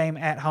wins this game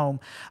at home.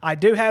 I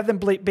do have them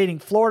beating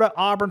Florida,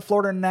 Auburn,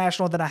 Florida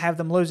International, then I have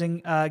them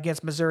losing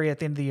against Missouri at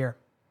the end of the year.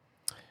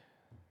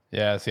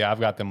 Yeah, see, I've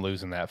got them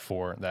losing that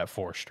four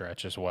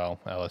stretch as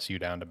well. LSU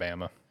down to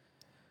Bama.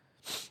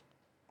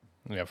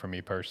 Yeah, for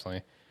me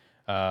personally.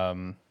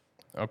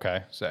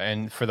 Okay, so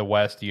and for the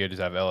West, you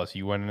just have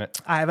LSU winning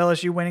it. I have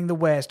LSU winning the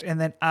West,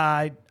 and then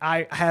I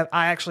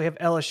actually have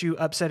LSU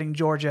upsetting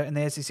Georgia in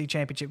the SEC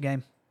championship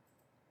game.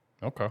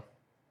 Okay.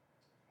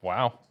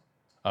 Wow,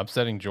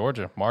 upsetting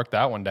Georgia. Mark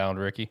that one down,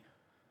 Ricky.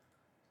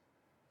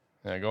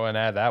 Yeah, go ahead and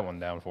add that one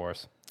down for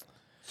us.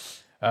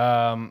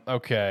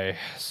 Okay,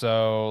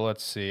 so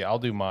let's see. I'll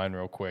do mine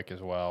real quick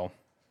as well.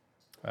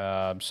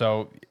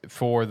 So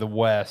for the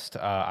West,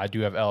 I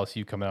do have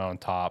LSU coming out on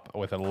top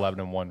with an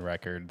 11-1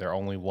 record. Their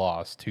only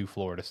loss to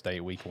Florida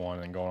State week 1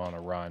 and going on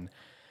a run.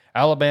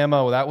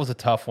 Alabama, well, that was a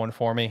tough one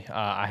for me.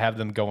 I have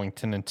them going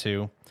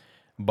 10-2,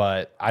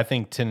 but I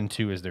think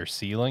 10-2 is their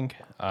ceiling.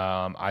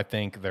 I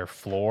think their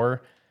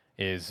floor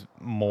is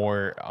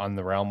more on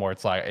the realm where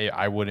it's like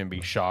I wouldn't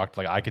be shocked.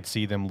 Like I could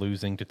see them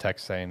losing to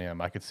Texas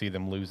A&M. I could see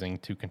them losing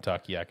to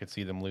Kentucky. I could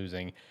see them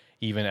losing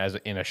even as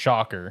in a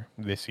shocker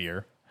this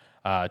year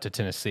to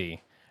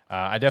Tennessee.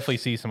 I definitely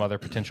see some other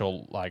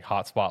potential like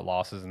hotspot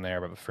losses in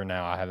there, but for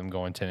now I have them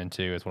going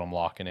 10-2 is what I'm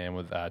locking in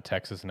with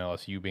Texas and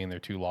LSU being their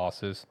 2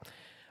 losses.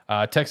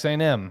 Texas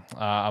A&M,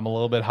 I'm a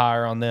little bit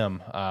higher on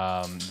them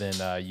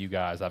than you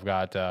guys. I've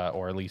got,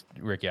 or at least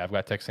Ricky, I've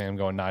got Texas A&M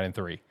going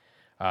 9-3.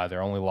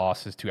 Their only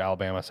losses to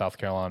Alabama, South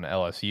Carolina, and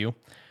LSU.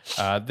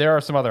 There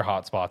are some other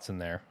hot spots in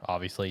there,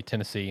 obviously.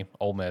 Tennessee,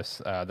 Ole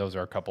Miss, those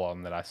are a couple of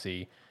them that I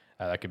see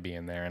that could be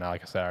in there. And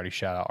like I said, I already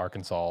shout out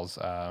Arkansas's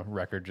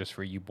record just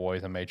for you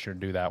boys. I made sure to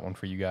do that one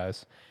for you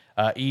guys.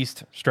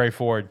 East,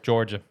 straightforward,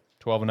 Georgia,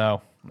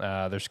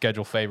 12-0. Their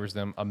schedule favors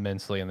them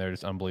immensely, and they're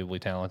just unbelievably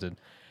talented.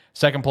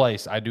 Second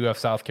place, I do have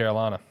South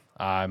Carolina.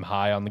 I'm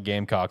high on the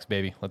Gamecocks,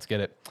 baby. Let's get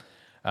it.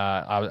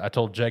 I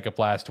told Jacob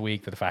last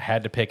week that if I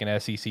had to pick an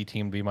SEC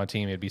team to be my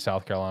team, it'd be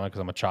South Carolina because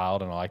I'm a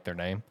child and I like their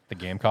name, the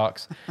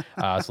Gamecocks.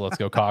 So let's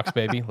go Cox,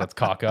 baby. Let's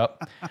cock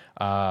up.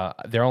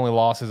 Their only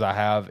losses I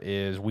have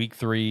is week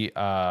 3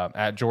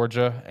 at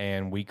Georgia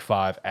and week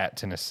 5 at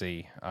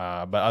Tennessee.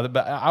 But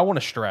I want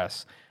to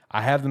stress,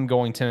 I have them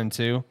going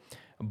 10-2,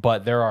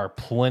 but there are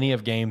plenty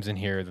of games in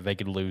here that they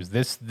could lose.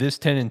 This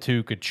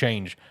 10-2 could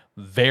change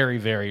very,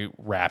 very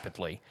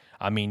rapidly.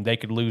 I mean, they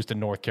could lose to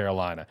North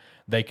Carolina.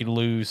 They could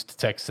lose to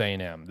Texas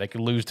A&M. They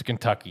could lose to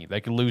Kentucky. They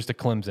could lose to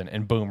Clemson.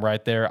 And boom,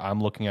 right there, I'm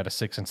looking at a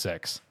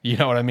 6-6. You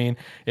know what I mean?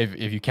 If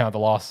you count the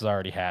losses I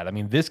already had. I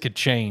mean, this could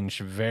change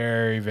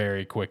very,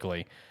 very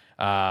quickly.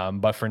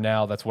 But for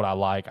now, that's what I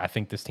like. I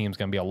think this team's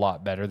going to be a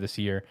lot better this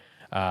year.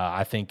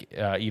 I think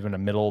even a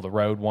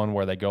middle-of-the-road one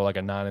where they go like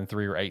a 9-3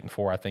 or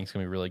 8-4, I think is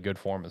going to be really good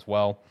for them as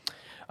well.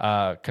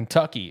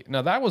 Kentucky.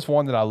 Now, that was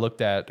one that I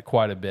looked at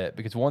quite a bit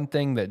because one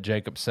thing that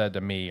Jacob said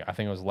to me, I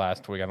think it was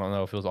last week, I don't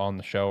know if it was on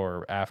the show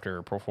or after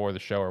or before the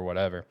show or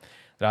whatever,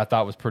 that I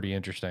thought was pretty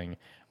interesting,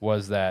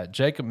 was that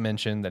Jacob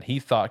mentioned that he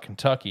thought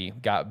Kentucky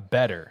got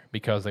better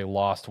because they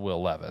lost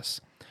Will Levis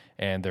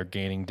and they're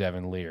gaining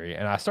Devin Leary.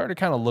 And I started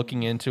kind of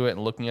looking into it and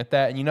looking at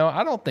that. And,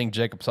 I don't think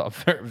Jacob's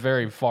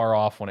very far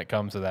off when it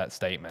comes to that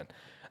statement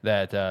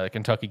that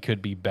Kentucky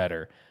could be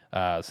better.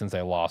 Since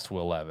they lost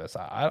Will Levis.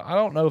 I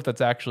don't know if that's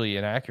actually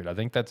inaccurate. I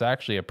think that's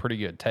actually a pretty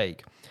good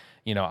take.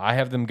 I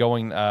have them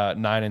going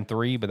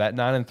 9-3, but that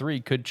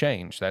 9-3 could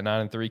change. That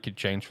 9-3 could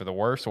change for the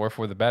worse or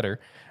for the better.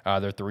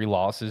 Their 3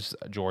 losses,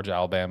 Georgia,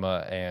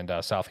 Alabama, and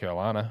South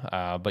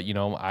Carolina. But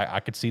I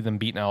could see them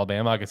beating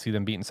Alabama. I could see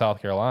them beating South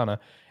Carolina.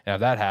 And if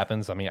that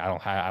happens, I mean,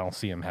 I don't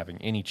see them having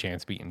any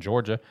chance beating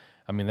Georgia.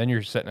 I mean, then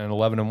you're sitting at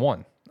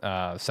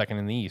 11-1, second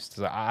in the East.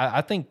 So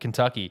I think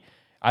Kentucky's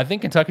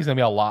going to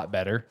be a lot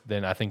better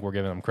than I think we're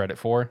giving them credit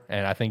for,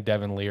 and I think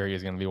Devin Leary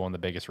is going to be one of the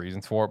biggest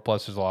reasons for it.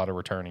 Plus, there's a lot of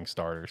returning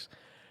starters.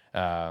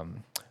 Other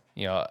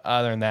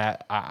than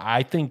that,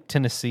 I think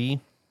Tennessee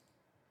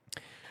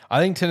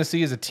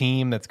is a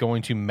team that's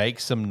going to make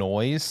some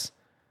noise,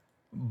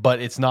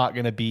 but it's not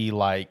going to be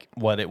like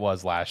what it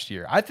was last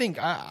year. I think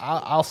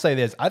I'll say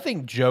this: I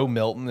think Joe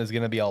Milton is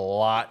going to be a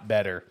lot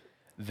better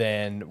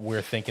than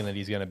we're thinking that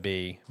he's going to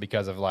be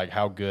because of like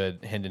how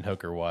good Hendon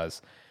Hooker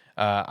was.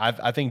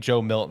 I think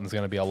Joe Milton's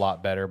going to be a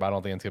lot better, but I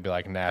don't think it's going to be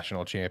like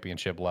national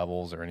championship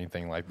levels or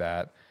anything like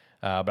that.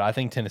 But I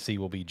think Tennessee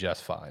will be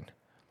just fine.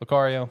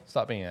 Lucario,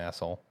 stop being an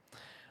asshole.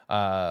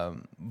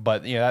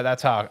 But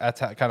that's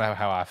kind of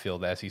how I feel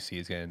the SEC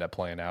is going to end up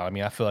playing out. I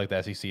mean, I feel like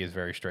the SEC is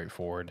very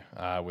straightforward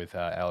with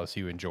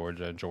LSU and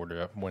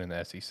Georgia winning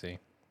the SEC.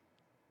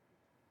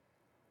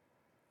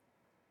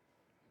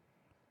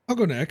 I'll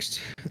go next.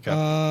 Okay.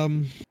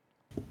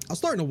 I'll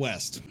start in the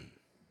West.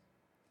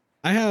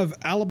 I have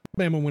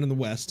Alabama winning the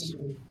West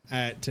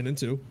at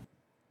 10-2.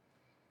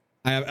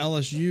 I have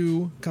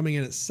LSU coming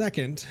in at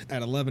second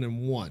at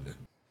 11-1.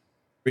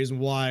 Reason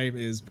why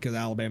is because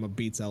Alabama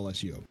beats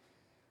LSU.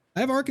 I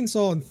have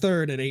Arkansas in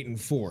third at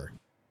 8-4.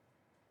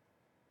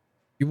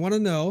 You want to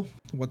know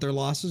what their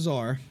losses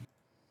are?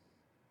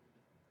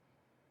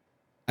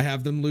 I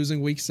have them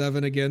losing week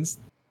 7 against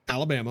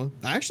Alabama.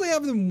 I actually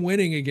have them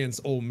winning against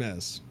Ole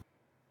Miss.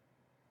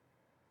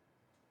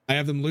 I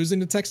have them losing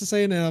to Texas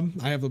A&M.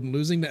 I have them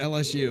losing to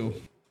LSU.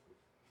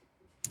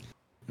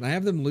 And I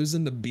have them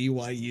losing to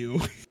BYU.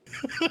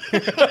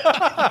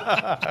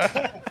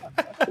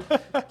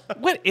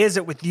 What is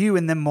it with you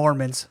and them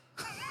Mormons?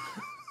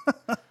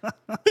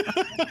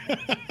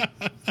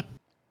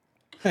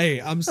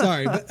 Hey, I'm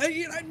sorry, but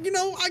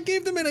I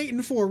gave them an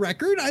 8-4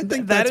 record. I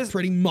think that's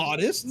pretty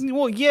modest.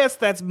 Well, yes,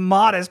 that's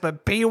modest,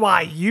 but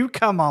BYU,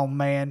 come on,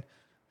 man.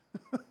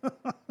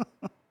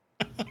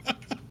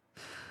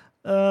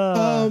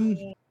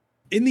 In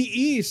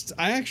the East,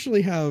 I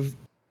actually have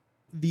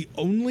the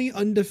only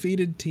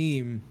undefeated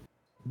team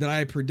that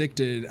I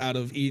predicted out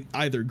of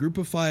either Group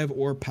of 5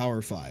 or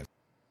Power 5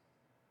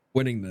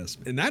 winning this,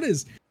 and that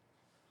is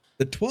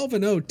the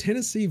 12-0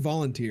 Tennessee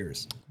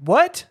Volunteers.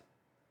 What?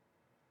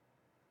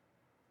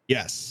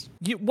 Yes.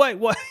 You wait,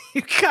 what?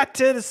 You got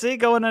Tennessee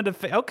going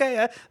undefeated.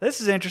 Okay, this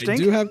is interesting. I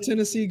do have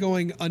Tennessee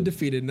going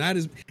undefeated,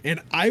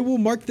 and I will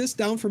mark this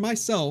down for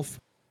myself.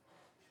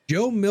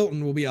 Joe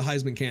Milton will be a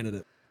Heisman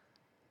candidate.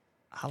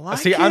 I like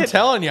See, it. I'm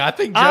telling you, I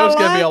think Joe's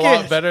going to be a like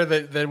lot it. better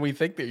than we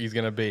think that he's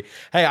going to be.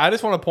 Hey, I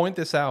just want to point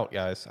this out,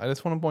 guys. I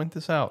just want to point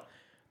this out.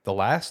 The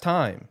last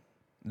time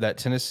that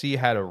Tennessee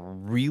had a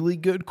really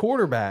good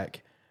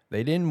quarterback,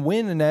 they didn't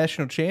win a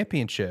national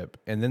championship.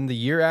 And then the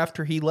year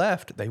after he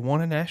left, they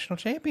won a national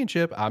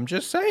championship. I'm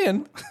just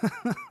saying.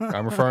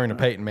 I'm referring to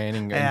Peyton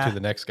Manning Yeah. and to the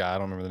next guy. I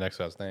don't remember the next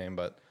guy's name,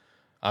 but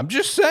I'm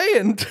just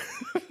saying.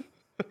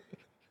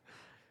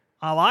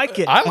 I like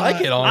it. I like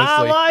it,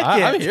 honestly. I like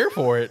I'm it. here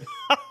for it.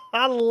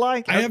 I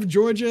like it. I have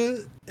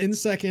Georgia in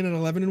second at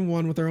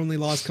 11-1 with their only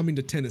loss coming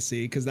to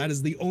Tennessee because that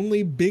is the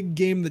only big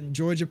game that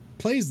Georgia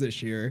plays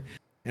this year,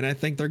 and I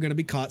think they're going to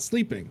be caught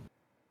sleeping.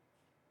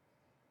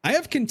 I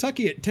have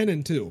Kentucky at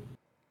 10-2,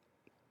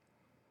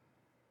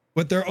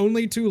 with their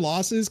only 2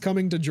 losses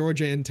coming to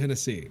Georgia and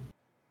Tennessee.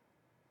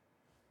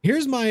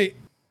 Here's my,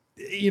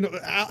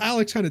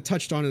 Alex kind of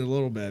touched on it a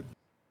little bit.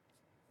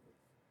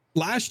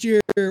 Last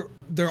year,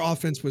 their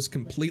offense was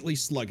completely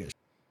sluggish.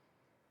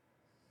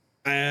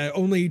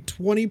 Only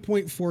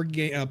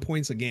 20.4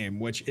 points a game,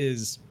 which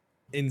is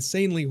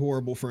insanely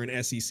horrible for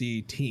an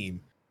SEC team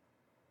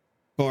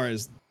as far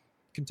as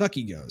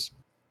Kentucky goes.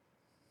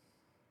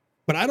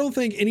 But I don't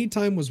think any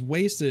time was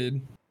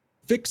wasted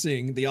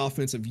fixing the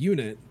offensive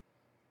unit.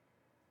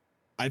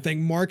 I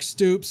think Mark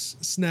Stoops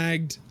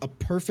snagged a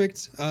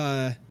perfect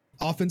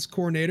offense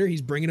coordinator.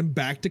 He's bringing him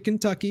back to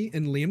Kentucky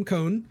and Liam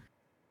Cohn.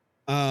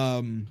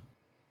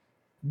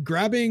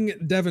 Grabbing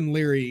Devin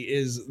Leary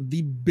is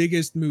the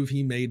biggest move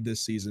he made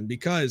this season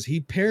because he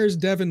pairs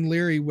Devin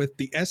Leary with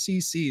the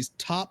SEC's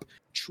top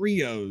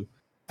trio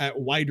at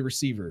wide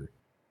receiver.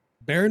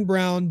 Baron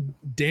Brown,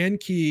 Dane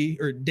Key,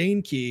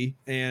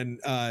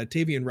 and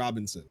Tavian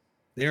Robinson.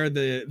 They are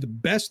the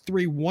best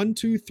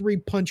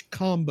 1-2-3 punch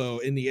combo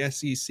in the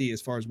SEC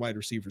as far as wide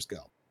receivers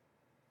go.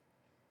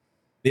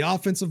 The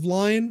offensive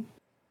line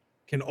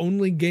can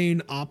only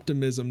gain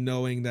optimism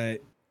knowing that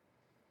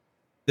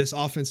this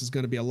offense is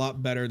going to be a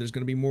lot better. There's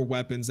going to be more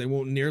weapons. They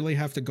won't nearly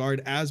have to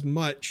guard as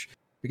much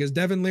because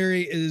Devin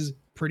Leary is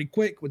pretty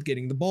quick with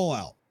getting the ball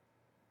out.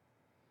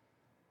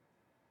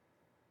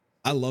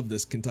 I love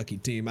this Kentucky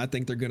team. I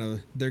think they're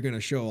gonna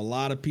show a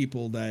lot of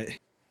people that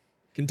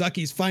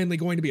Kentucky's finally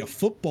going to be a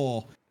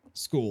football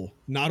school,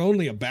 not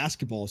only a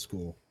basketball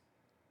school.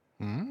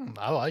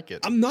 I like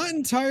it. I'm not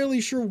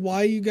entirely sure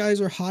why you guys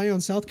are high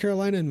on South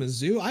Carolina and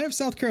Mizzou. I have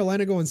South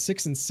Carolina going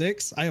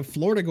 6-6. I have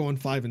Florida going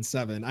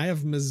 5-7. I have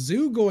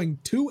Mizzou going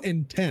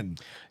 2-10.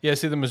 Yeah,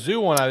 see, the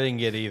Mizzou one I didn't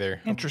get either.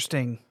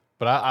 Interesting.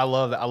 But I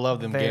love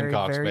them Very,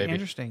 Gamecocks, very baby.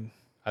 interesting.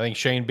 I think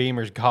Shane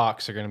Beamer's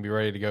Cox are going to be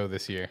ready to go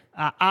this year.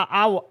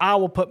 I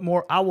will put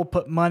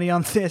money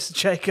on this,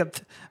 Jacob.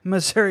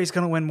 Missouri's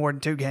going to win more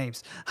than 2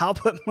 games. I'll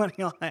put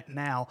money on that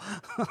now.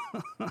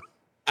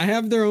 I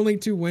have their only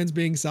 2 wins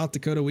being South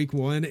Dakota week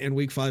 1 and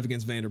week 5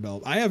 against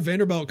Vanderbilt. I have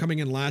Vanderbilt coming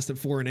in last at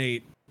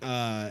 4-8,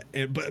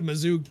 but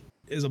Mizzou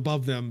is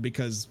above them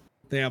because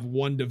they have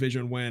 1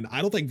 division win.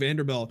 I don't think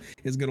Vanderbilt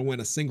is going to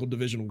win a single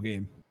divisional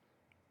game.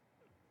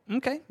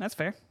 Okay, that's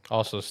fair.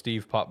 Also,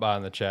 Steve popped by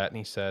in the chat and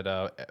he said,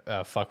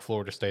 fuck,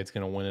 Florida State's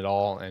going to win it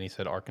all. And he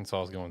said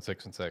Arkansas is going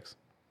 6-6.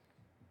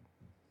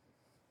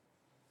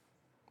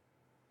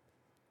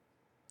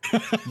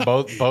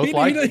 both possible.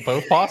 I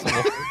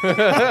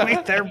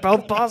mean, they're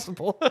both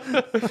possible.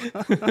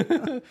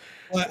 But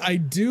I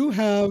do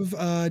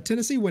have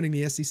Tennessee winning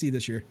the SEC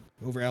this year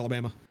over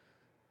Alabama.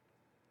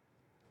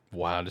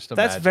 Wow, just That's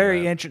imagine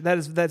very that.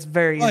 interesting. That's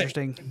very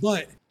interesting.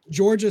 But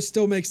Georgia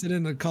still makes it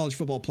into college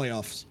football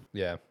playoffs.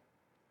 Yeah.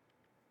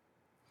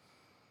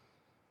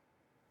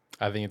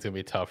 I think it's going to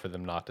be tough for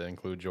them not to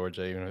include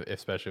Georgia,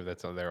 especially if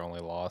that's their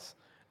only loss.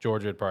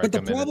 Georgia would probably But the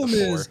come in at problem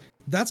the 4. is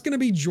that's going to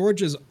be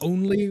Georgia's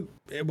only,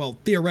 well,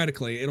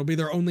 theoretically, it'll be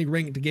their only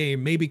ranked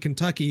game. Maybe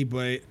Kentucky,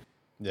 but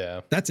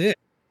Yeah. that's it.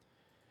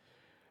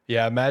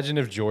 Yeah, imagine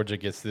if Georgia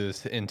gets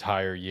this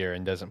entire year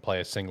and doesn't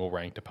play a single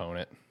ranked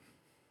opponent.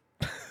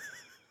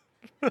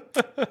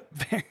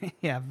 Very.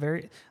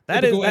 Typical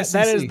That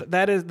SEC.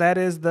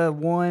 is the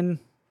one.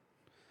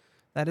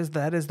 That is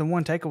the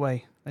one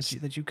takeaway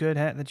that you could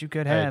have.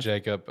 Hey,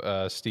 Jacob,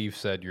 Steve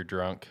said you're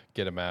drunk.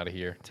 Get him out of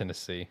here.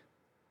 Tennessee.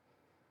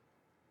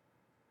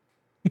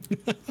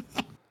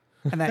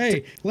 And that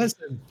Hey,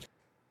 listen,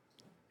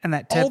 and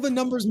that all the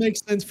numbers make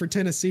sense for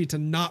Tennessee to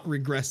not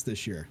regress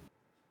this year.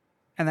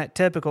 and that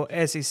typical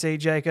SEC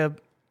Jacob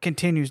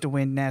continues to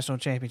win national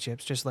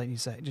championships. Just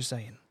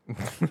saying.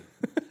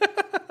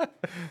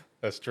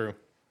 That's true.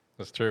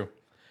 That's true.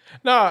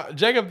 No,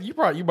 Jacob, you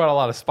brought a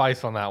lot of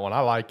spice on that one. I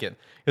like it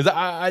because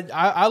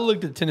I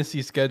looked at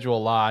Tennessee's schedule a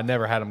lot. I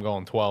never had them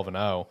going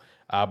 12-0,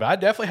 but I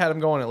definitely had them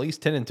going at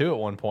least 10-2 at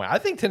one point. I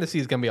think Tennessee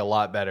is going to be a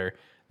lot better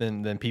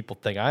than people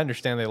think. I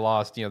understand they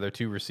lost their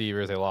two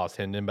receivers, they lost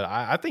Hendon, but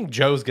I think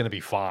Joe's going to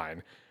be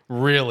fine.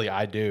 Really,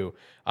 I do.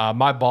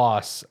 My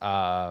boss,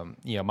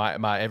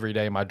 my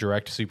everyday, my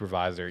direct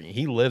supervisor,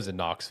 he lives in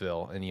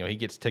Knoxville, and he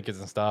gets tickets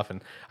and stuff,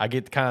 and I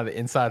get kind of the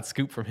inside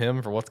scoop from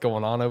him for what's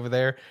going on over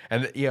there.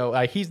 And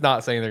he's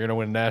not saying they're going to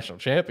win a national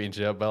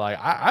championship, but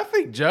I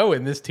think Joe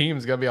and this team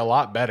is going to be a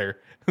lot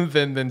better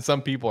than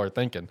some people are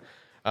thinking.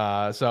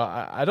 So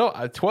I don't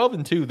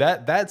 12-2.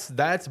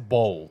 That's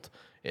bold.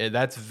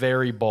 That's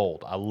very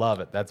bold. I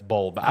love it. That's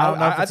bold. But I don't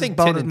know if I it's think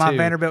as bold as 10-2. my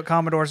Vanderbilt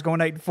Commodores going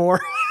 8-4.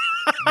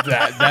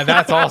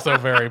 That's also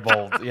very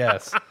bold.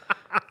 Yes.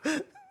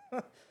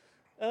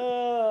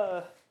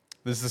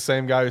 This is the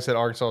same guy who said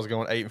Arkansas was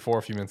going 8-4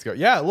 a few minutes ago.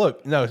 Yeah,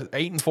 look, no,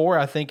 8-4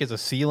 I think is a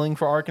ceiling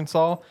for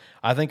Arkansas.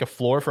 I think a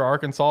floor for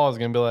Arkansas is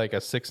going to be like a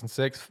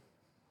 6-6,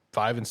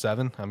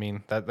 5-7. I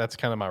mean, that's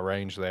kind of my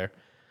range there.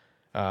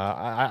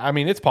 I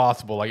mean, it's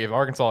possible. Like if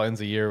Arkansas ends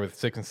the year with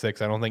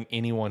 6-6, I don't think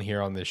anyone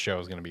here on this show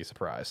is going to be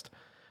surprised.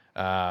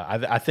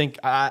 I think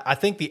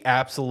the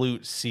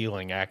absolute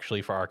ceiling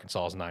actually for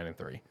Arkansas is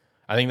 9-3.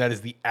 I think that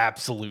is the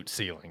absolute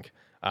ceiling.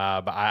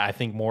 But I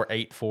think more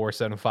 8-4,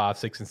 7-5,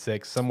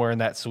 6-6, somewhere in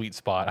that sweet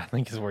spot, I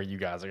think is where you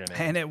guys are going to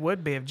end. And it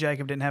would be if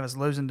Jacob didn't have us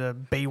losing to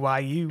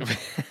BYU.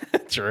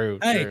 True.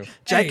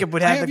 Jacob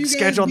would have the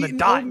schedule on the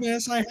dot. Ole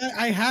Miss.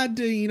 I had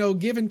to,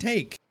 give and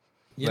take.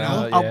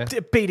 Yeah.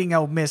 Beating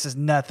Ole Miss is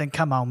nothing.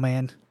 Come on,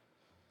 man.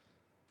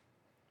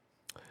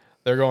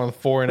 They're going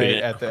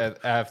 4-8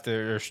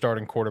 after their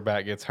starting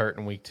quarterback gets hurt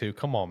in week 2.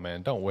 Come on,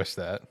 man. Don't wish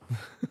that.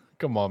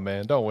 Come on,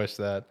 man. Don't wish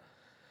that.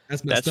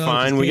 That's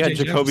fine. We got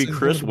Jacoby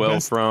Criswell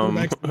from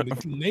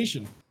the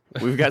nation.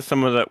 We've got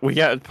some of the. We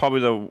got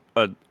probably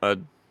a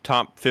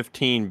top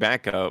 15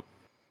 backup.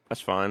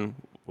 That's fine.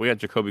 We got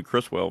Jacoby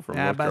Criswell from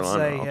North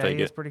Carolina. I'll take it.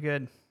 He's pretty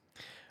good.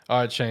 All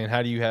right, Shane.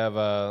 How do you have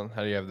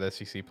the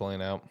SEC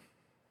playing out?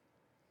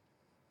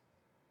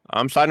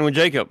 I'm siding with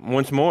Jacob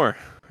once more.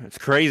 It's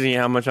crazy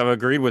how much I've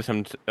agreed with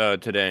him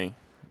today.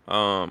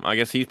 I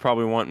guess he's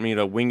probably wanting me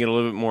to wing it a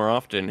little bit more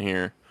often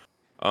here.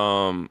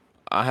 I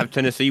have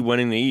Tennessee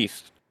winning the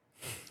East.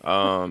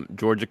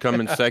 Georgia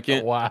coming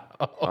second. Wow.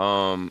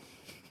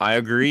 I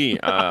agree.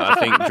 I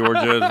think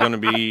Georgia is going to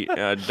be.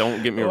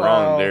 Don't get me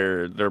wrong.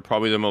 They're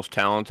probably the most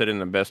talented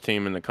and the best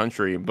team in the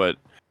country, but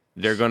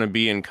they're going to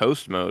be in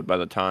coast mode by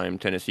the time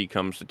Tennessee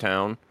comes to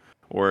town,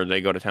 or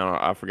they go to town.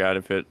 I forgot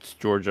if it's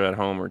Georgia at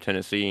home or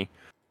Tennessee.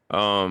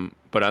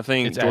 But I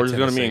think Georgia's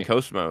going to be in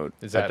coast mode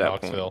at that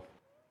Knoxville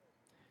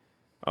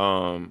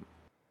point.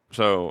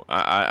 So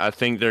I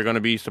think they're going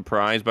to be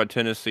surprised by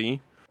Tennessee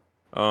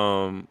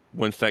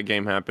once that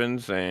game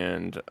happens,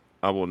 and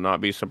I will not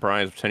be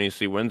surprised if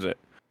Tennessee wins it.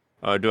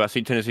 Do I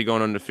see Tennessee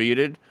going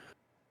undefeated?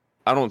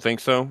 I don't think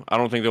so. I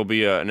don't think there'll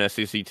be an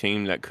SEC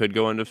team that could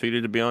go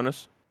undefeated, to be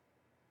honest.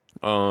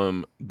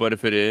 But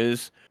if it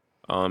is,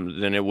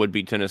 then it would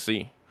be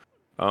Tennessee.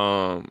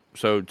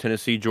 So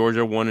Tennessee,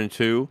 Georgia,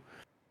 1-2.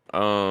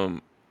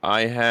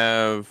 I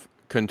have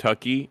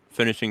Kentucky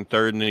finishing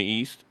third in the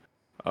East,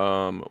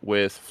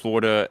 with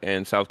Florida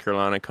and South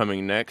Carolina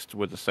coming next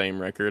with the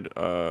same record,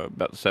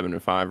 about the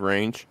 7-5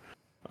 range.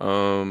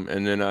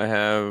 And then I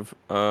have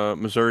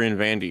Missouri and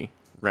Vandy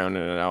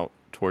rounding it out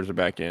towards the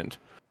back end.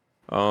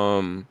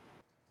 Now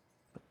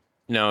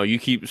you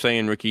keep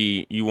saying,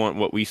 Ricky, you want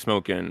what we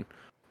smoking.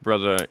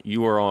 Brother,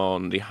 you are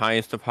on the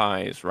highest of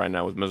highs right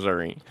now with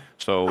Missouri.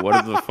 So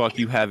whatever the fuck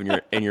you have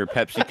in your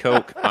Pepsi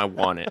Coke, I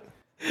want it.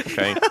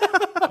 Okay.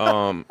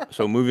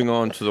 So moving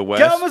on to the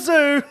West.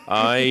 Mizzou!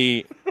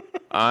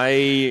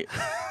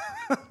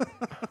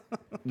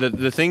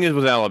 The thing is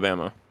with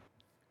Alabama,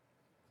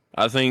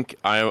 I think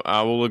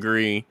I will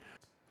agree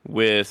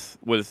with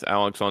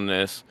Alex on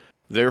this.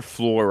 Their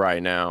floor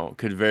right now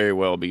could very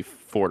well be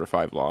 4 to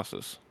 5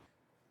 losses.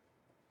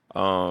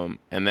 And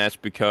that's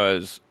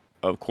because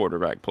of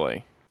quarterback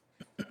play.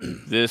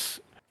 This,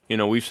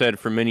 we've said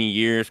for many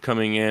years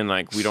coming in,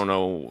 like, we don't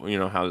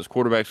know, how this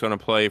quarterback's going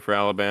to play for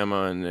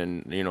Alabama.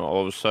 And then,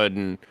 all of a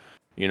sudden,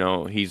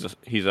 he's a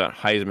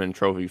Heisman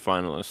Trophy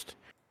finalist.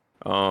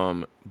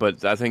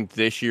 But I think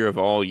this year of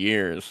all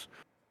years,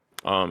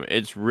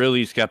 it's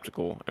really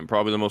skeptical, and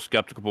probably the most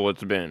skeptical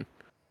it's been.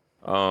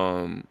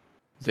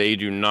 They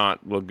do not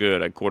look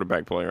good at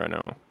quarterback play right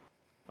now.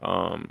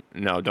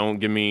 Now, don't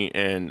give me,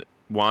 and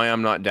why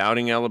I'm not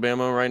doubting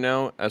Alabama right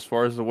now as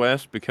far as the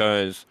West,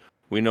 because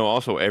we know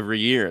also every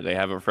year they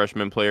have a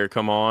freshman player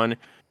come on,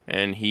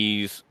 and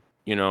he's,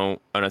 an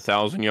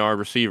 1,000-yard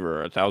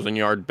receiver,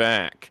 1,000-yard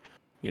back.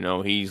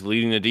 He's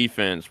leading the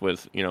defense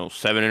with, 7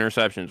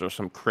 interceptions or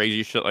some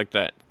crazy shit like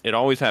that. It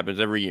always happens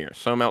every year.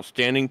 Some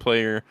outstanding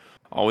player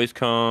always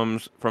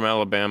comes from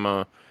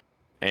Alabama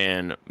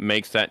and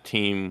makes that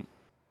team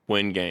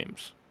win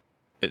games.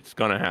 It's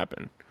going to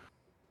happen.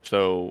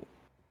 So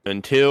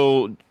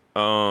until,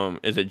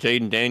 is it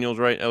Jaden Daniels,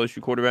 right?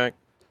 LSU quarterback?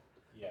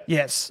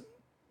 Yes.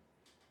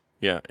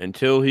 Yeah,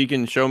 until he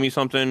can show me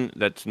something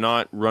that's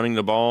not running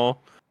the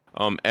ball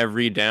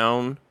every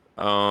down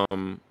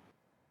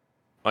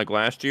like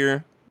last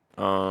year,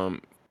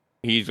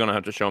 he's going to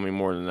have to show me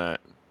more than that.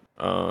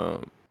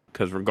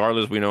 Because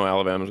regardless, we know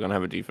Alabama's going to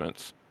have a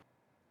defense.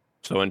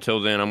 So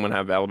until then, I'm going to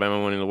have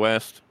Alabama winning the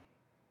West,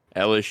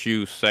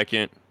 LSU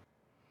second,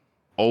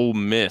 Ole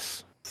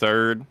Miss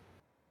third,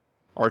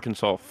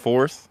 Arkansas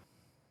fourth,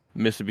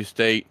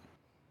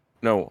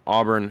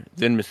 Auburn,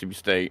 then Mississippi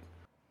State,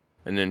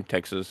 and then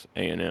Texas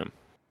A&M.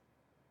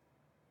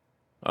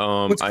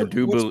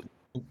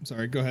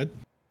 Sorry, go ahead.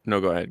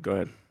 No, go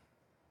ahead.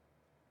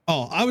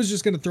 Oh, I was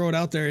just going to throw it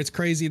out there. It's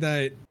crazy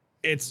that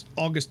it's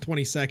August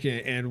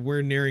 22nd and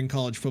we're nearing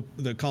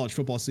the college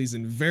football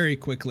season very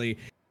quickly,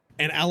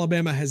 and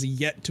Alabama has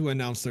yet to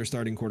announce their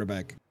starting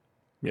quarterback.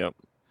 Yep.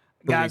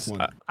 Guys,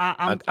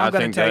 I'm going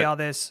to tell y'all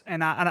this,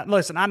 and I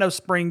listen. I know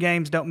spring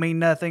games don't mean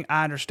nothing.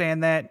 I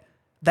understand that.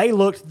 They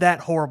looked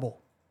that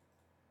horrible.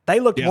 They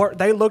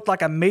looked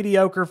like a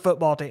mediocre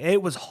football team.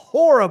 It was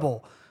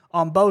horrible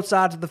on both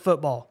sides of the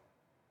football.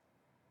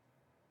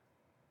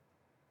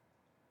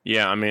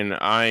 Yeah, I mean,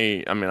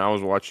 I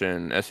was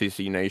watching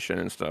SEC Nation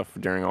and stuff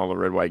during all the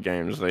red white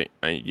games. I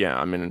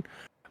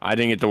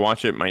didn't get to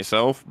watch it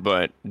myself,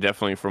 but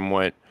definitely from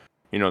what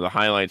the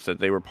highlights that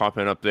they were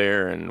popping up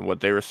there and what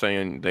they were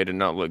saying, they did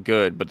not look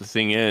good. But the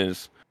thing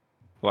is,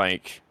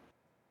 like,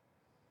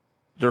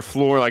 their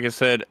floor, like I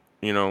said,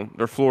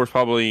 their floor is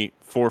probably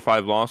 4 or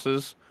 5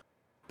 losses.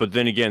 But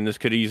then again, this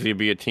could easily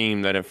be a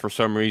team that if for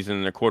some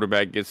reason their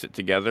quarterback gets it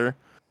together,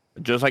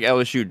 just like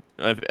LSU,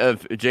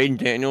 if Jaden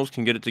Daniels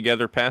can get it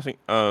together passing,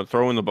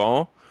 throwing the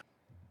ball,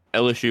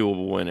 LSU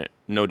will win it,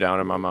 no doubt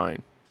in my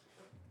mind.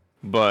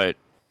 But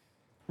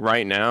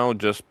right now,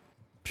 just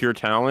pure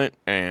talent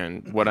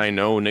and what I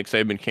know Nick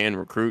Saban can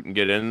recruit and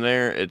get in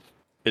there,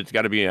 it's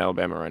got to be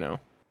Alabama right now.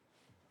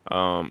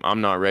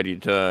 I'm not ready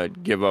to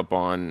give up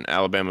on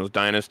Alabama's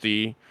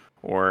dynasty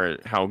or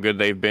how good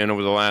they've been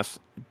over the last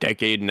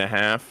decade and a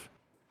half.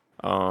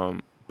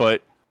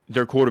 But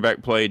their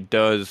quarterback play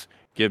does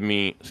give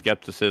me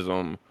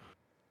skepticism.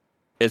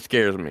 It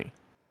scares me.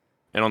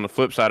 And on the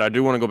flip side, I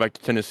do want to go back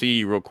to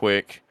Tennessee real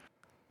quick.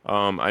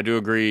 I do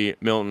agree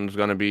Milton's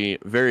going to be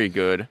very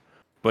good.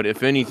 But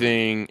if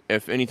anything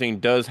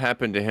does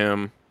happen to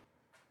him,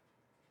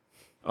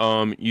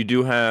 you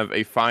do have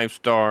a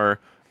 5-star,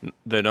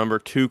 the number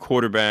 2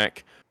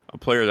 quarterback, a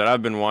player that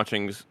I've been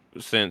watching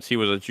since he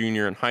was a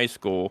junior in high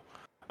school.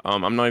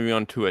 I'm not even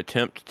going to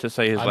attempt to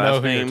say his last name. I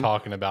know who you're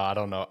talking about. I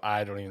don't know.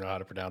 I don't even know how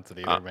to pronounce it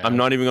either, man. I'm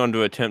not even going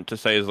to attempt to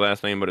say his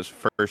last name, but his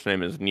first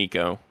name is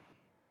Nico.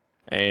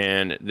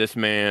 And this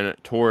man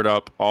tore it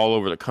up all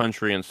over the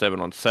country in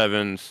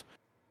 7-on-7s.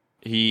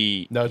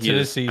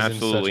 Tennessee's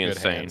absolutely in such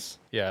insane. Good hands.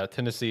 Yeah,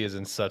 Tennessee is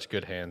in such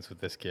good hands with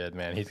this kid,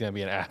 man. He's going to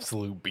be an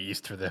absolute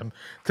beast for them.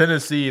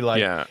 Tennessee,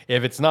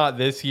 if it's not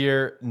this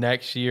year,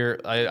 next year,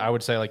 I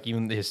would say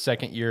even his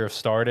second year of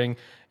starting,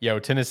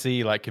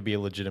 Tennessee could be a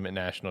legitimate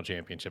national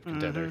championship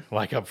contender.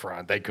 Up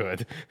front, they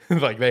could.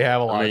 They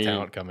have a lot of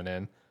talent coming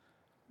in.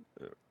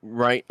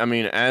 Right. I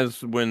mean,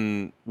 as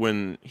when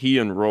he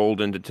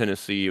enrolled into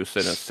Tennessee, he was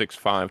sitting at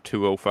 6'5",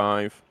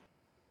 205.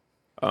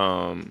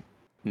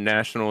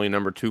 Nationally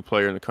number 2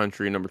 player in the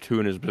country, number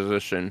 2 in his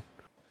position,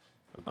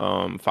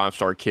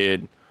 5-star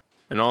kid.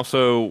 And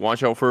also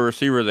watch out for a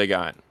receiver they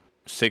got,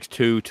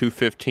 6'2",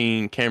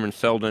 215, Cameron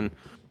Seldon.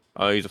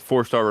 He's a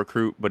 4-star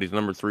recruit, but he's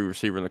number 3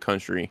 receiver in the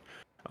country.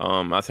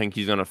 I think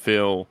he's gonna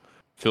fill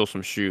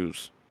some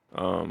shoes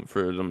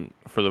for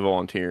the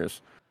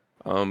Volunteers.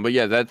 But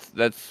yeah,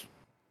 that's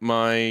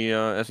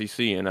my SEC,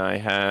 and I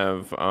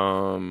have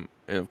and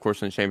of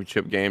course in the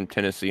championship game,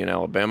 Tennessee and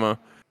Alabama.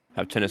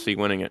 Have Tennessee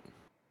winning it.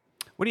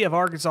 What do you have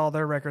Arkansas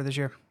their record this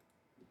year?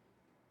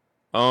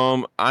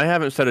 I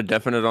haven't set a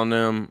definite on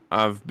them.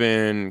 I've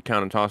been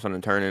kind of tossing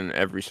and turning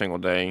every single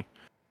day.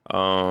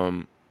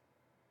 So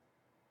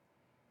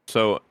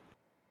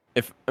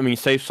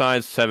safe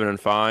side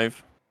 7-5,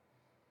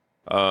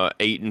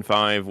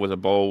 8-5 with a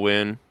bowl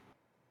win.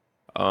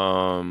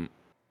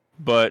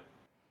 But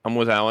I'm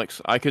with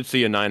Alex. I could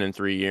see a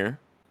 9-3 year,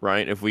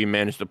 right? If we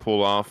manage to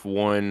pull off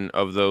one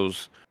of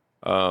those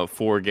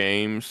 4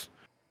 games.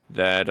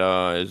 That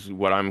is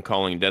what I'm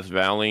calling Death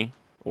Valley,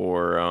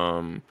 or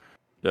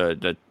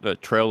the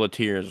Trail of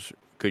Tears,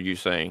 could you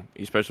say?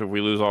 Especially if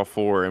we lose all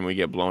 4 and we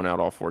get blown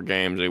out all 4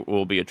 games, it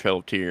will be a Trail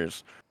of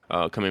Tears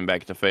coming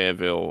back to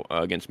Fayetteville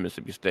against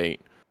Mississippi State.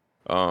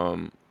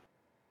 But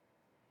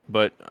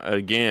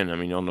again,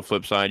 on the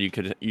flip side, you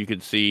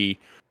could see,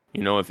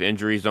 if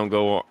injuries don't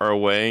go our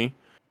way,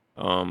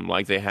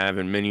 like they have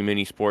in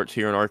many sports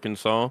here in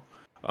Arkansas,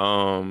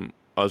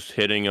 us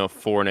hitting a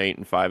 4-8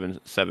 and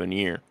 5-7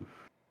 year.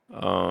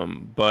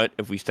 But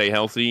if we stay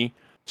healthy,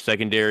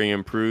 secondary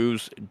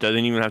improves. It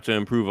doesn't even have to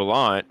improve a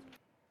lot.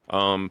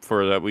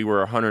 For that, we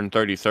were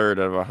 133rd out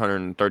of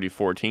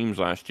 134 teams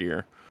last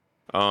year.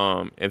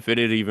 If it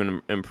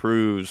even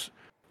improves,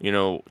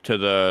 to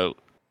the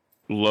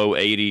low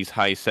 80s,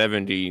 high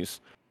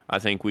 70s, I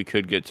think we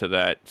could get to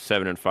that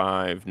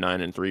 7-5,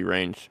 9-3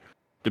 range,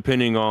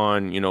 depending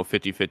on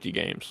 50-50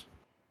 games.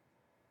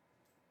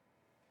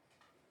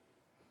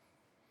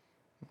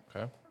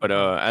 But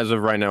as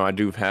of right now, I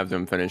do have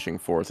them finishing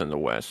 4th in the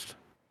West.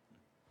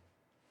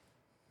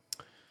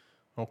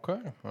 Okay,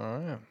 all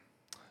right.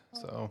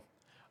 So,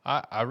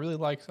 I really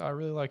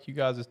like you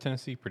guys'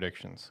 Tennessee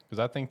predictions because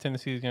I think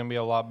Tennessee is going to be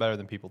a lot better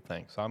than people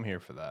think. So I'm here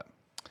for that.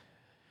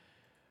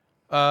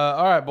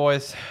 All right,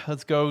 boys,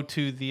 let's go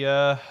to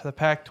the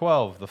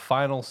Pac-12, the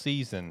final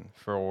season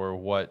for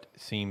what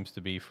seems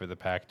to be for the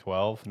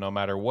Pac-12. No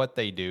matter what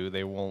they do,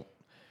 they're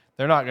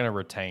not going to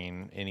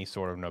retain any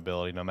sort of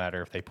nobility, no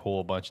matter if they pull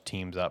a bunch of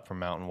teams up from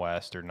Mountain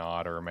West or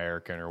not, or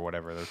American or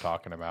whatever they're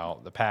talking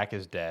about. The Pac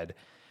is dead,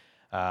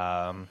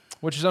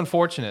 which is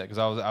unfortunate because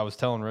I was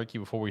telling Ricky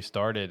before we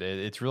started,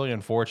 it's really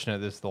unfortunate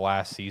this is the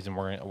last season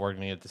we're going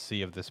to get to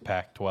see of this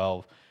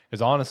Pac-12.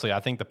 Because honestly, I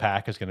think the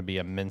Pac is going to be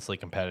immensely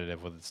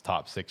competitive with its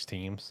top 6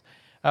 teams.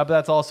 But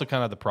that's also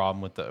kind of the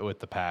problem with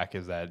the Pac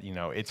is that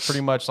it's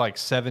pretty much like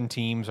 7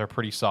 teams are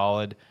pretty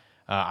solid.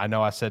 I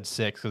know I said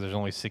 6 because there's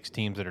only 6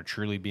 teams that are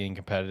truly being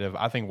competitive.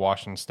 I think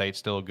Washington State's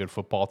still a good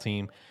football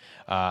team,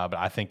 but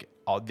I think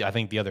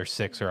the other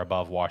 6 are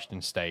above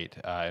Washington State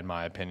in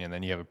my opinion.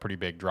 Then you have a pretty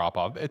big drop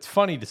off. It's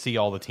funny to see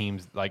all the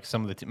teams like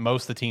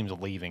most of the teams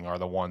leaving are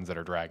the ones that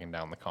are dragging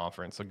down the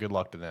conference. So good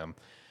luck to them.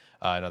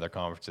 In other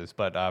conferences,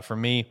 but for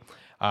me,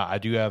 I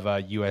do have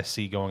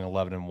USC going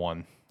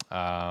 11-1.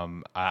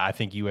 I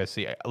think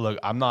USC. Look,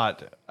 I'm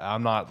not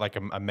like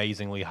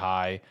amazingly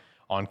high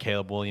on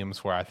Caleb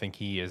Williams, where I think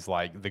he is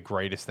like the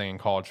greatest thing in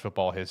college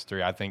football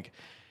history.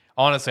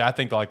 Honestly, I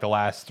think like the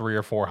last 3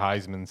 or 4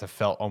 Heismans have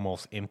felt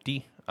almost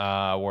empty,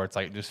 where it's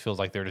like it just feels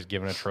like they're just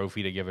giving a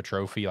trophy to give a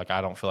trophy. Like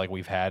I don't feel like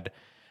we've had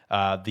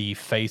the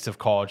face of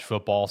college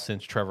football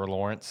since Trevor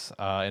Lawrence,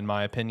 in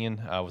my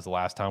opinion, was the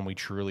last time we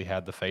truly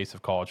had the face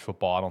of college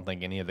football. I don't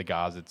think any of the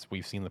guys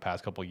we've seen the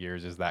past couple of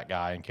years is that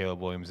guy, and Caleb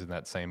Williams is in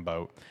that same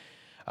boat.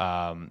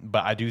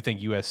 But I do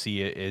think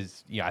USC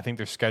is, I think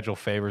their schedule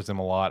favors them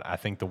a lot. I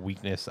think the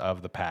weakness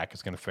of the Pac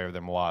is going to favor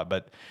them a lot.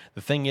 But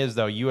the thing is,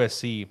 though,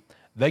 USC,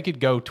 they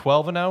could go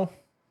 12-0,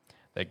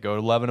 they could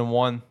go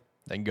 11-1,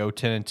 they can go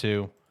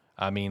 10-2.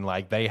 I mean,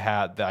 like they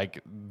had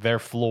their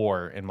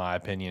floor, in my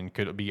opinion,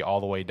 could be all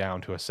the way down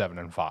to a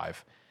 7-5.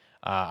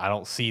 I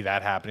don't see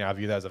that happening. I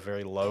view that as a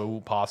very low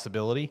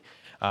possibility.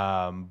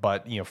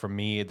 But for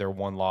me, their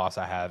one loss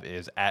I have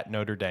is at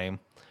Notre Dame.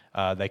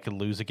 They could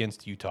lose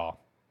against Utah.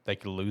 They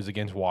could lose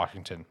against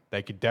Washington.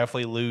 They could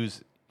definitely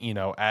lose,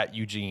 at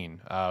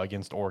Eugene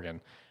against Oregon.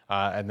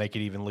 And they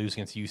could even lose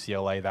against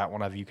UCLA. That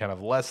one I view kind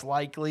of less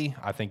likely.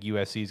 I think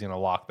USC is going to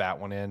lock that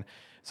one in.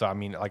 So, I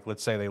mean, like,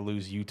 let's say they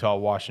lose Utah,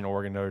 Washington,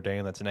 Oregon, Notre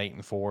Dame. That's an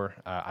 8-4.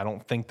 I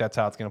don't think that's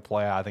how it's going to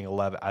play out.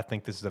 I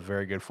think this is a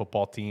very good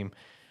football team.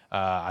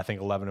 I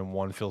think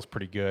 11-1 feels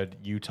pretty good.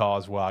 Utah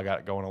as well. I got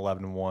it going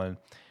 11-1.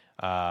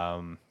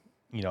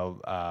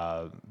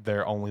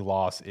 Their only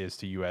loss is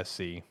to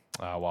USC,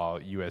 while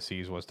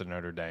USC's was to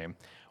Notre Dame.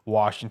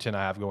 Washington,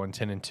 I have going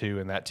 10-2,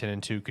 and that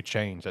 10-2 could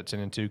change. That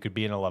 10-2 could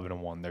be an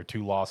 11-1. Their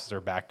 2 losses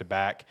are back to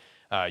back.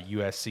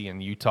 USC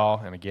and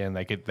Utah, and again,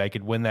 they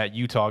could win that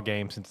Utah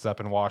game since it's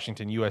up in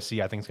Washington.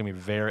 USC, I think, is going to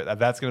be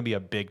that's going to be a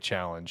big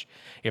challenge.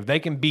 If they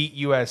can beat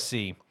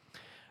USC,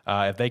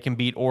 if they can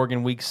beat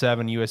Oregon week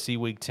 7, USC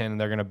week 10,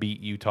 they're going to beat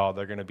Utah.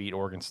 They're going to beat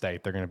Oregon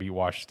State. They're going to beat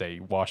Washington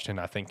State. Washington,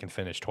 I think, can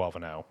finish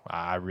 12-0.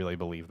 I really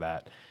believe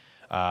that.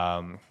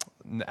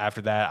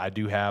 After that, I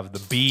do have the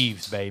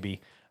Beavs,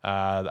 baby.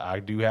 I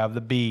do have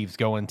the Beavs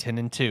going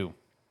 10-2.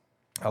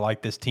 I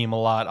like this team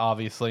a lot,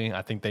 obviously.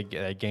 I think they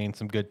gained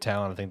some good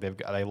talent. I think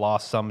they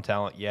lost some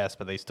talent, yes,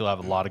 but they still have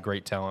a lot of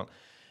great talent,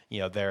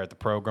 there at the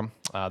program.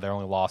 Their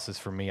only losses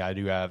for me, I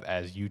do have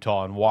as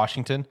Utah and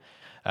Washington.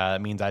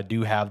 That means I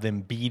do have them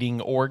beating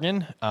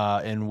Oregon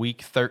in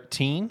week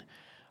 13.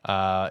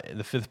 The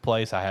 5th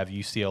place, I have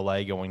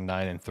UCLA going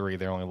 9-3.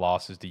 Their only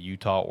losses to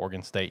Utah,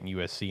 Oregon State, and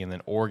USC. And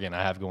then Oregon,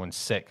 I have going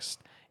 6th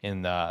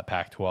in the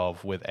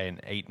Pac-12 with an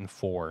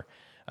 8-4.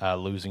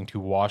 Losing to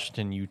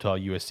Washington, Utah,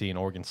 USC, and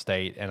Oregon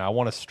State. And I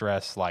want to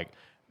stress,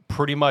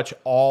 pretty much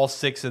all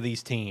 6 of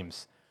these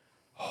teams,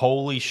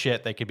 holy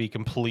shit, they could be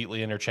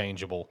completely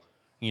interchangeable,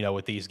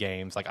 with these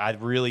games. I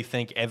really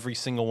think every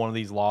single one of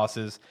these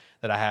losses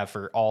that I have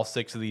for all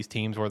 6 of these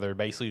teams where they're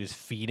basically just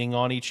feeding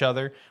on each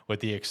other,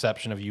 with the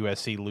exception of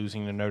USC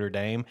losing to Notre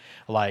Dame,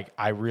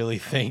 I really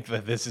think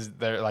that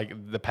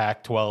the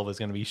Pac-12 is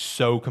going to be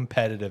so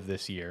competitive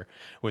this year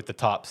with the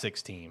top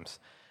 6 teams.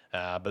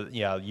 But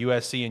yeah,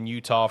 USC and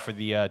Utah for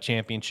the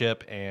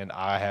championship, and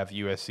I have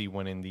USC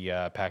winning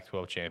the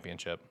Pac-12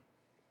 championship.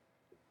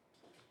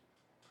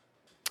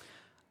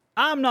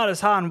 I'm not as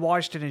high on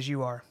Washington as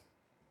you are.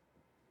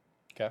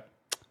 Okay.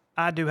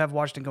 I do have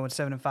Washington going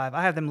 7-5.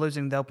 I have them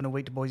losing the opening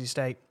week to Boise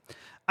State.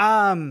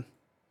 Because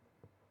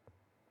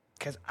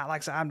like I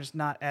said, I'm just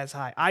not as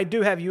high. I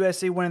do have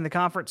USC winning the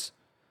conference,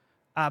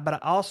 but I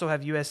also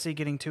have USC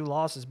getting 2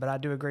 losses. But I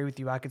do agree with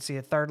you. I could see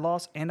a 3rd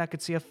loss, and I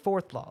could see a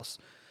 4th loss.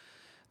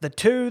 The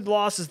 2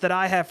 losses that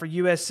I have for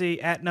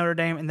USC at Notre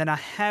Dame, and then I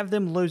have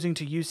them losing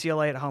to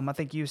UCLA at home. I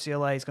think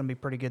UCLA is going to be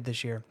pretty good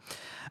this year.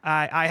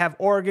 I have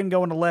Oregon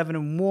going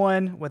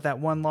 11-1 with that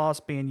 1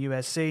 loss being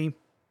USC.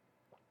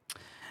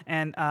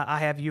 And I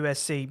have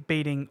USC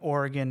beating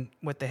Oregon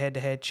with the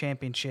head-to-head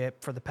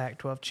championship for the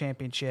Pac-12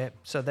 championship.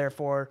 So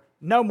therefore,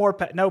 no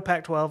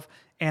Pac-12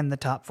 in the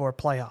top 4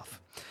 playoff.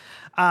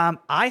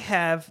 I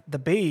have the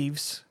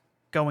Beavs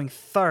going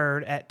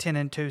third at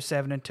 10-2,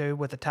 7-2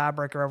 with a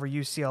tiebreaker over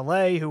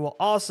UCLA, who will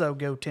also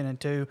go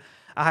 10-2.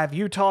 I have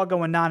Utah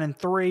going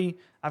 9-3.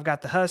 I've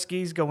got the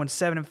Huskies going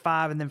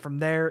 7-5, and then from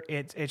there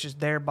it's just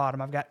their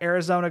bottom. I've got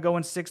Arizona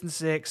going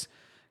 6-6,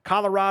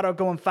 Colorado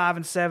going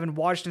 5-7,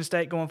 Washington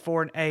State going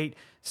 4-8.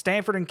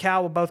 Stanford and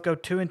Cal will both go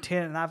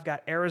 2-10, and I've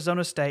got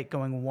Arizona State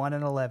going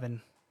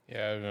 1-11. Yeah,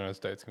 Arizona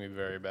State's gonna be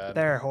very bad.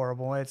 They're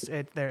horrible. It's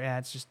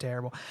just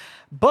terrible.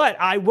 But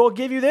I will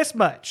give you this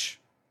much.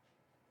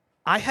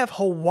 I have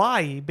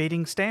Hawaii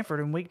beating Stanford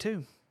in week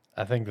 2.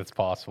 I think that's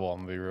possible.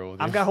 I'm gonna be real with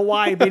you. I've got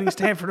Hawaii beating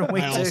Stanford in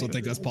week 2. I also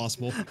think that's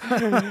possible.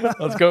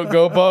 Let's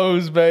go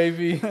Bows,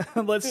 baby.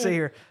 Let's see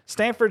here.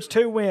 Stanford's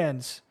 2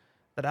 wins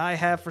that I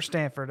have for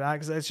Stanford.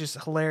 Because it's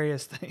just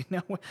hilarious.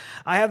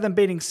 I have them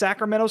beating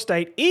Sacramento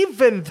State,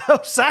 even though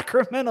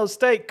Sacramento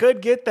State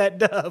could get that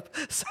dub.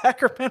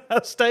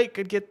 Sacramento State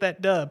could get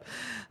that dub.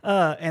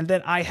 And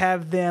then I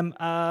have them,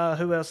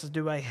 who else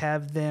do I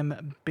have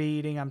them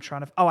beating?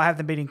 I have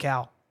them beating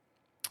Cal.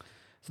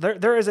 So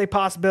there is a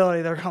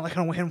possibility they're only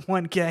going to win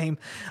 1 game.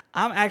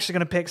 I'm actually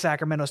going to pick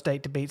Sacramento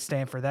State to beat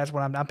Stanford. That's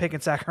what I'm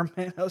picking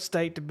Sacramento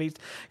State to beat.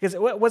 Because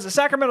was it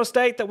Sacramento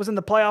State that was in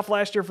the playoff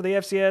last year for the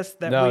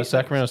FCS?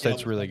 Sacramento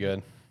State's really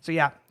good. So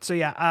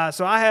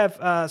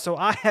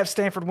I have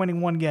Stanford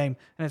winning 1 game,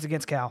 and it's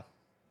against Cal.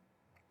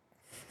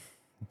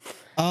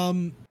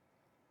 I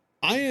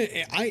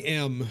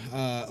am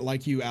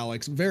like you,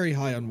 Alex, very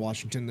high on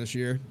Washington this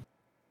year.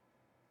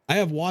 I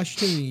have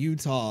Washington and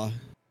Utah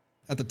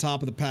at the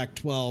top of the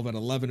Pac-12 at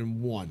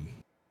 11-1.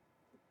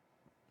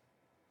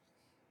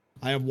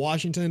 I have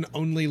Washington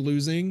only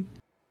losing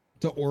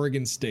to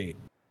Oregon State.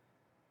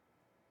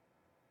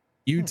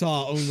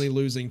 Utah only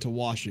losing to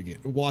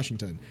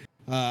Washington.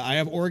 I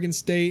have Oregon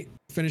State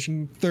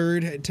finishing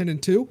third at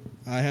 10-2.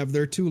 I have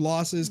their 2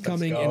 losses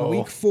coming in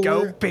week 4.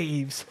 Go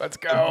Beavs. Let's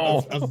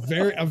go.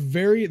 They're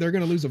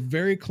going to lose a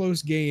very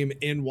close game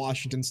in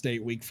Washington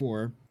State week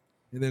 4.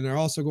 And then they're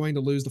also going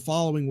to lose the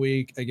following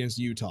week against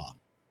Utah.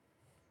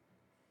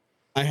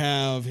 I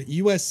have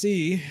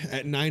USC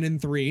at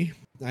 9-3.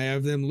 I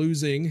have them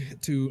losing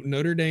to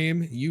Notre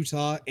Dame,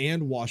 Utah,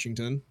 and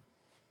Washington.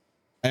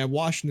 I have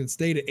Washington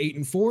State at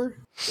 8-4,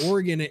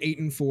 Oregon at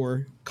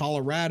 8-4,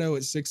 Colorado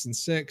at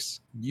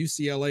 6-6,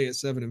 UCLA at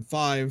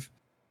 7-5,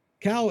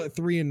 Cal at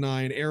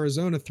 3-9,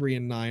 Arizona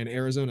 3-9,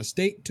 Arizona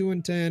State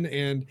 2-10,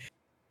 and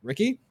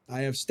Ricky,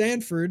 I have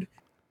Stanford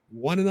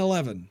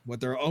 1-11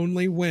 with their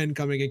only win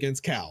coming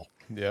against Cal.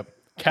 Yep.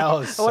 Cal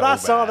is so when I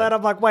saw bad. that,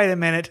 I'm like, wait a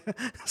minute.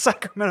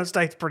 Sacramento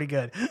State's pretty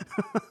good.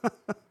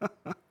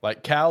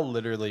 Like, Cal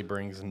literally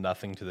brings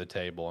nothing to the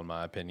table, in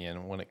my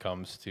opinion, when it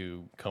comes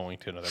to going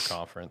to another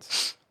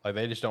conference. Like,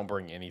 they just don't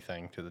bring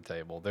anything to the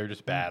table. They're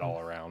just bad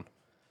all around.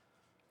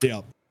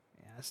 Yeah.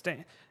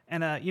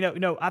 And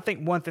I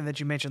think one thing that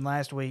you mentioned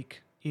last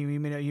week, you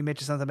mentioned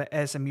something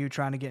about SMU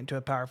trying to get into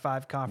a Power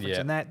 5 conference,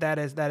 and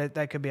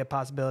that could be a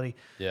possibility.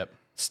 Yep.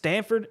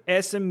 Stanford,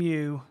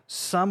 SMU,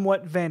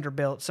 somewhat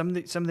Vanderbilt, some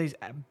of these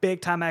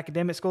big time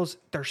academic schools,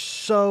 they're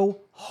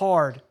so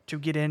hard to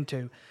get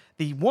into.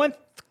 The one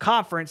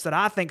conference that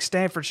I think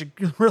Stanford should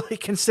really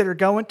consider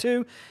going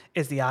to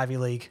is the Ivy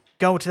League.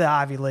 Go to the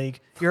Ivy League.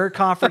 You're a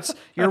conference.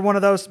 You're one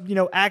of those,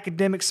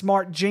 academic,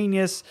 smart,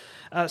 genius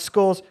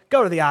schools.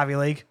 Go to the Ivy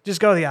League. Just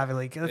go to the Ivy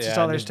League. That's just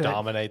all there is to it.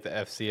 Dominate the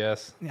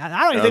FCS.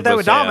 I don't even think they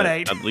would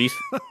dominate.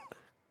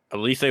 At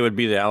least they would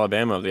be the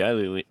Alabama of the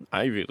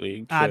Ivy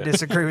League. I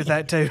disagree with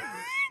that too.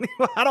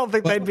 I don't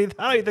think they'd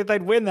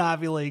win the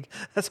Ivy League.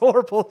 As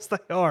horrible as they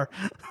are.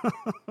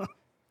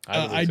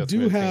 I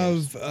do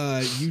have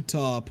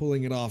Utah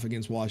pulling it off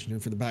against Washington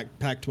for the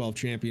Pac-12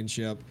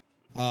 championship.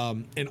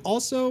 And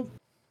also,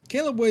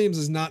 Caleb Williams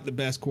is not the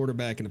best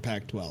quarterback in the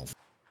Pac-12.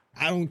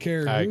 I don't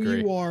care who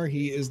you are,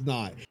 he is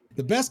not.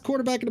 The best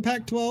quarterback in the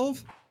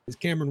Pac-12 is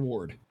Cameron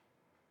Ward.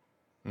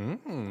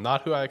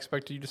 Not who I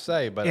expected you to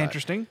say, but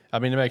interesting. I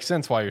mean, it makes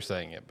sense why you're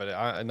saying it,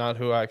 but not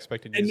who I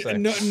expected you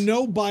to say.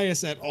 No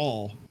bias at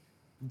all.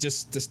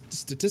 Just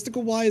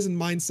statistical wise and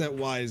mindset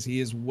wise, he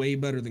is way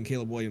better than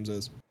Caleb Williams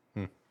is.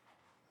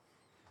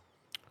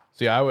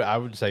 See, I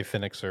would say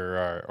Phoenix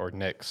or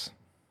Knicks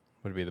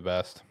would be the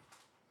best.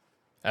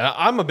 And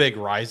I'm a big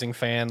Rising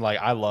fan. Like,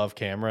 I love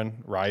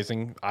Cameron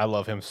Rising. I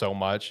love him so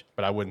much,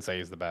 but I wouldn't say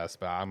he's the best.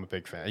 But I'm a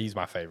big fan. He's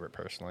my favorite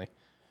personally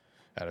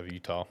out of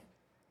Utah.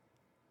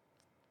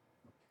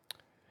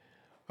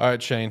 All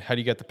right, Shane, how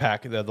do you get the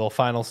pack? The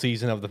final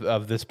season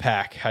of this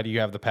pack. How do you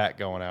have the pack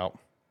going out?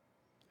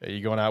 Are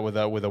you going out with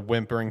a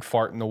whimpering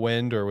fart in the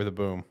wind or with a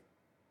boom?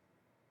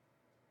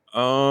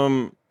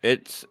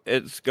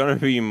 It's gonna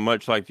be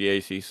much like the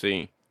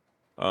ACC.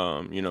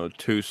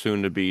 Two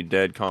soon to be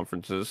dead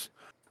conferences.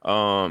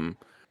 And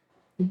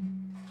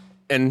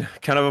kind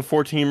of a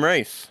 4-team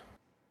race.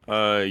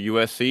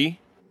 USC,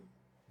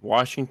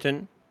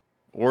 Washington,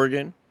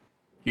 Oregon,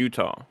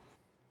 Utah,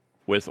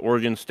 with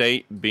Oregon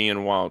State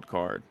being wild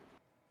card.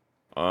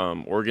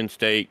 Oregon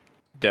State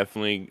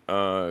definitely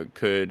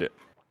could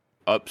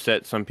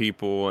upset some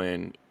people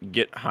and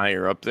get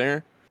higher up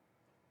there.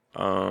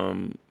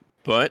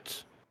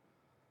 But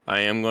I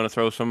am going to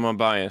throw some of my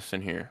bias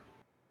in here.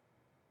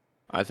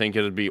 I think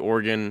it'll be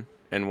Oregon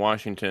and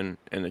Washington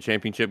in the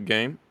championship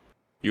game.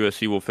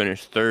 USC will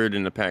finish third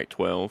in the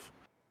Pac-12.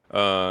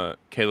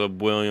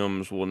 Caleb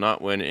Williams will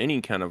not win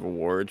any kind of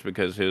awards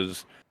because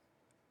his,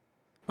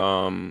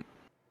 well,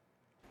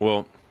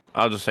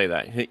 I'll just say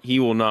that he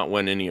will not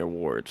win any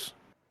awards,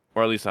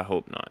 or at least I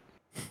hope not.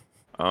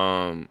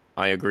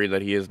 I agree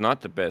that he is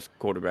not the best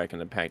quarterback in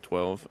the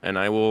Pac-12, and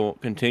I will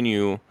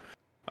continue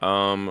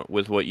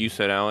with what you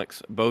said,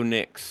 Alex. Bo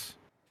Nix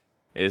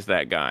is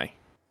that guy.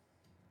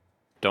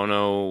 Don't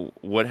know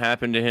what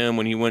happened to him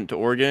when he went to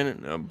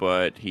Oregon,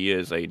 but he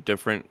is a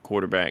different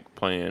quarterback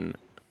playing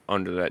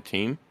under that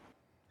team.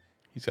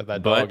 He's got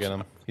that dog in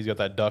him. He's got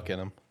that duck in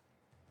him.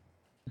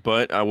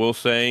 But I will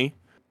say,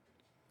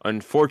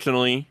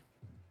 unfortunately,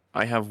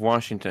 I have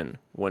Washington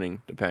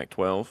winning the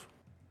Pac-12.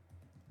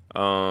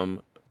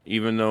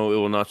 Even though it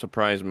will not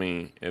surprise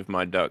me if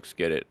my Ducks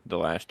get it the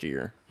last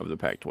year of the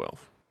Pac-12.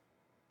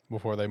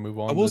 Before they move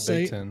on I will to the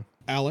Big say, Ten.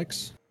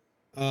 Alex,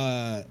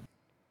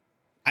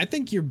 I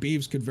think your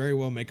Beavs could very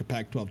well make a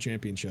Pac-12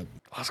 championship.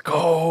 Let's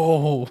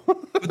go.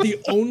 But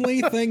the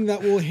only thing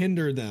that will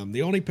hinder them,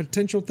 the only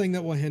potential thing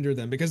that will hinder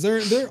them, because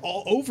they're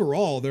all,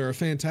 overall they're a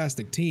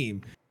fantastic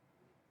team.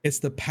 It's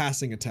the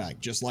passing attack,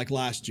 just like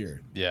last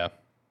year. Yeah.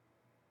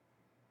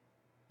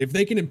 If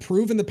they can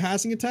improve in the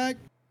passing attack,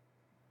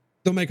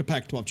 they'll make a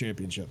Pac-12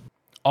 championship.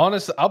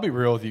 Honestly, I'll be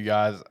real with you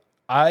guys.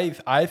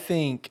 I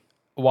think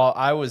while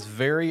I was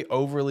very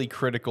overly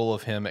critical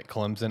of him at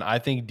Clemson, I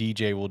think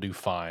DJ will do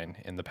fine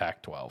in the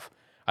Pac-12.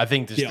 I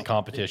think just the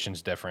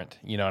competition's different.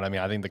 You know what I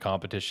mean? I think the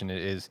competition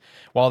is,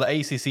 while the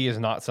ACC is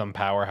not some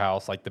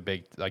powerhouse like the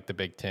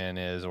Big Ten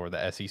is, or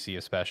the SEC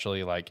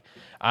especially. Like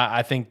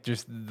I think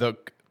just the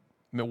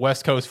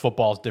West Coast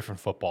football is different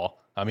football.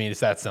 I mean, it's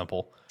that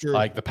simple. True.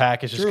 Like the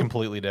pack is just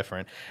completely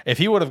different. If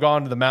he would have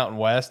gone to the Mountain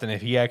West, and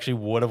if he actually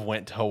would have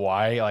went to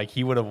Hawaii, like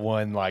he would have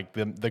won like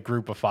the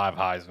group of 5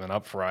 Heisman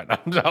up front.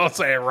 I'll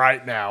say it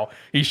right now.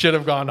 He should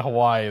have gone to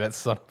Hawaii, that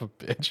son of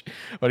a bitch.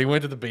 But he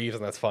went to the Beavs,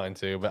 and that's fine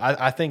too. But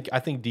I think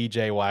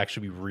DJ will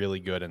actually be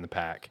really good in the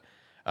pack.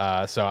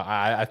 So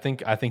I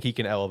think he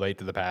can elevate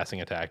to the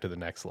passing attack to the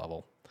next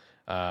level.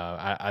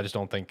 I just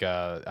don't think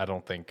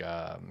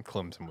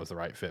Clemson was the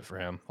right fit for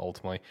him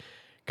ultimately.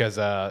 Because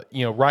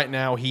right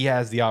now he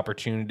has the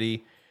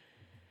opportunity.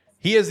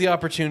 He has the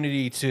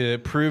opportunity to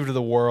prove to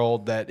the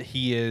world that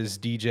he is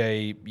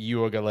DJ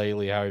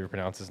Uiagalelei, however you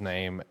pronounce his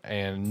name,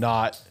 and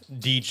not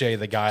DJ,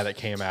 the guy that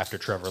came after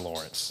Trevor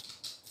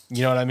Lawrence.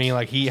 You know what I mean?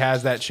 Like he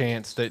has that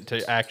chance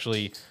to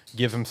actually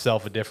give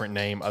himself a different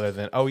name other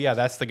than, oh yeah,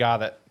 that's the guy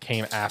that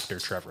came after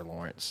Trevor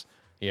Lawrence.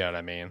 You know what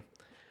I mean?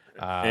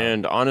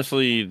 And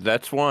honestly,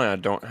 that's why I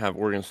don't have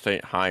Oregon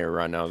State higher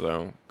right now,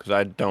 though, because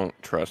I don't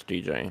trust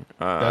DJ.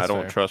 I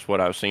don't trust what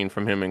I've seen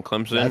from him in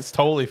Clemson. That's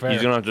totally fair.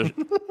 He's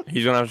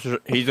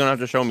gonna have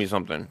to show me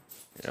something,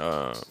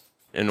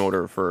 in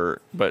order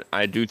for. But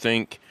I do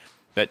think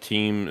that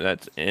team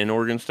that's in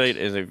Oregon State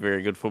is a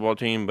very good football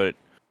team. But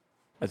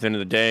at the end of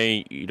the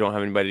day, you don't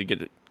have anybody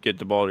to get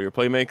the ball to your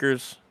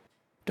playmakers.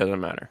 Doesn't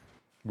matter.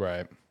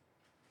 Right.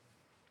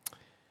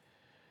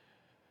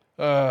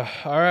 All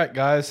right,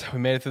 guys, we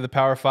made it through the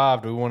Power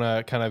Five. Do we want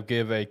to kind of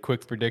give a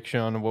quick prediction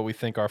on what we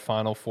think our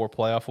Final Four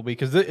playoff will be?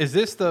 Because is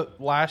this the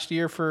last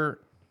year for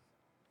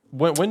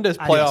when does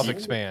playoff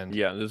expand?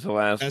 Yeah, this is the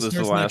last. This is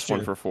the last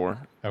one for 4.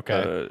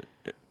 Okay.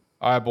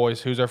 All right,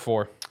 boys. Who's our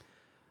 4?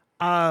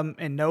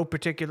 In no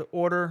particular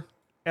order: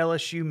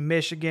 LSU,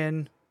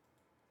 Michigan,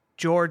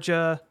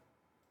 Georgia,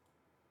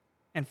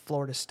 and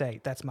Florida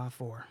State. That's my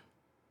 4.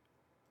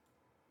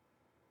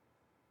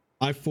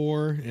 My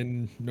 4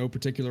 in no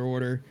particular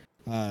order: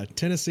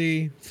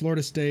 Tennessee,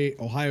 Florida State,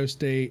 Ohio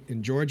State,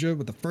 and Georgia,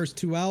 with the first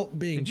 2 out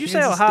being Did you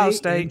Kansas say Ohio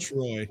State and State?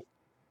 Troy.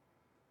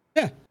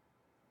 Yeah,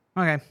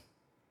 Okay.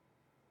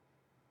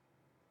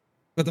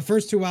 but the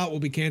first 2 out will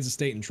be Kansas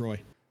State and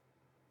Troy.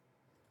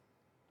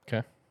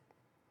 Okay.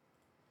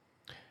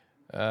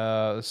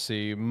 Let's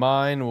see.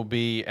 Mine will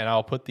be, and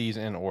I'll put these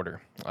in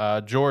order: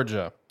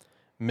 Georgia,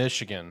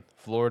 Michigan,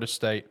 Florida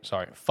State.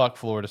 Sorry, fuck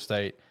Florida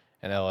State,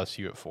 and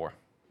LSU at 4.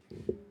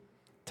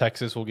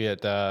 Texas will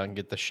get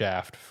the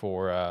shaft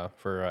for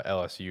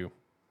LSU.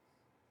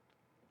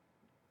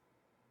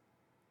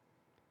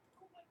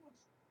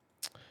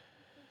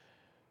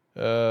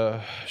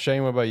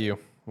 Shane, what about you?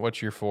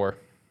 What's your 4?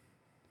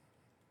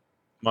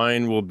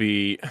 Mine will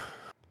be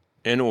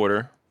in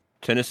order: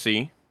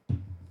 Tennessee,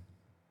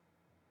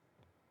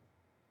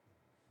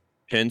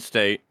 Penn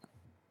State,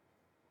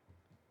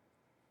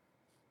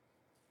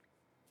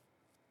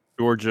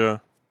 Georgia,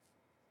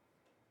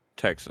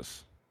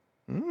 Texas.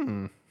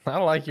 I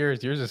like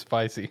yours. Yours is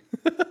spicy.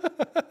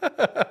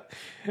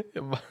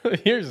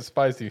 Yours is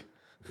spicy.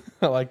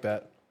 I like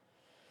that.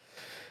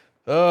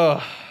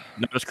 Oh,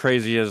 Not as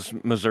crazy as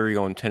Missouri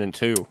going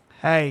 10-2.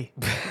 Hey,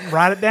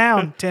 write it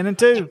down.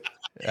 10-2.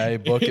 hey,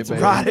 book it,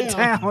 baby. Write it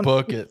down.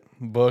 Book it.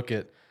 Book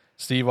it.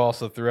 Steve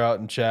also threw out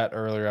in chat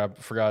earlier. I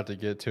forgot to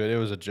get to it. It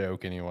was a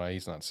joke anyway.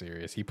 He's not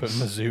serious. He put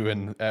Mizzou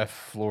in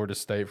Florida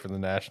State for the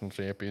national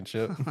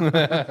championship.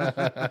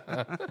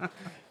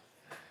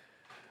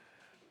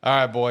 All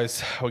right,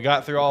 boys. We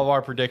got through all of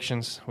our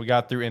predictions. We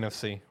got through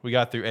NFC. We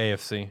got through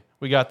AFC.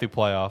 We got through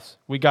playoffs.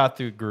 We got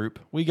through group.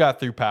 We got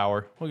through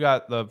power. We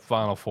got the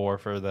Final Four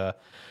for the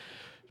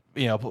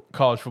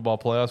college football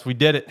playoffs. We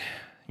did it.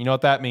 You know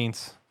what that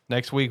means?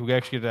 Next week we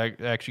actually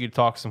get to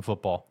talk some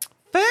football.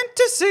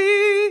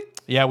 Fantasy.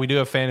 Yeah, we do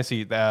have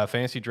fantasy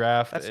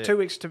draft. That's 2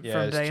 weeks from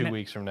today. today. It's 2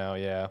 weeks from now.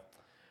 Yeah,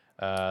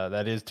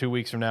 that is 2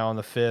 weeks from now on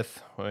the 5th.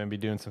 We're gonna be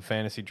doing some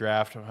fantasy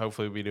draft.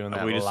 Hopefully, we'll be doing that.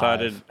 Have we live.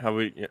 decided? Have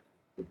we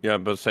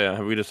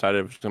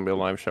decided if it's gonna be a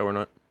live show or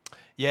not?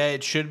 Yeah,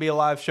 it should be a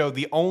live show.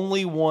 The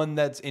only one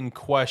that's in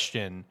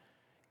question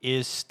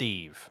is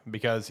Steve,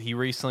 because he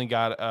recently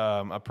got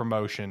a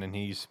promotion and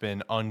he's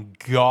been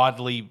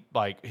ungodly,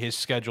 like his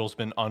schedule's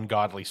been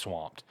ungodly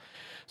swamped.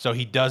 So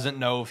he doesn't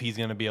know if he's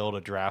going to be able to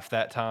draft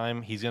that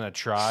time. He's going to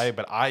try,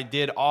 but I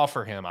did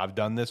offer him, I've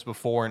done this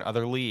before in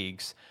other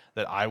leagues,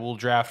 that I will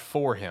draft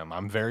for him.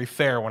 I'm very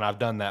fair when I've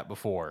done that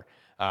before.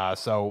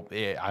 So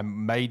I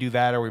may do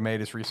that, or we may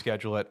just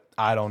reschedule it.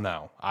 I don't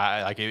know.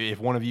 If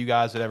one of you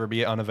guys would ever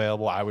be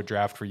unavailable, I would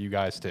draft for you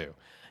guys too.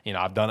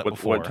 I've done it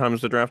before. What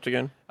time's the draft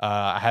again?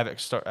 I have it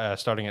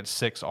starting at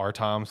 6 our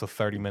time, so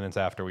 30 minutes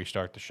after we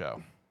start the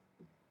show.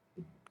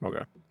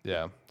 Okay.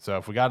 Yeah. So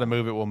if we got to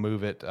move it, we'll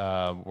move it.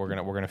 We're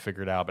gonna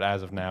figure it out. But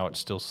as of now, it's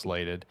still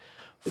slated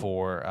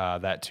for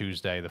that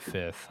Tuesday, the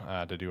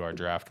 5th, to do our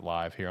draft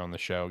live here on the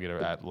show. Get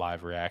a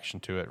live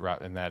reaction to it.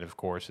 Right, and that, of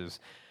course, is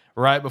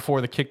right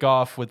before the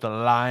kickoff with the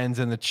Lions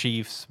and the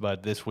Chiefs.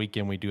 But this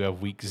weekend we do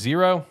have Week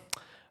 0.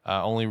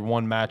 Only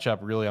one matchup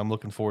really I'm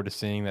looking forward to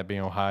seeing, that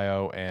being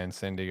Ohio and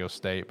San Diego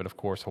State. But of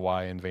course,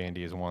 Hawaii and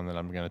Vandy is one that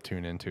I'm going to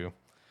tune into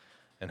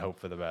and hope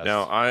for the best.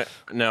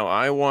 Now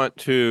I want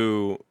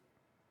to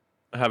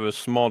have a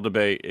small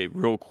debate,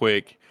 real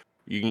quick.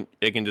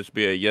 It can just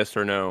be a yes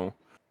or no,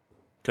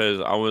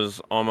 because I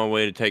was on my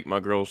way to take my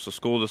girls to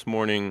school this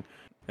morning,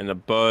 and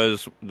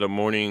the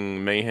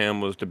morning mayhem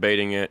was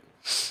debating it.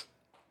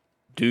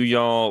 Do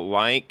y'all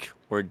like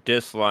or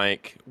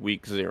dislike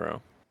Week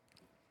 0?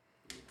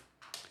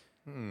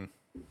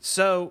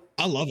 So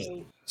I love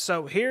it.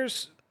 So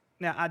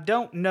now I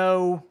don't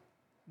know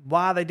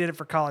why they did it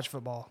for college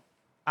football.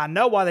 I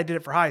know why they did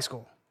it for high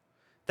school.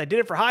 They did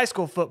it for high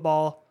school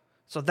football,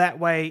 so that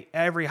way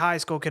every high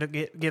school could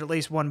get at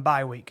least one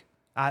bye week.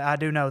 I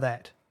do know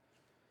that.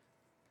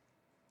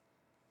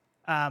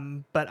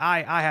 But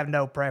I have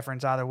no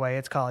preference either way.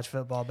 It's college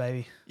football,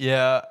 baby.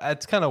 Yeah,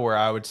 that's kind of where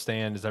I would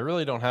stand. Is I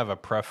really don't have a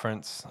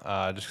preference,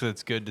 just because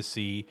it's good to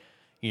see,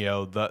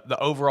 the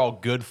overall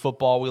good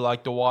football we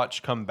like to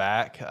watch come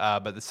back.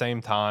 But at the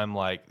same time,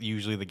 like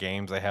usually the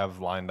games they have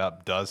lined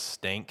up does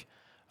stink.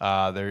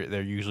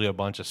 They're usually a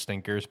bunch of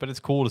stinkers, but it's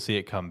cool to see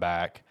it come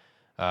back.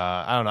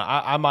 I don't know.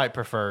 I might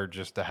prefer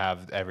just to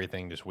have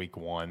everything just week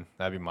 1.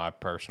 That'd be my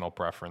personal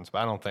preference. But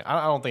I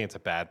don't think it's a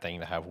bad thing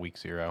to have Week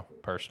 0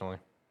 personally.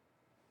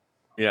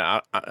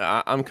 Yeah,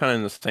 I'm kind of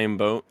in the same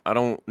boat. I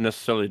don't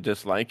necessarily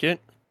dislike it,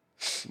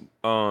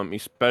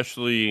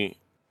 especially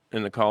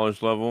in the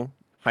college level.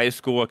 High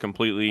school,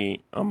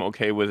 I'm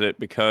okay with it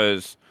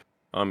because,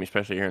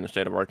 especially here in the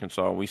state of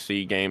Arkansas, we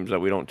see games that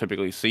we don't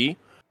typically see,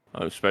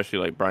 especially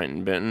like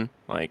Bryant Benton.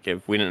 Like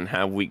if we didn't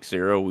have Week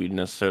 0, we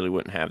necessarily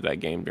wouldn't have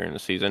that game during the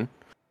season.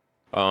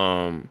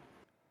 And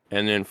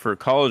then for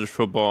college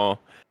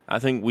football, I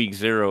think Week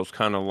 0 is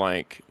kind of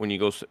like when you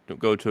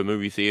go to a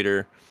movie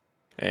theater.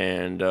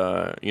 And,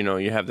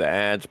 you have the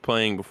ads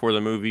playing before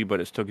the movie, but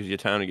it still gives you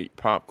time to get your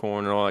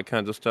popcorn and all that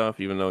kinds of stuff,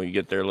 even though you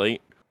get there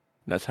late.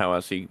 That's how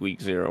I see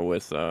Week 0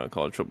 with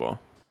college football.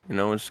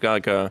 It's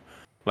got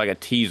like a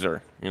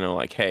teaser,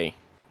 like, hey,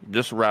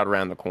 just right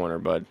around the corner,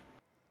 bud.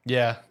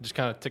 Yeah, just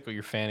kind of tickle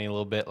your fanny a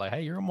little bit, like,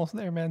 hey, you're almost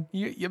there, man.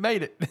 You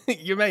made it.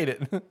 You made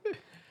it.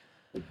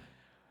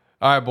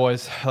 All right,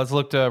 boys, let's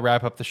look to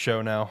wrap up the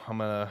show now. I'm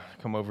going to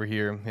come over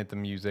here, hit the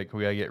music.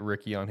 We got to get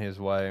Ricky on his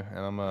way.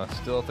 And I'm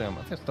still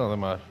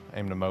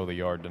aim to mow the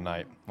yard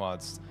tonight. Well,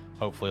 it's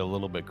hopefully a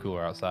little bit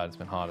cooler outside. It's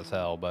been hot as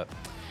hell. But,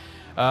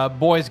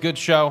 boys, good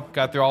show.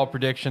 Got through all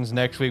predictions.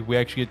 Next week, we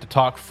actually get to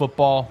talk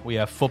football. We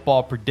have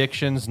football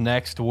predictions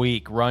next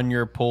week. Run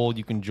your pool.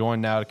 You can join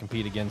now to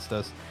compete against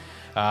us.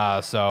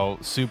 So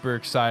super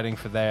exciting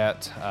for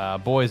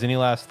that. Boys, any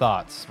last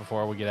thoughts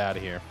before we get out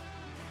of here?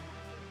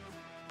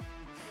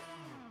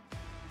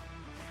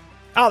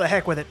 Oh, the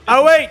heck with it.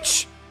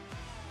 OH!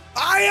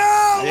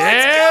 IO!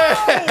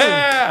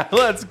 Yeah!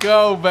 Let's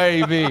go,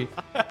 baby.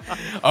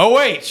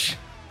 OH!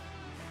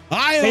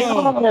 IO! Shane,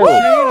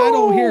 I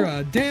don't hear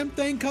a damn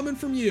thing coming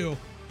from you.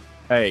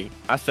 Hey,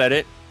 I said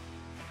it.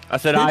 I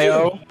said Did you?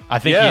 IO. I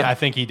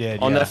think he did.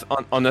 On yeah. this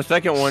on the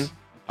second one.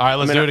 All right,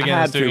 let's do it again.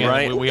 I Let's had do it to,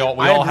 again. right? We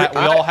all have to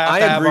have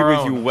I our agree with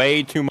own. you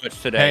way too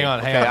much today. Hang on.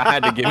 I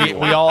had to give you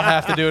We all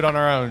have to do it on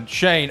our own.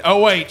 Shane,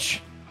 OH.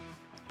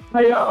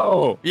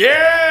 IO.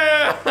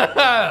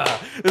 Yeah!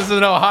 This is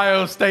an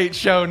Ohio State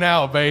show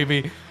now,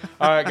 baby.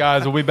 All right,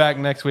 guys, we'll be back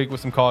next week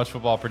with some college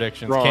football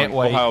predictions. Wrong. Can't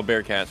wait. Ohio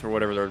Bearcats or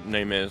whatever their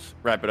name is.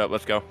 Wrap it up.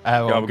 Let's go.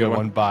 Have Y'all a good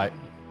one. Bye.